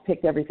last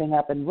picked everything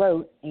up and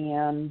wrote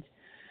and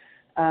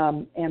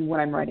when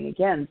I'm writing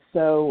again.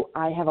 So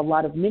I have a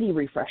lot of mini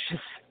refreshes,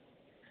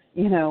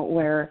 you know,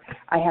 where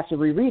I have to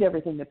reread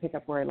everything to pick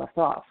up where I left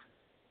off.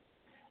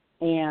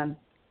 And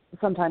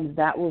sometimes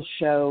that will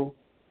show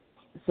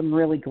some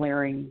really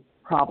glaring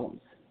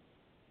problems.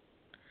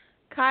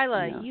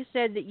 Kyla, you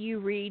said that you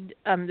read,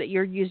 that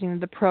you're using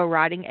the Pro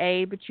Writing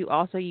Aid, but you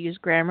also use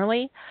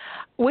Grammarly.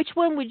 Which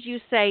one would you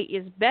say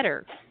is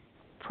better,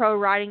 Pro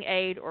Writing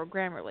Aid or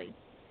Grammarly?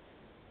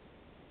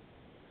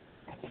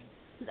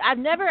 I've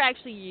never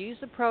actually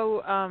used the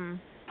Pro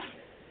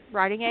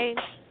Writing Aid,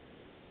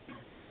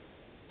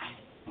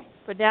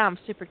 but now I'm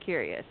super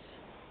curious.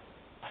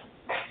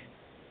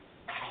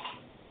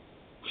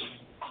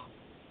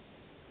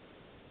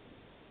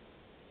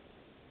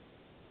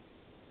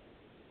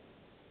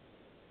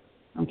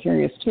 I'm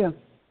curious too.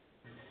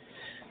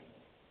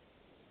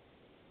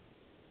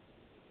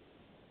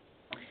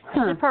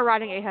 The Pro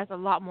Writing 8 has a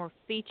lot more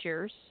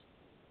features.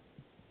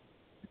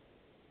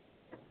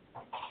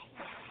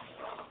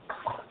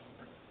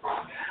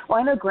 Well,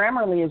 I know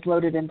Grammarly is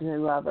loaded into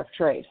Rough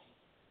Trade.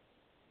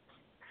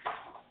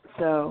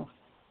 So.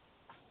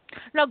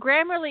 No,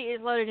 Grammarly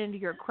is loaded into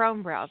your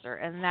Chrome browser,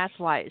 and that's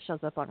why it shows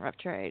up on Rough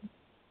Trade.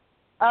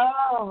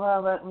 Oh,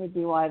 well, that would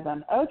be why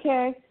then.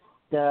 Okay.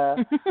 Duh.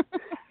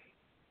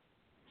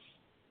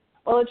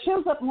 Well, it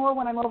shows up more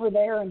when I'm over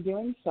there and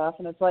doing stuff,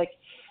 and it's like,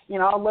 you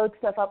know, I'll load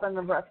stuff up in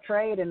the Rough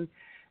Trade, and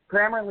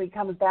Grammarly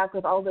comes back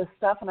with all this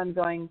stuff, and I'm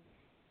going,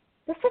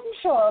 this didn't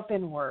show up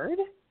in Word.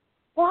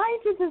 Why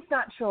did this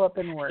not show up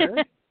in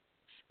Word?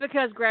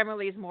 Because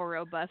Grammarly is more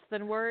robust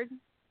than Word.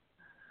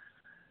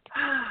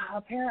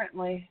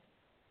 Apparently.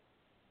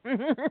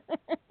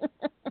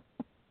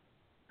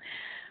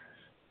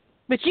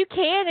 But you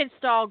can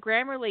install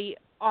Grammarly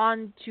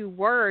onto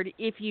Word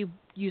if you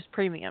use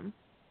Premium.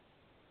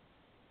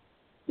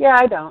 Yeah,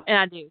 I don't. And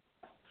I do.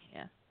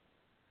 Yeah.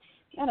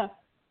 I know.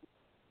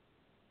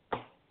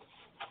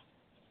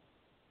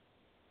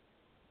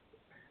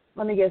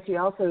 Let me guess, you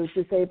also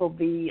disabled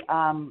the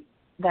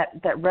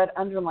that red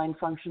underline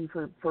function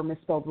for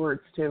misspelled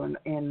words too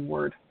in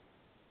Word.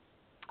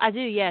 I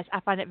do, yes.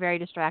 I find it very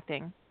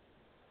distracting.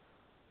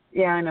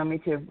 Yeah, I know, me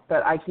too.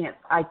 But I can't.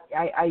 I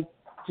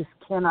just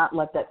cannot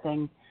let that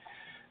thing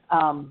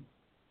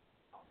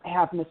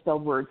have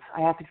misspelled words.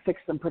 I have to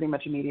fix them pretty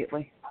much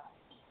immediately.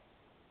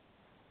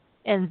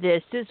 And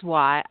this is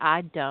why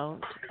I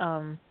don't.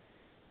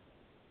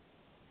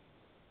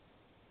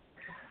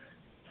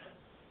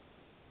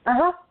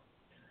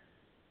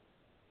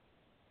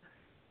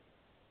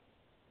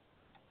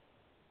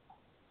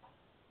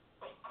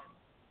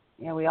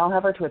 Yeah, we all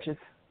have our twitches.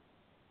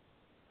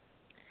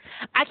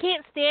 I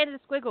can't stand the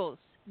squiggles.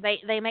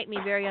 They make me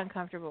very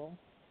uncomfortable.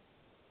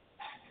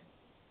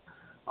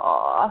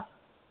 Aw.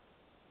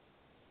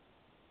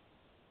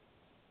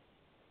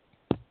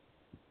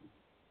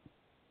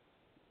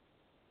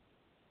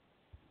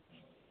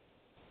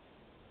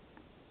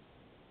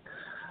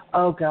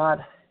 Oh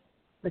God,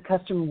 the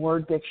custom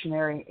word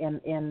dictionary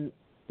in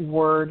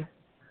Word.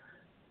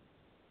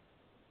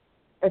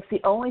 It's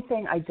the only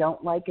thing I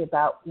don't like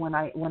about when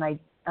I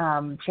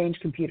change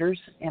computers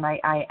and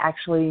I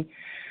actually,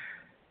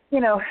 you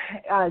know,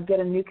 get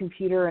a new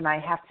computer and I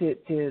have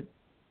to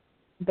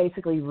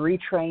basically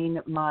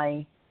retrain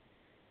my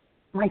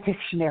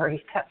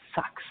dictionary. That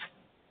sucks.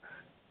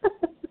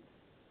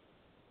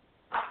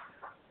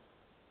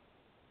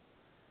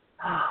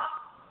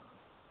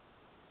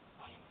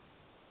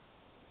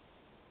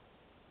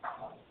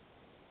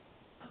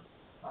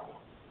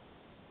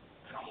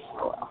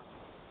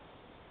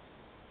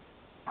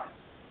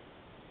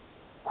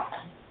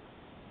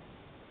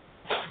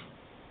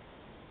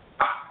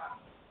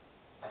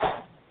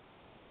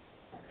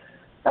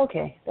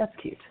 Okay, that's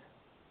cute.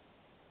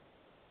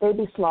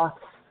 Baby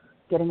sloths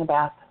getting a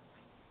bath.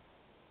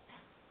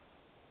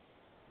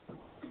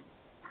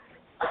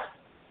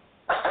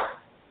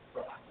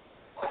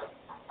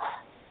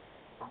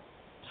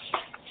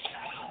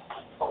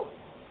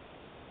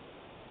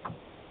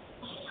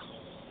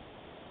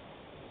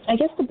 I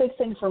guess the big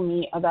thing for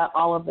me about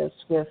all of this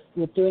with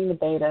doing the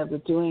beta,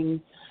 with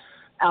doing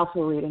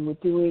alpha reading, with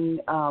doing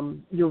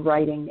your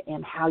writing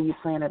and how you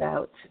plan it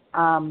out,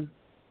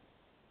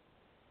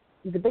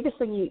 the biggest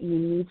thing you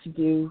need to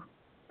do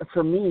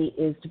for me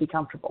is to be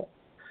comfortable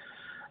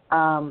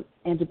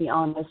and to be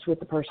honest with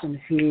the person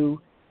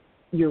who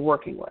you're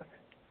working with,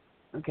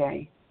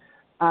 okay?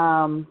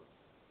 You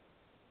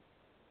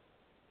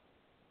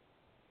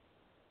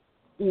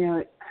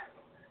know,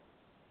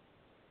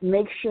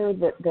 make sure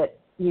that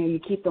you know, you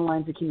keep the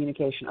lines of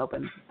communication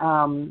open.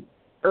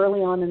 Early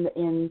on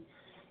in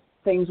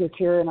things with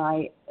Kira and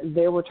I,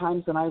 there were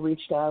times when I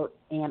reached out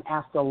and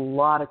asked a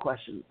lot of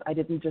questions. I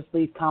didn't just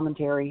leave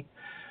commentary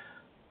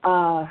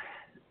on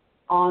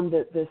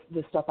the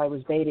stuff I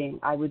was dating.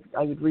 I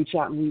would reach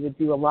out and we would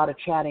do a lot of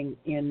chatting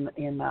in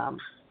well,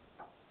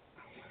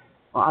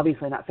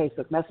 obviously not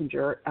Facebook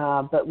Messenger,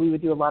 but we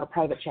would do a lot of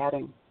private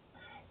chatting.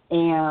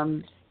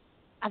 And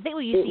I think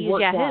we used to use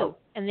Yahoo, out.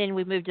 And then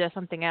we moved to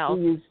something else.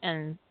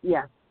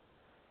 Yeah.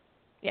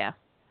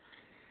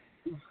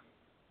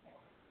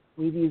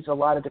 We've used a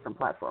lot of different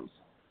platforms.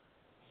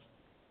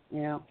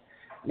 You know,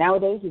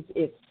 nowadays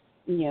it's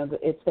you know,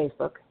 it's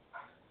Facebook.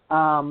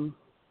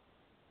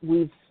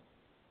 We've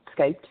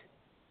Skyped.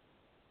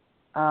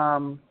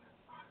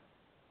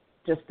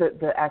 Just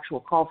the actual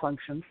call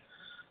function.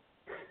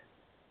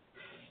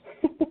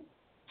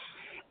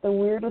 The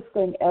weirdest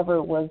thing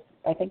ever was,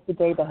 I think the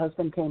day the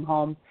husband came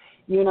home,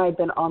 you and I had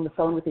been on the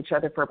phone with each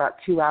other for about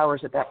 2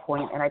 hours at that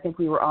point, and I think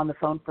we were on the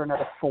phone for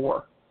another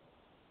 4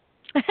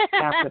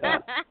 after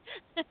that.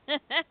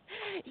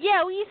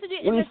 Yeah, we used to do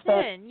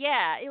MSN.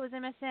 Yeah, it was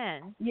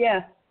MSN.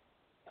 Yeah.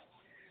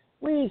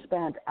 We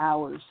spent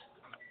hours,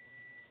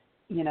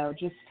 you know,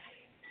 just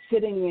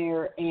sitting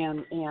there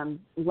and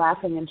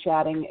laughing and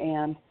chatting,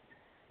 and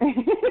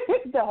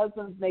the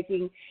husband's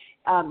making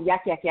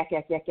yak, yak, yak,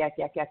 yak, yak, yak,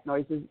 yak, yak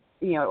noises,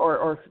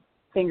 or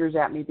fingers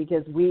at me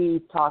because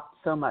we talked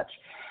so much.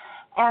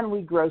 And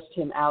we grossed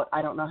him out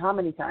I don't know how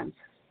many times.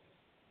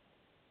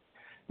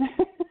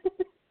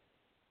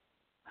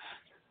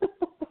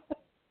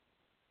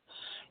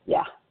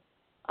 Yeah.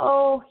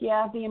 Oh,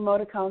 yeah, the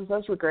emoticons,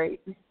 those were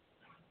great.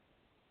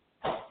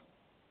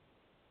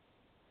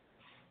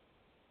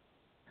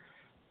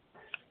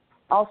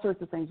 All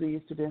sorts of things we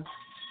used to do.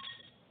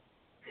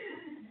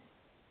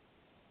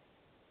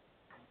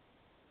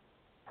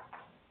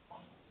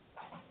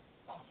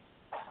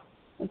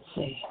 Let's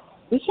see.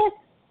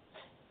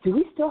 Do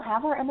we still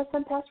have our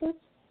MSN passwords?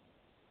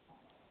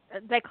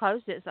 They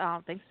closed it, so I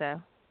don't think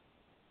so.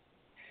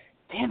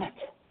 Damn it.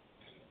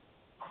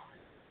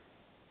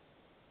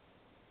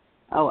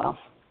 Oh, well.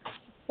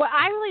 What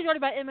I really enjoyed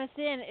about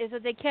MSN is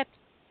that they kept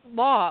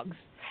logs.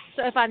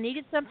 So if I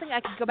needed something,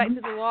 I could go back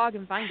to the log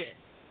and find it.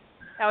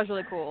 That was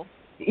really cool.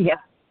 Yeah.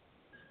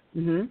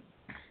 Mhm.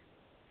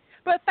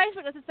 But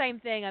Facebook does the same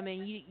thing. I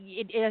mean,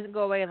 it doesn't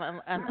go away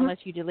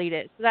unless you delete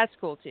it. So that's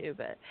cool, too.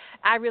 But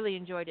I really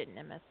enjoyed it in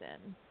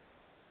MSN.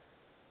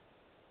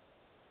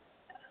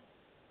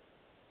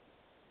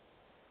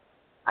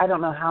 I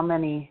don't know how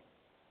many.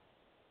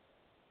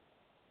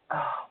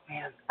 Oh,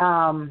 man.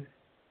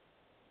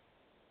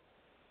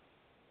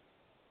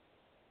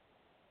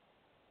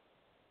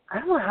 I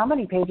don't know how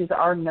many pages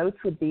our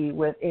notes would be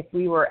with if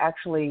we were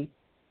actually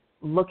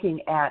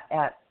looking at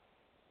our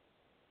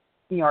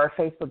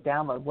Facebook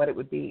download, what it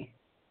would be.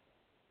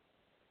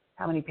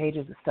 How many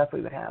pages of stuff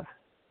we would have.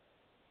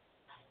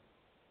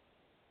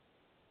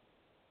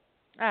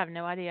 I have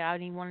no idea. I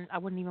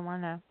wouldn't even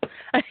want to know.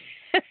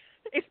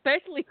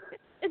 Especially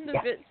in the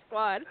Bitch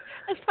Squad.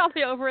 It's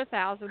probably over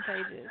 1,000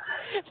 pages.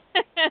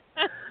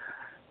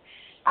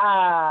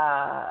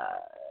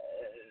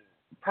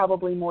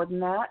 Probably more than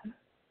that.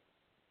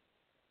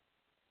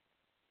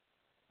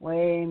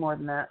 Way more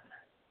than that.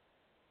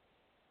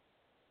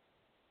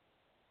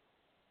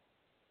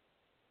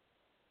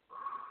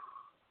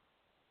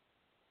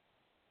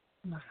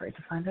 I'm afraid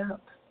to find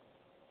out.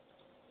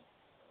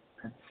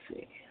 Let's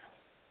see.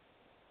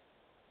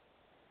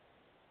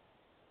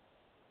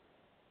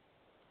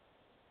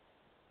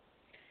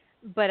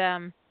 But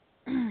I'm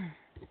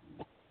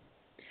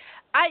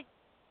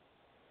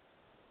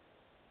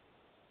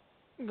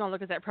gonna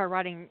look at that pro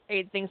writing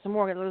aid thing some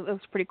more. It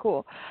looks pretty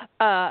cool.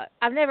 I've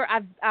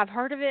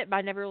heard of it, but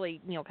I never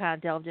really kind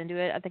of delved into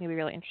it. I think it'd be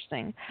really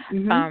interesting.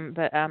 Mm-hmm.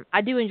 But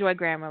I do enjoy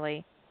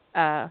Grammarly.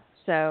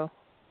 So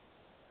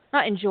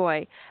not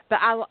enjoy, but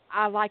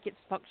I like its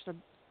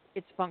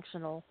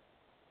functional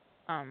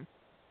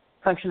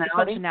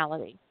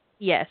functionality.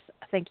 Yes,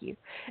 thank you.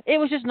 It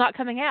was just not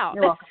coming out.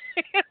 You're welcome.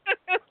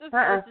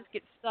 It just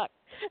gets stuck.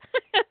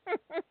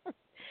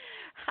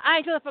 I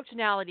enjoy the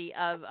functionality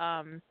of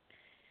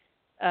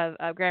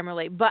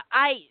Grammarly, but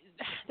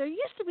there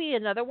used to be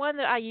another one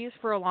that I used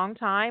for a long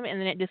time, and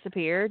then it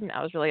disappeared, and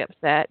I was really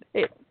upset.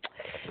 It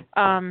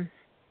had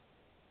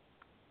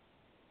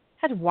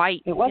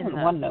white. It wasn't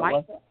OneNote,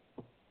 was it?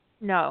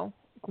 No,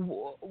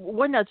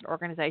 OneNote's an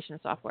organization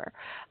software.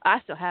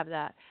 I still have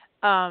that.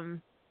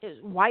 Is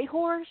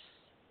Whitehorse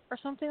or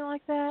something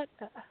like that?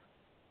 I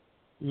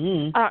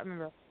don't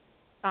remember.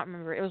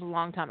 It was a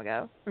long time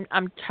ago.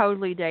 I'm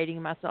totally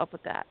dating myself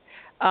with that.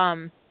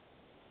 I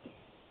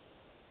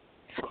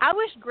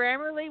wish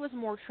Grammarly was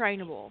more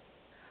trainable.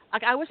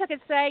 Like, I wish I could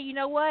say, you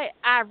know what?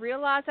 I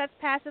realize that's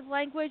passive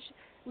language.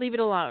 Leave it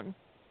alone.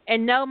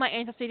 And no, my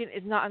antecedent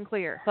is not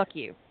unclear. Fuck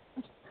you.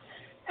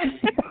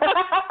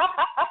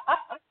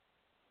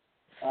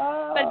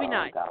 Oh, that'd be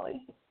nice.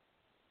 Golly.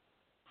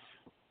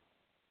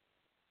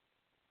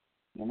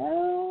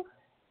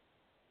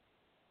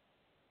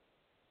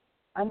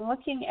 I'm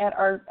looking at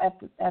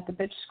the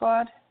Bitch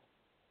Squad,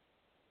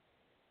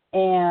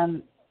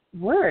 and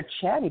we're a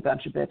chatty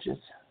bunch of bitches.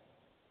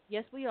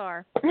 Yes, we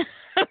are.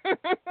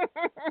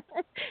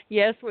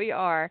 Yes, we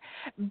are.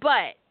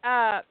 But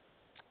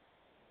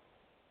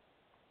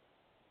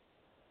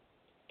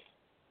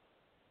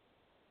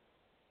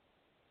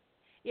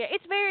yeah,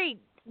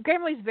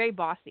 Grammarly's very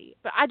bossy,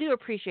 but I do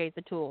appreciate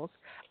the tools.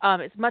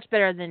 It's much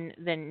better than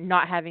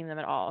not having them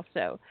at all.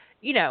 So,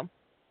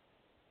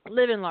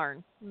 live and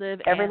learn.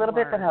 Every little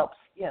bit that helps.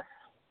 Yes.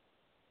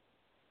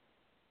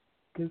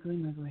 Googly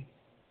moogly.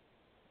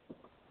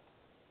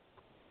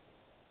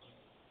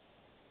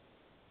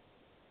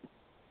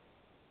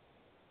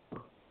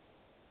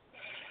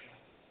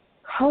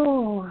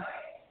 Oh,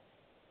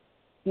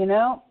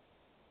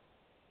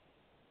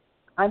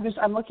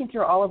 I'm looking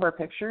through all of our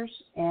pictures,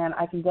 and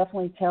I can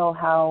definitely tell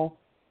how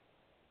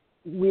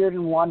weird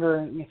and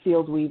wandering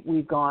afield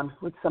we've gone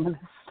with some of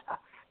this stuff.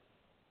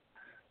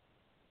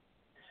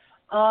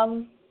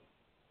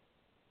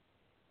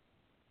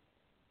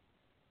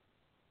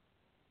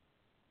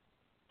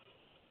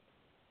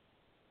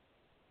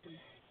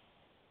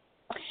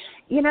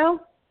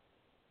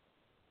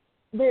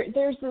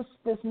 There's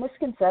this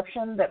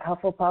misconception that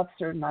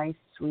Hufflepuffs are nice,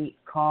 sweet,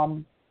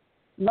 calm,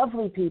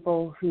 lovely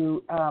people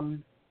who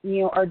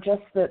are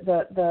just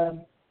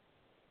the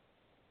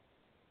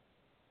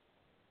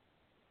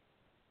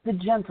The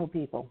gentle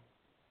people.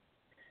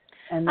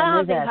 And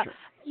then there's Azure.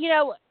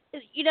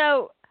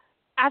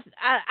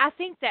 I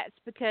think that's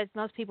because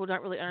most people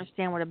don't really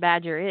understand what a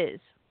badger is.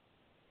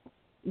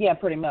 Yeah,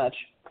 pretty much.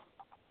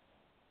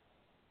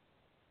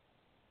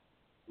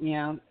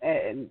 Yeah,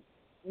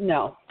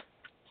 no.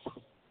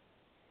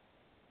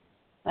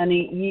 I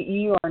mean,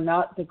 you are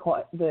not the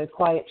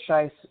quiet,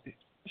 shy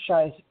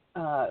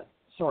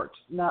sort.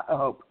 Not a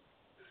hope.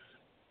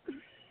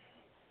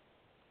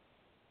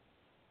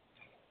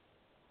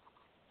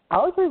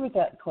 I'll agree with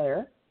that,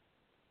 Claire.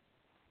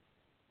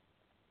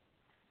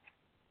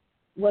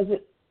 Was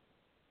it,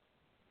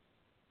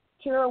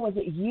 Kira? Was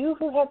it you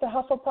who had the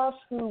Hufflepuff,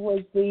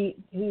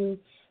 who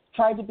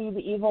tried to be the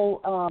evil,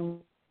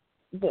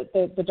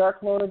 the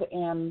Dark Lord,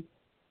 and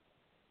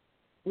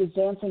was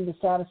dancing to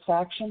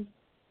satisfaction?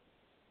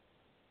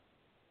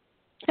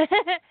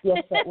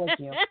 Yes, that was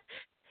you.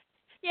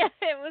 Yeah,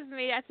 it was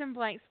me. That's in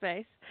blank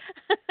space.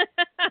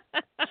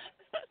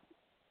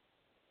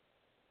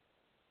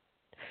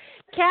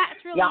 Cats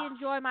really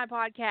enjoy my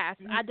podcast.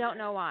 I don't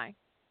know why.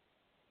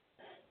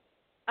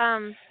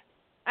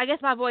 I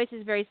guess my voice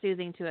is very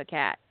soothing to a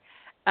cat.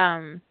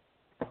 I've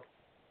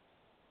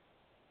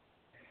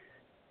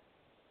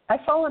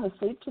fallen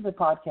asleep to the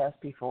podcast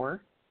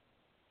before.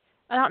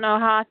 I don't know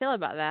how I feel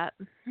about that.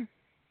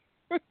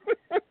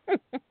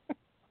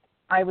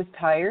 I was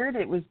tired.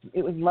 It was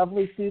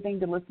lovely, soothing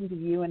to listen to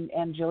you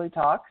and Jilly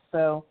talk.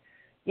 So,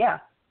 yeah.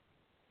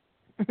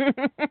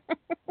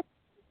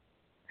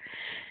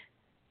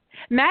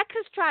 Max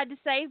has tried to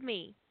save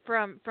me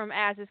from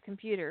Az's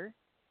computer.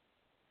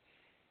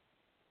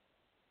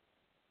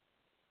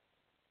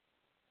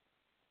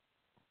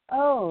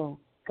 Oh,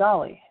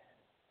 golly.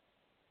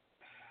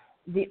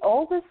 The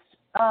oldest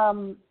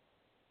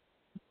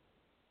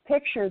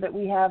picture that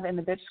we have in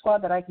the Bitch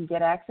Squad that I can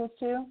get access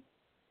to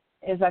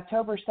is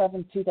October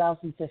 7th,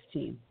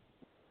 2015.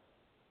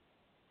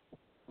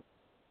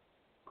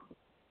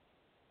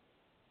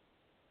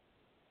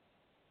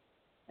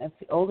 That's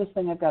the oldest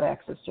thing I've got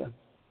access to.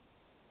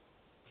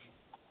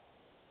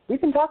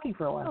 We've been talking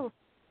for a while.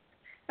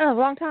 Oh, a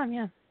long time,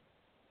 yeah.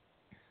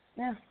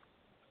 Yeah.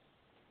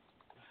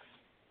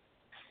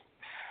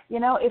 You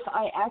know, if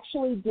I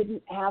actually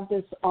didn't have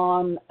this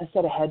on a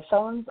set of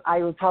headphones,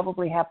 I would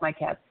probably have my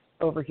cats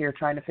over here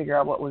trying to figure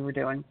out what we were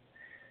doing.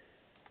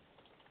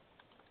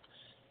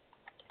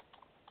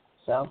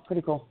 So,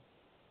 pretty cool.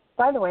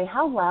 By the way,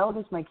 how loud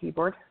is my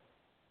keyboard?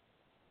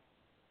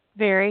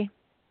 Very.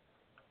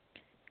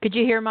 Could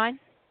you hear mine?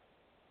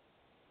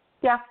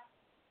 Yeah.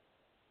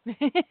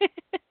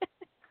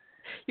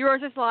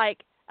 Yours is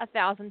like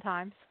 1,000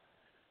 times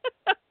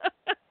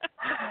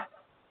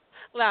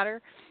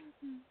louder.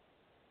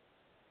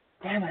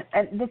 Damn it.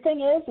 And the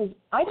thing is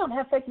I don't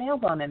have fake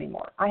nails on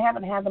anymore. I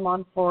haven't had them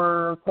on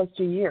for close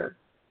to a year.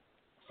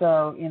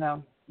 So, you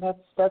know,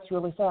 that's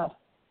really sad.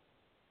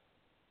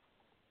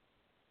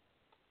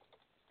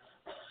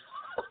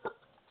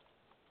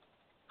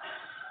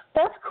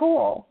 That's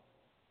cool.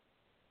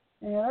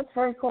 Yeah, that's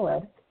very cool,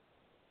 Ed.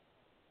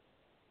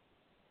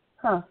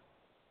 Huh.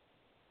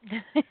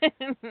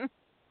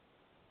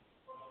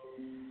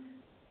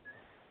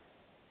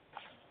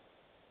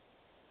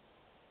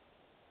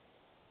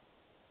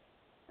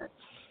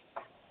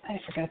 I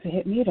forgot to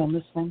hit mute on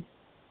this thing.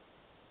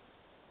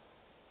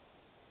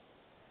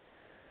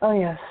 Oh,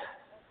 yes.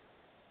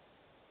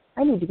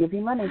 I need to give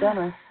you money, don't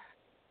I?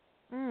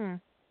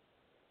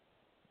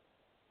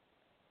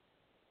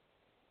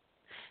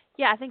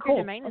 Yeah, I think your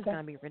domain is going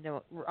to be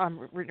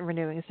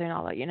renewing soon.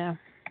 I'll let you know.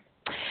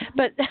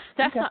 But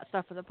that's not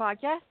stuff for the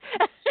podcast.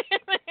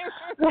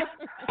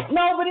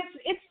 No, but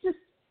it's just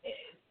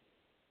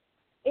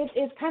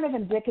it's kind of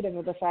indicative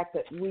of the fact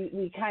that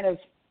we kind of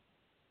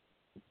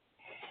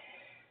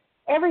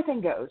everything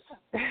goes.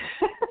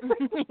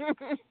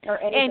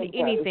 Or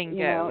anything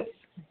goes.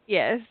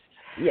 Yes.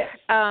 Yes.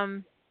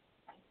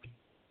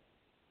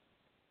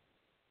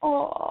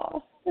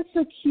 Oh, that's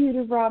so cute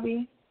of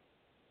Robbie.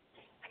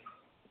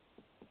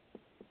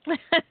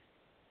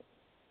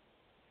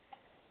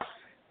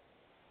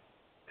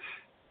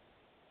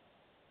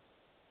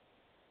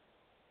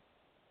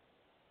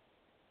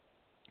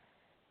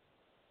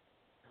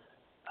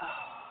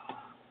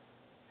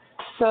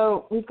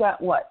 So we've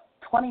got,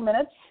 20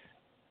 minutes?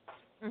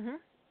 Mhm.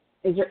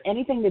 Is there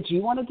anything that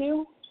you want to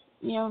do,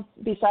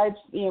 besides,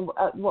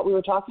 what we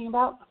were talking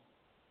about?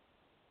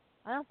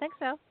 I don't think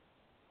so.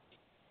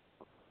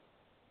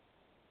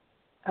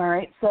 All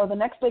right. So the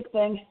next big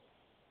thing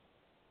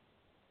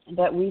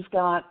that we've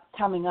got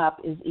coming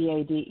up is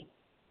EAD.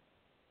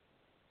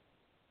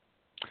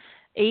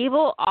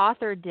 Evil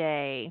Author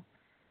Day.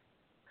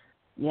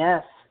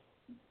 Yes.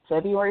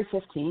 February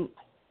 15th.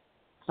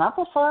 It's not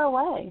that far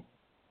away.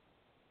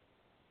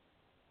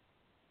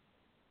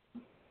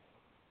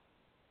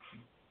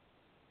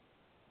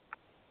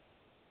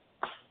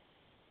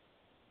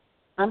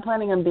 I'm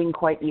planning on being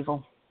quite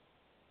evil.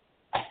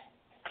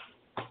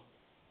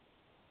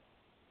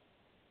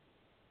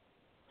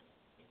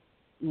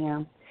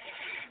 Yeah.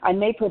 I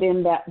may put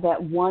in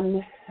that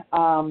one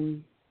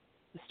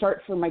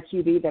start for my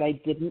QB that I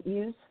didn't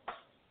use,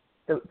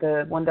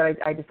 the one that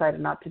I decided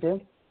not to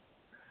do,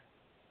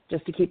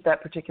 just to keep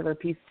that particular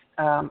piece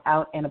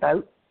out and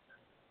about.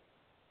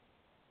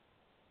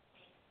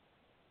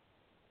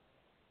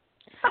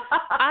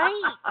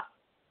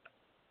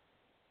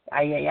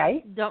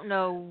 I don't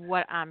know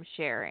what I'm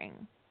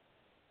sharing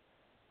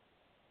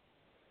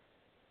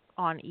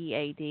on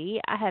EAD.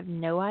 I have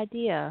no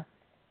idea.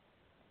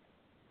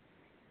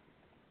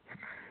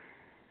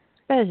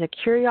 That is a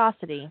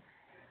curiosity.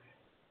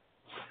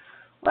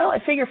 Well, I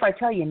figure if I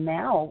tell you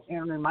now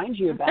and remind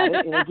you about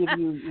it, it'll give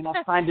you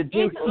enough time to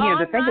do,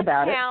 to think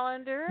about it.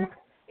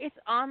 It's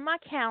on my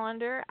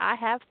calendar. I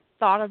have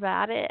thought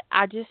about it.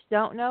 I just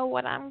don't know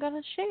what I'm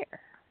going to share.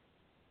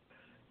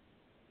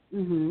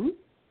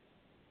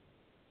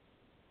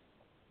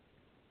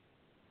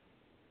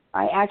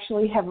 I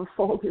actually have a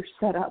folder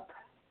set up.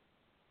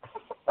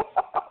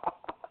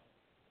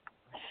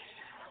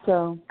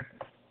 So,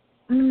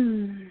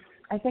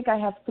 I think I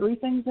have 3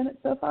 things in it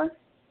so far.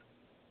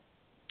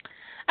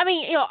 I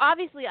mean,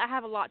 obviously I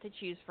have a lot to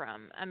choose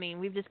from. I mean,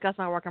 we've discussed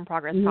my work in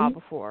progress file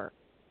before.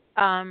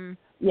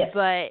 Yes.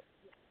 But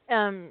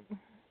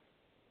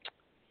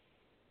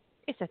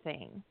it's a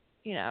thing,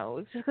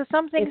 because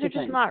some things are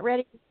just not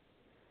ready.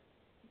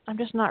 I'm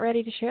just not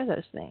ready to share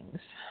those things.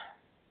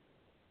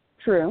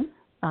 True.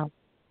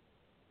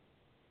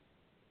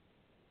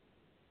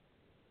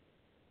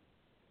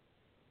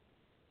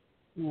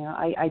 Yeah,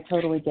 I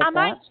totally get that. I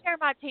might share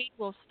my Teen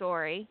Wolf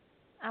story.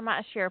 I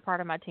might share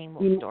part of my Teen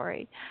Wolf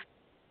story.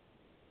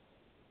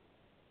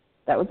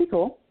 That would be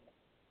cool.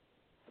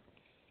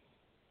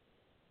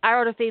 I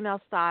wrote a Female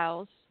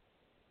Styles.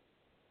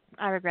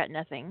 I regret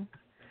nothing.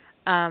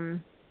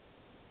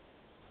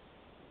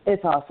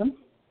 It's awesome.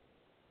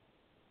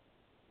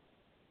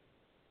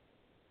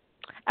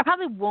 I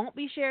probably won't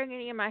be sharing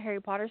any of my Harry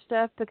Potter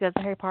stuff because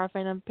the Harry Potter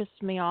fandom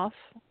pisses me off.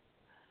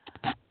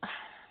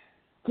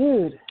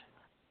 Dude.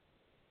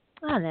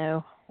 I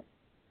know.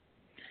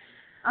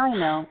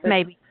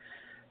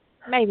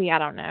 Maybe, I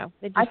don't know.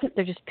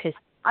 They're just pissed.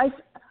 I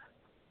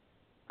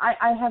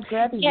have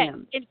grabbing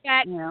hands. In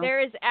fact,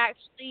 there is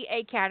actually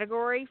a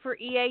category for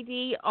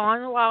EAD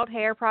on the Wild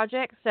Hair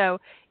Project. So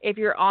if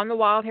you're on the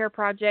Wild Hair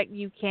Project,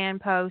 you can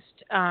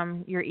post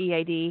your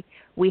EAD.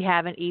 We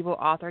have an Evil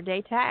Author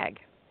Day tag,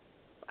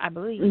 I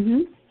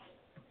believe.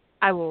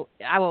 I will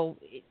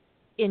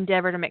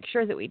endeavor to make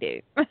sure that we do.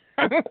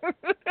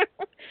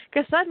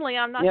 Because suddenly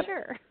I'm not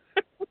sure.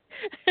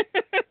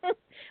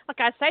 Like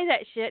I say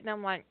that shit and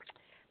I'm like,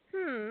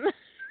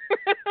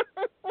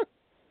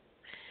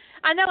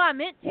 I know I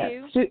meant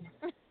to.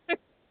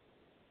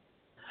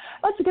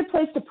 That's a good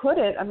place to put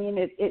it. I mean,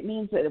 it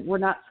means that we're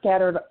not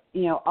scattered,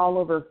 all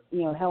over,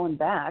 hell and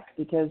back,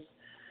 because,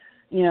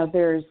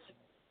 there's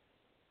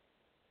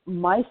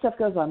my stuff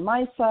goes on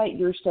my site,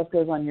 your stuff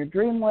goes on your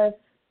Dreamwidth,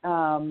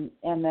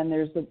 and then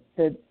there's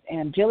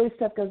and Jilly's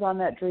stuff goes on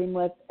that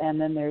Dreamwidth, and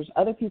then there's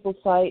other people's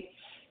sites,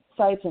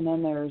 and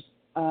then there's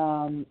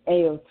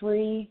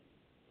AO3.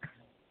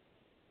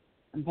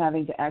 I'm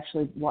having to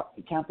actually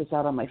count this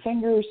out on my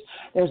fingers.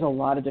 There's a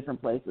lot of different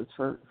places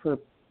for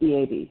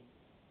EAD.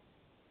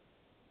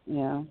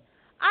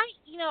 I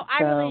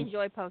really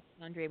enjoy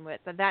posting on Dreamwidth,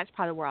 but that's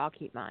probably where I'll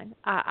keep mine.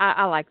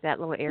 I like that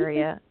little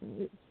area,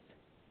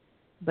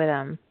 but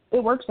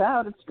it works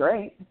out. It's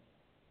great.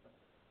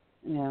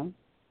 Yeah.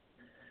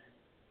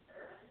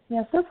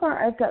 So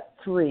far I've got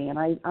 3, and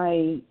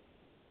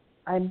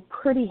I'm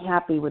pretty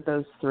happy with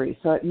those 3.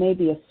 So it may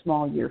be a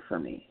small year for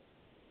me.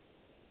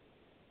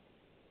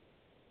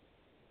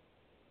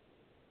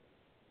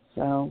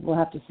 So we'll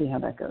have to see how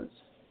that goes.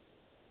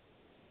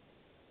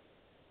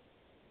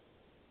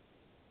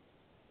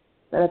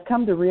 But I've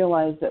come to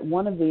realize that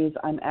one of these,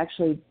 I'm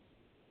actually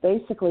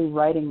basically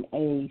writing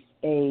an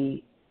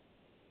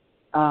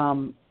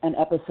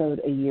episode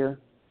a year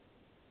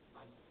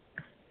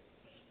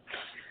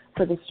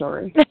for the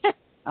story.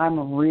 I'm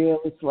a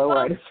really slow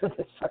writer for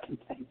this fucking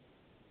thing.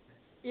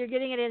 You're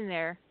getting it in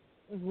there,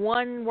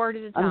 one word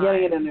at a time. I'm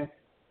getting it in there.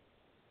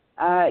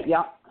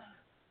 Yeah.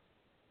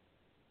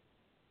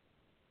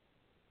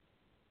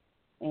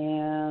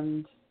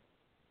 And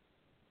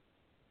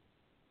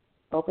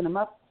open them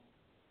up,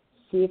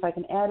 see if I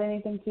can add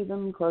anything to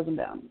them, close them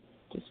down.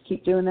 Just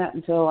keep doing that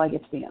until I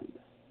get to the end.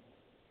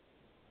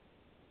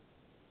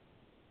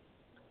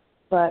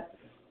 But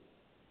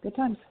good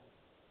times.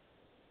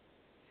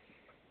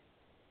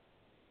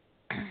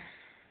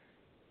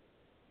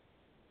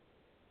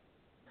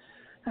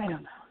 I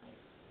don't know.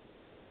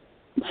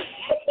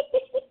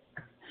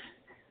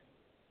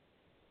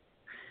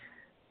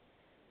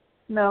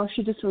 No,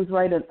 she just was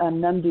right at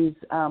Nundu's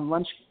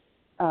lunch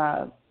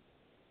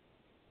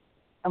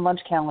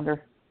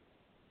calendar.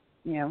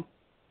 Demad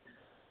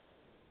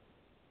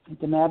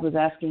was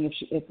asking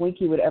if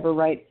Winky would ever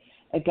write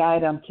a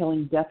guide on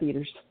killing Death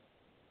Eaters.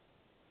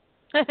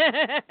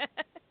 Yeah,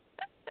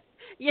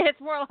 it's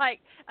more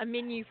like a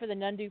menu for the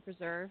Nundu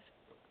Preserve.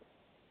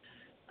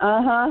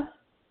 Uh-huh.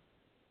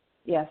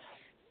 Yes.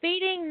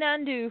 Feeding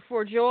Nundu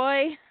for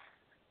joy.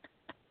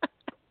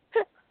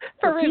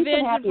 For peace revenge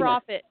and happiness.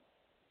 profit.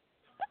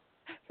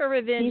 For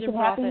revenge Peace and and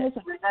profit. happiness,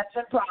 and that's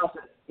and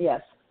profit.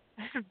 Yes.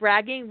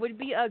 Bragging would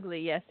be ugly.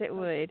 Yes, it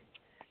would.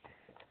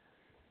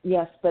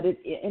 Yes, but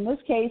in this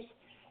case,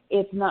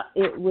 it's not.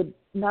 It would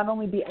not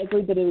only be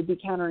ugly, but it would be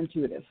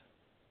counterintuitive.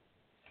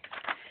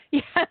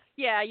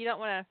 Yeah. You don't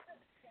want to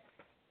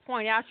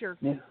point out your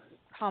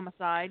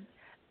homicide.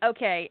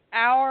 Okay,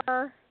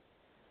 our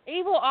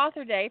Evil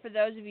Author Day, for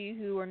those of you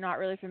who are not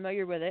really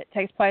familiar with it,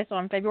 takes place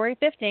on February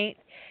 15th.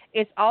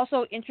 It's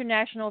also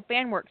International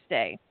Fanworks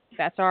Day.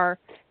 That's our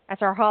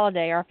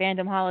holiday, our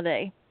fandom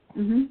holiday.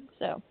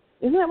 So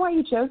isn't that why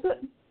you chose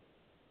it?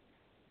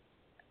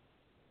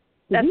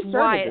 That's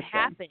why it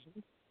happened.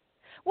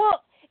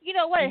 Well, you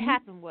know what had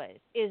happened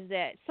is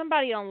that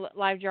somebody on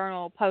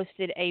LiveJournal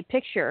posted a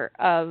picture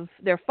of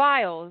their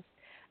files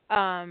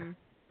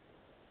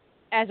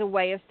as a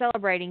way of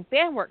celebrating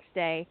Fanworks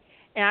Day,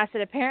 and I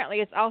said apparently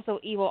it's also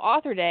Evil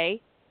Author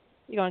Day.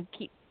 You're going to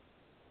keep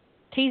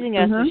teasing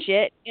us with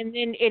shit, and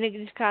it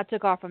just kind of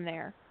took off from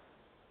there.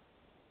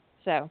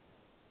 So.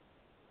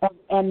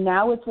 And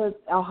now it's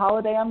a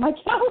holiday on my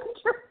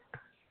calendar.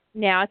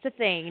 Now it's a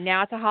thing.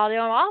 Now it's a holiday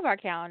on all of our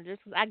calendars.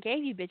 I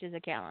gave you bitches a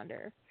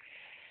calendar.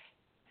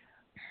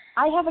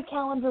 I have a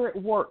calendar at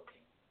work.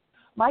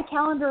 My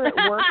calendar at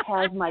work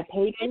has my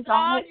paydays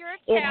on it.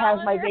 It has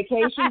my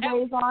vacation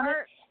days on it.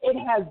 It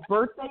has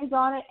birthdays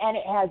on it, and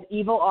it has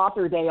Evil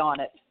Author Day on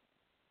it.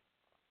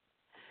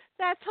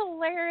 That's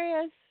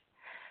hilarious.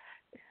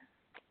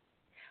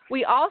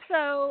 We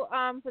also,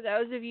 for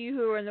those of you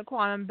who are in the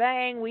Quantum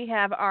Bang, we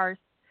have a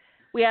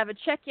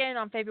check-in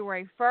on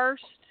February 1st.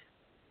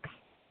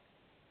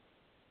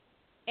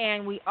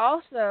 And we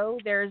also,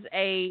 there's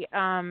a,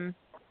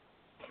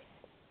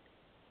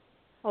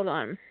 hold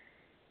on.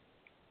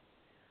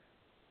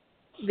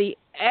 The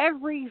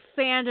Every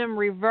Fandom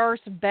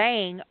Reverse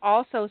Bang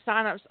also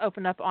sign-ups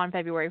open up on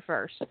February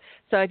 1st.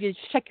 So if you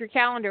check your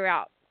calendar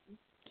out,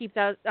 keep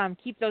those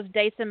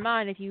dates in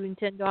mind if you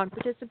intend on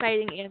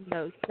participating in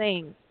those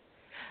things.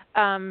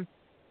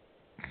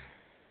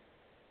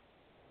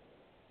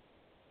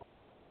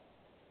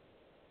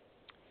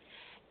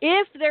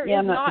 If there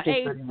is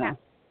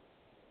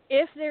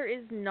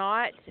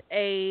not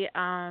a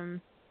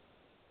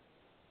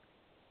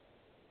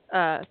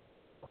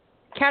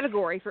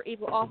category for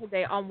Evil Author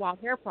Day on Wild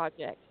Hair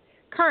Project,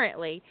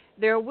 currently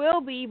there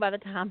will be by the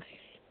time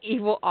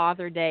Evil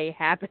Author Day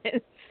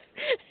happens.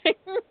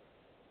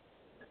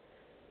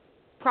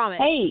 Promise.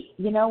 Hey,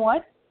 you know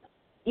what?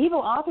 Evil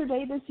Author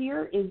Day this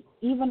year is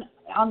even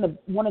on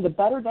one of the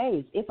better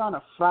days. It's on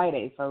a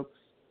Friday, folks.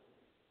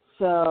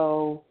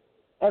 So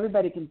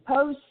everybody can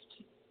post,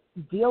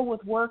 deal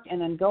with work,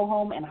 and then go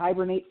home and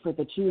hibernate for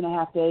the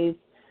 2.5 days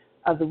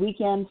of the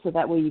weekend, so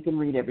that way you can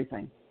read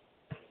everything.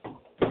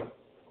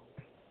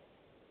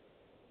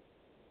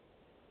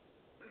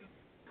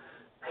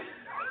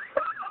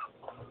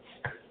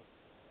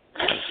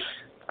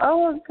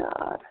 Oh,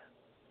 God.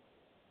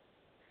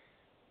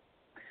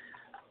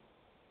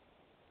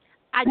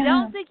 I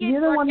don't think it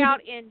worked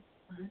out in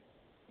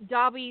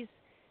Dobby's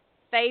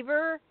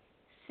favor,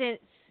 since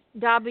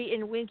Dobby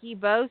and Winky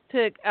both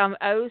took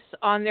oaths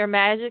on their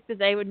magic that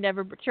they would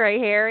never betray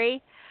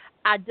Harry.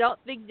 I don't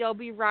think they'll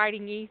be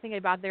writing anything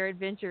about their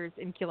adventures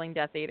in killing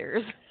Death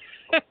Eaters,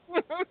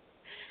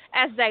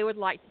 as they would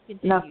like to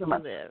continue to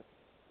live.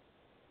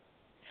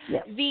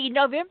 Yes. The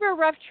November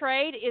Rough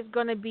Trade is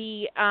going to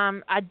be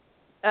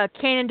a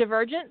canon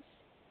divergence,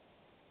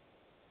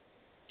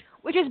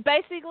 which is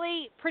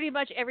basically pretty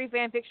much every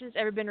fan fiction that's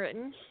ever been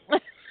written.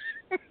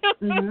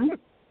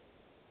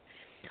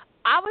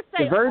 I would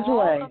say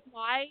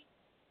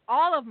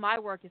all of my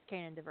work is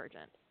canon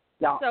divergent.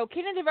 Yeah. So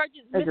canon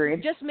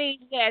divergent just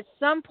means that at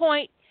some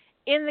point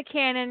in the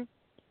canon,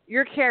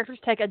 your characters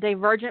take a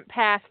divergent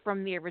path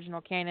from the original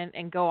canon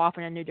and go off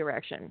in a new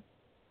direction.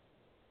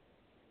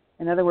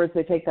 In other words,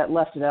 they take that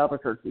left at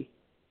Albuquerque.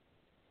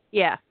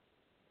 Yeah.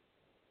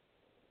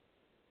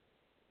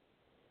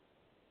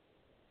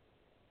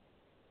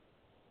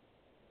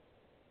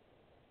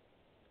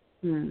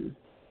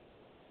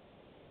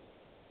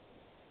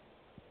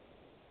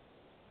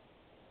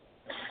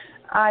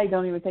 I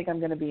don't even think I'm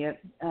going to be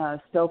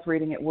stealth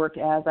reading at work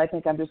as. I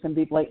think I'm just going to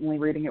be blatantly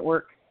reading at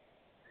work.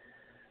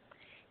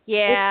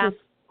 Yeah.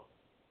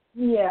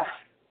 Yeah.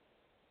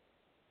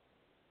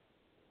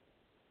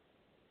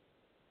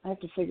 I have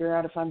to figure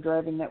out if I'm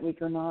driving that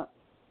week or not.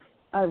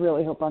 I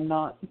really hope I'm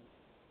not.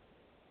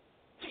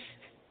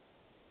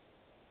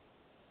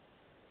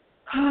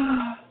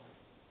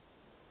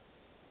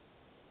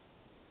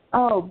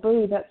 Oh,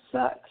 boo, that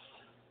sucks.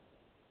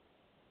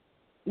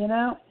 You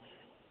know?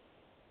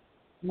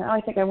 Now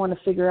I think I want to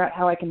figure out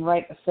how I can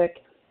write a fic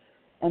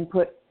and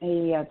put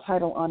a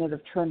title on it of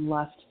Turn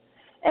Left.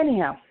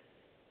 Anyhow.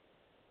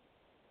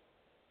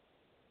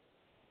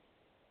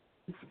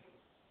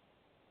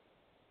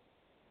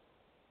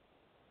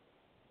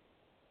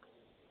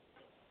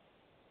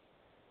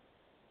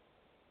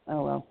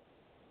 Oh, well.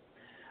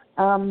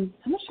 How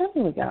much time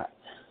do we got?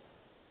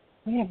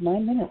 We have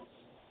 9 minutes.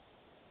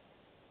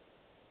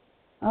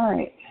 All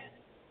right.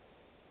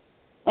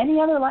 Any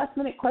other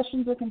last-minute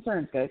questions or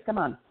concerns, guys? Come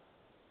on.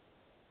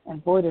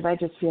 And boy, did I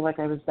just feel like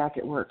I was back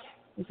at work.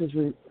 This is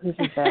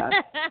bad.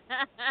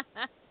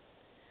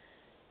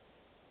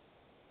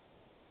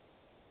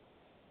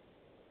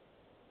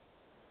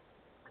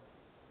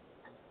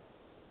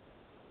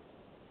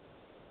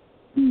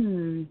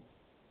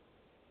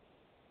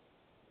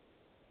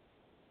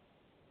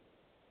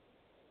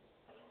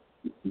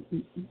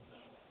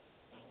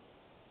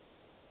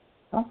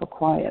 Awful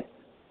quiet.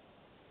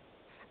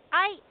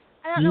 I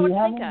don't know what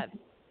to think of.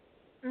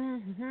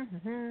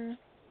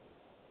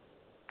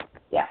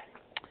 Yeah.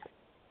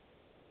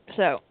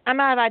 So I'm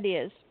out of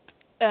ideas.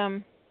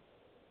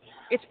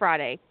 It's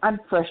Friday. I'm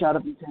fresh out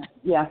of the tent.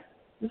 Yeah,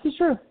 this is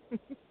true.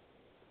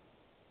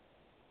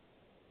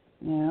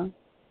 Yeah.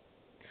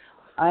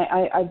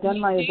 I've done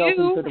my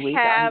adulting for the week.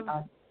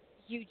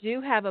 You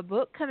do have a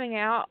book coming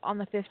out on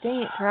the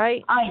 15th,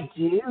 right? I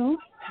do.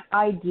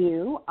 I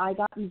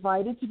got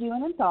invited to do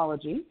an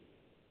anthology,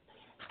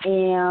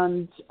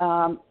 and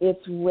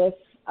it's with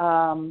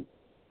artist,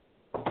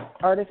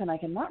 and I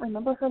cannot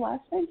remember her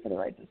last name for the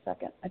right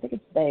second. I think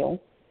it's Bale.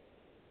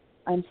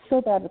 I'm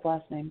so bad with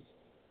last names.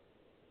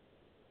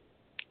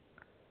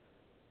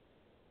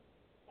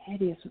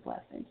 Hideous with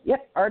last names.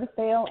 Yep, Artist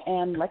Bale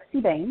and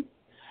Lexi Bain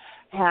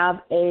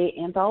have a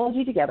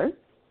anthology together,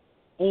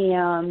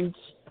 and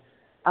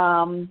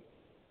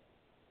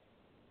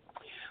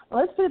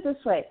let's put it this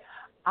way.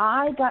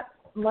 I got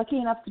lucky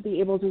enough to be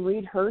able to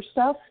read her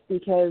stuff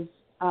because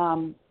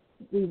I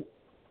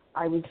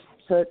was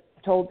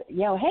told,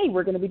 hey,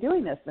 we're going to be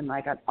doing this, and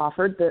I got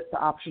offered the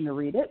option to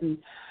read it, and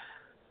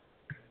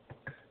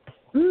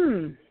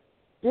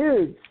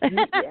dudes,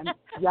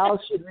 y'all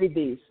should read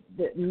these.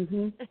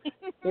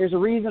 There's a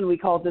reason we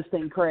call this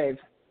thing Crave.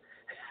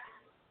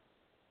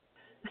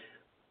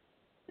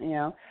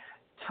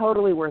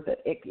 Totally worth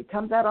it. It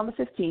comes out on the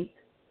 15th.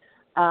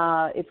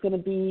 It's going to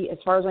be, as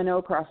far as I know,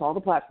 across all the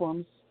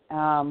platforms.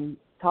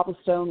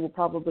 Cobblestone will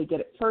probably get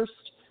it first,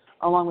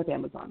 along with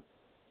Amazon.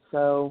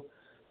 So,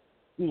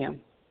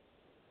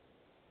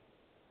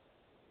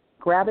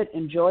 grab it,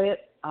 enjoy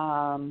it.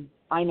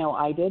 I know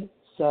I did.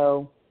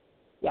 So,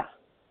 yeah.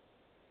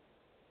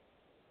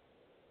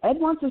 Ed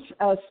wants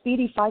a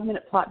speedy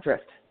 5-minute plot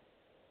drift.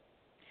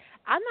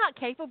 I'm not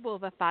capable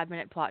of a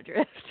 5-minute plot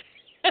drift.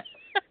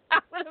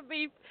 I'm going to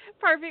be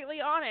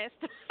perfectly honest.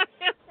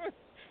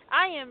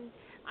 I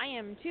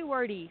am too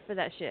wordy for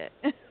that shit.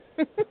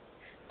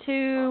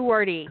 Too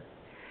wordy.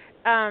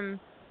 I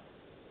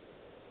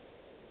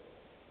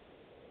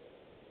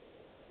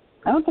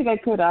don't think I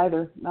could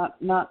either. Not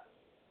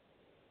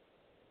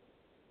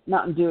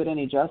do it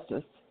any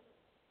justice.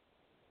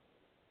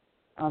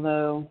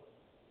 Although,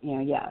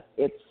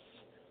 it's.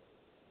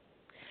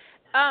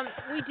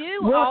 We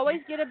do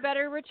always get a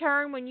better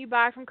return when you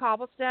buy from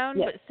Cobblestone,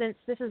 yes. But since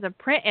this is a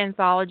print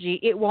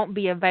anthology, it won't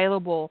be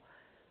available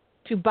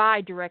to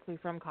buy directly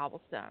from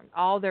Cobblestone.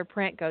 All their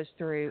print goes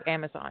through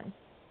Amazon,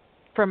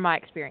 from my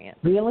experience.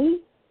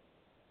 Really?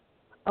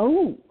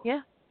 Oh.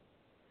 Yeah.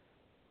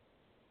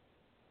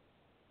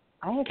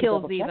 I have to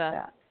Kill double check Ziva.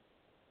 that.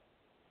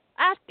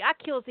 I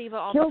kill Ziva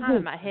all the time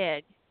in my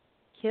head.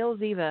 Kill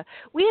Ziva.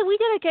 We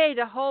dedicated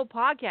a whole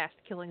podcast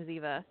to killing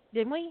Ziva,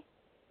 didn't we?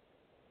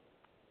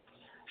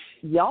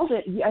 Y'all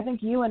did. I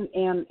think you and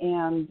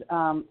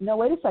no,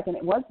 wait a second.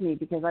 It was me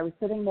because I was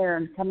sitting there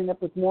and coming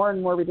up with more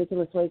and more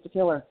ridiculous ways to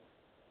kill her.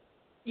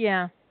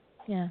 Yeah.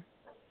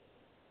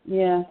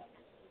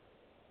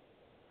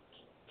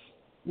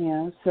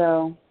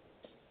 So.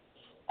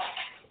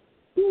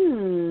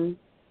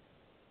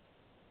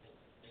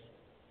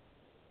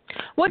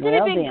 Wouldn't it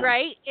have been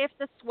great if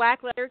the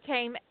SWAC letter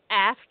came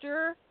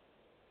after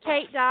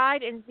Kate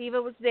died and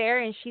Ziva was there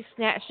and she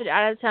snatched it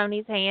out of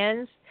Tony's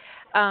hands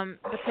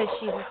because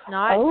she's a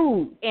snot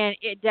and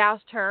it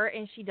doused her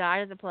and she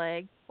died of the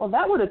plague? Well,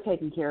 that would have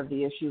taken care of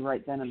the issue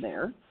right then and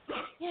there.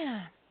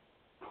 Yeah.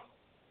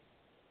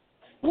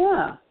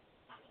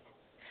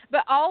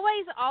 But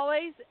always,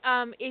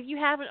 if you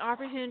have an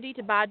opportunity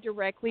to buy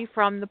directly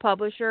from the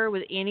publisher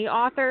with any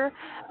author,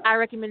 I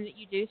recommend that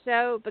you do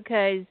so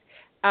because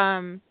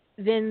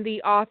then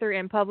the author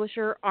and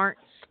publisher aren't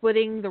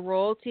splitting the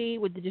royalty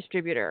with the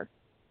distributor.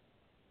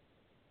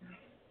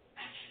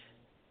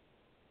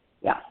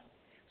 Yeah,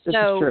 this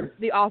so is true.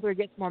 The author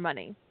gets more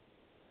money.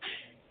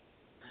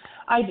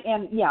 I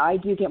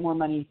do get more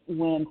money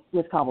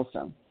with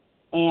Cobblestone,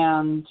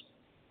 and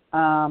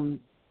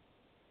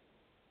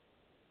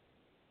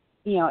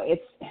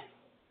it's.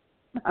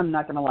 I'm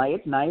not going to lie,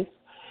 it's nice,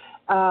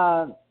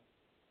 but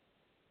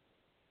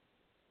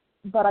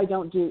I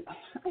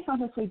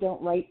honestly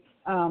don't write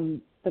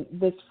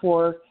this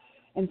for.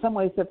 In some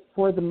ways, it's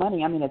for the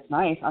money. I mean, it's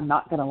nice. I'm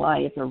not going to lie.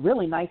 It's a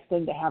really nice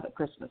thing to have at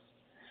Christmas.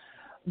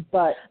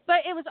 But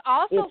it was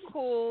also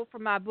cool for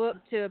my book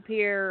to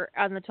appear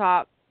on the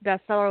top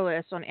bestseller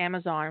list on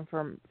Amazon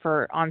for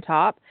On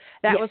Top.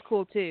 That was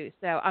cool too.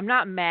 So I'm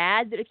not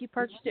mad that if you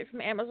purchased it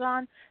from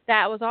Amazon,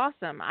 that was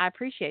awesome. I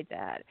appreciate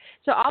that.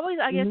 So always,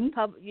 I guess,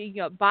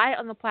 buy it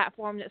on the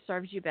platform that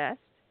serves you best.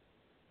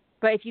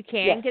 But if you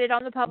can get it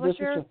on the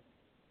publisher,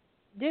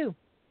 do.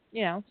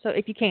 So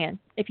if you can,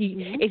 if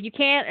you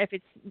can't, if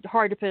it's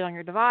hard to put it on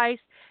your device,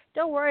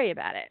 don't worry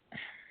about it.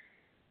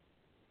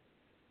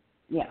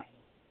 Yeah.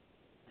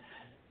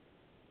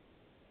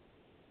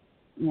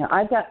 Yeah,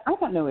 I've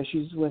got no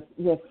issues with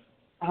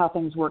how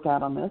things work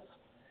out on this.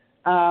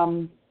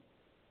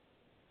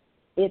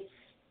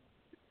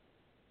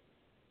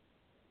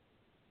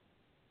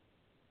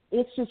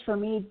 It's just, for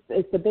me,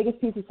 it's the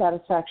biggest piece of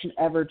satisfaction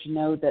ever to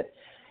know that,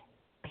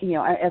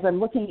 as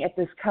I'm looking at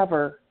this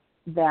cover,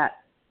 that,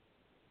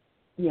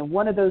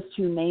 one of those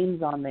two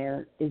names on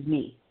there is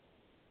me.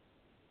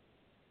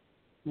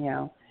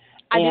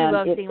 I do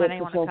love seeing my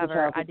name on a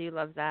cover. I do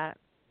love that.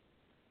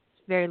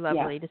 It's very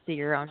lovely to see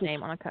your own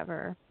name on a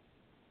cover.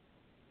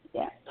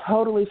 Yeah,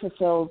 totally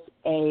fulfills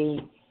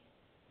a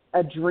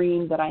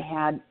dream that I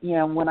had.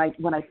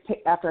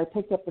 After I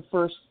picked up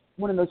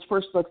one of those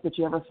first books that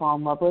you ever fall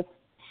in love with.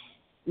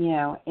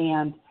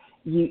 And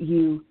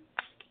you're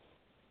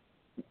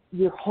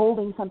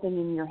holding something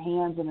in your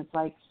hands, and it's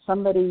like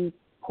somebody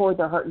poured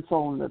their heart and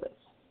soul into this.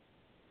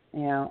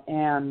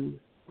 And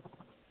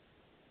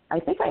I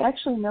think I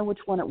actually know which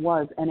one it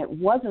was, and it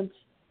wasn't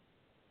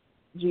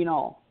Jean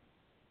Auel.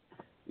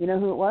 You know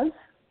who it was?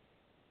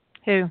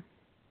 Who?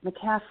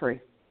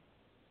 McCaffrey.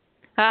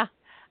 Well,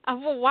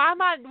 why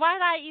did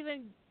I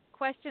even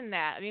question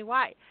that? I mean,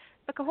 why?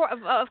 Of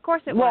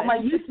course it was. Well, my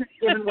use is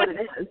given what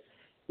it is.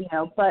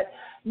 But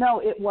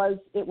no, it was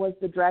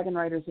the Dragon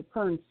Riders of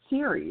Pern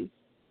series,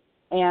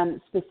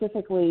 and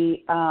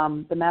specifically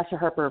the Master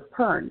Harper of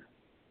Pern.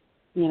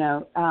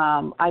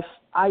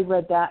 I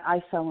read that,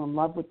 I fell in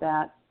love with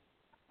that,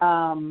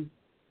 and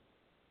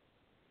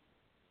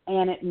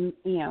it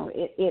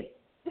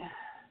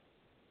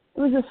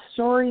was a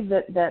story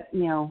that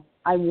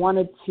I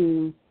wanted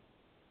to,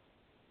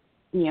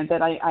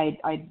 that I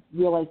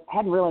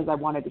hadn't realized I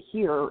wanted to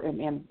hear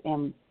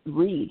and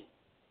read,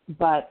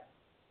 but.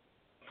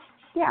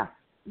 Yeah,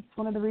 it's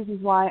one of the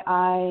reasons why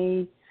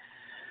I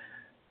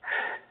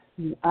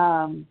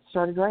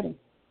started writing,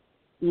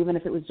 even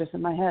if it was just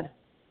in my head.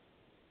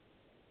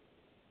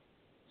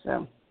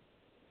 So,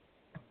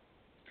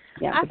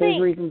 yeah, but there's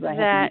reasons I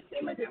have to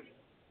say my do.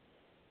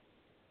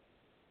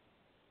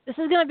 This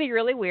is going to be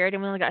really weird,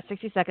 and we only got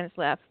 60 seconds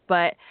left.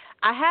 But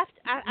I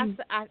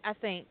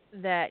think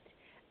that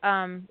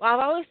I've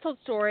always told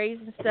stories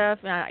and stuff,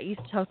 and I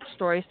used to tell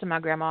stories to my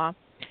grandma.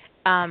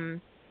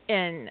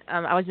 And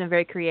I wasn't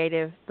very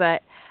creative,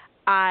 but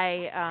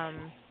I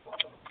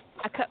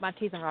cut my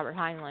teeth on Robert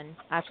Heinlein,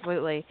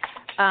 absolutely.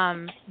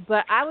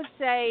 But I would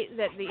say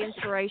that the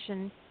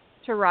inspiration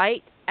to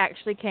write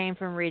actually came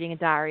from reading a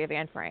diary of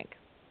Anne Frank.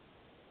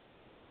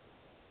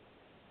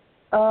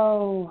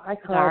 Oh, I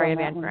cried Diary on of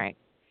Anne one. Frank.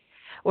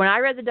 When I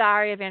read the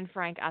Diary of Anne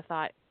Frank, I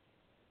thought,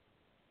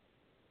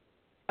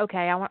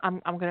 okay,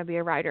 I'm going to be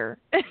a writer.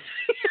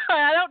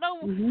 I don't know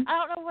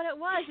what it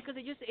was, because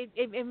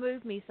it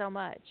moved me so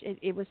much.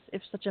 It was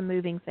such a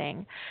moving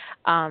thing,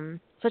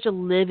 such a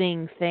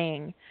living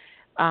thing.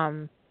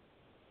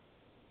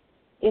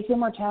 It's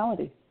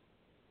immortality,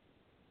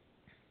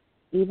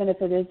 even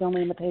if it is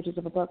only in the pages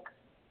of a book.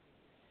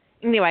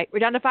 Anyway, we're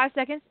down to 5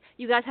 seconds.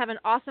 You guys have an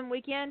awesome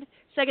weekend.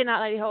 Say good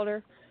night, Lady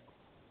Holder.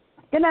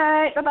 Good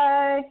night.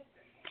 Bye-bye.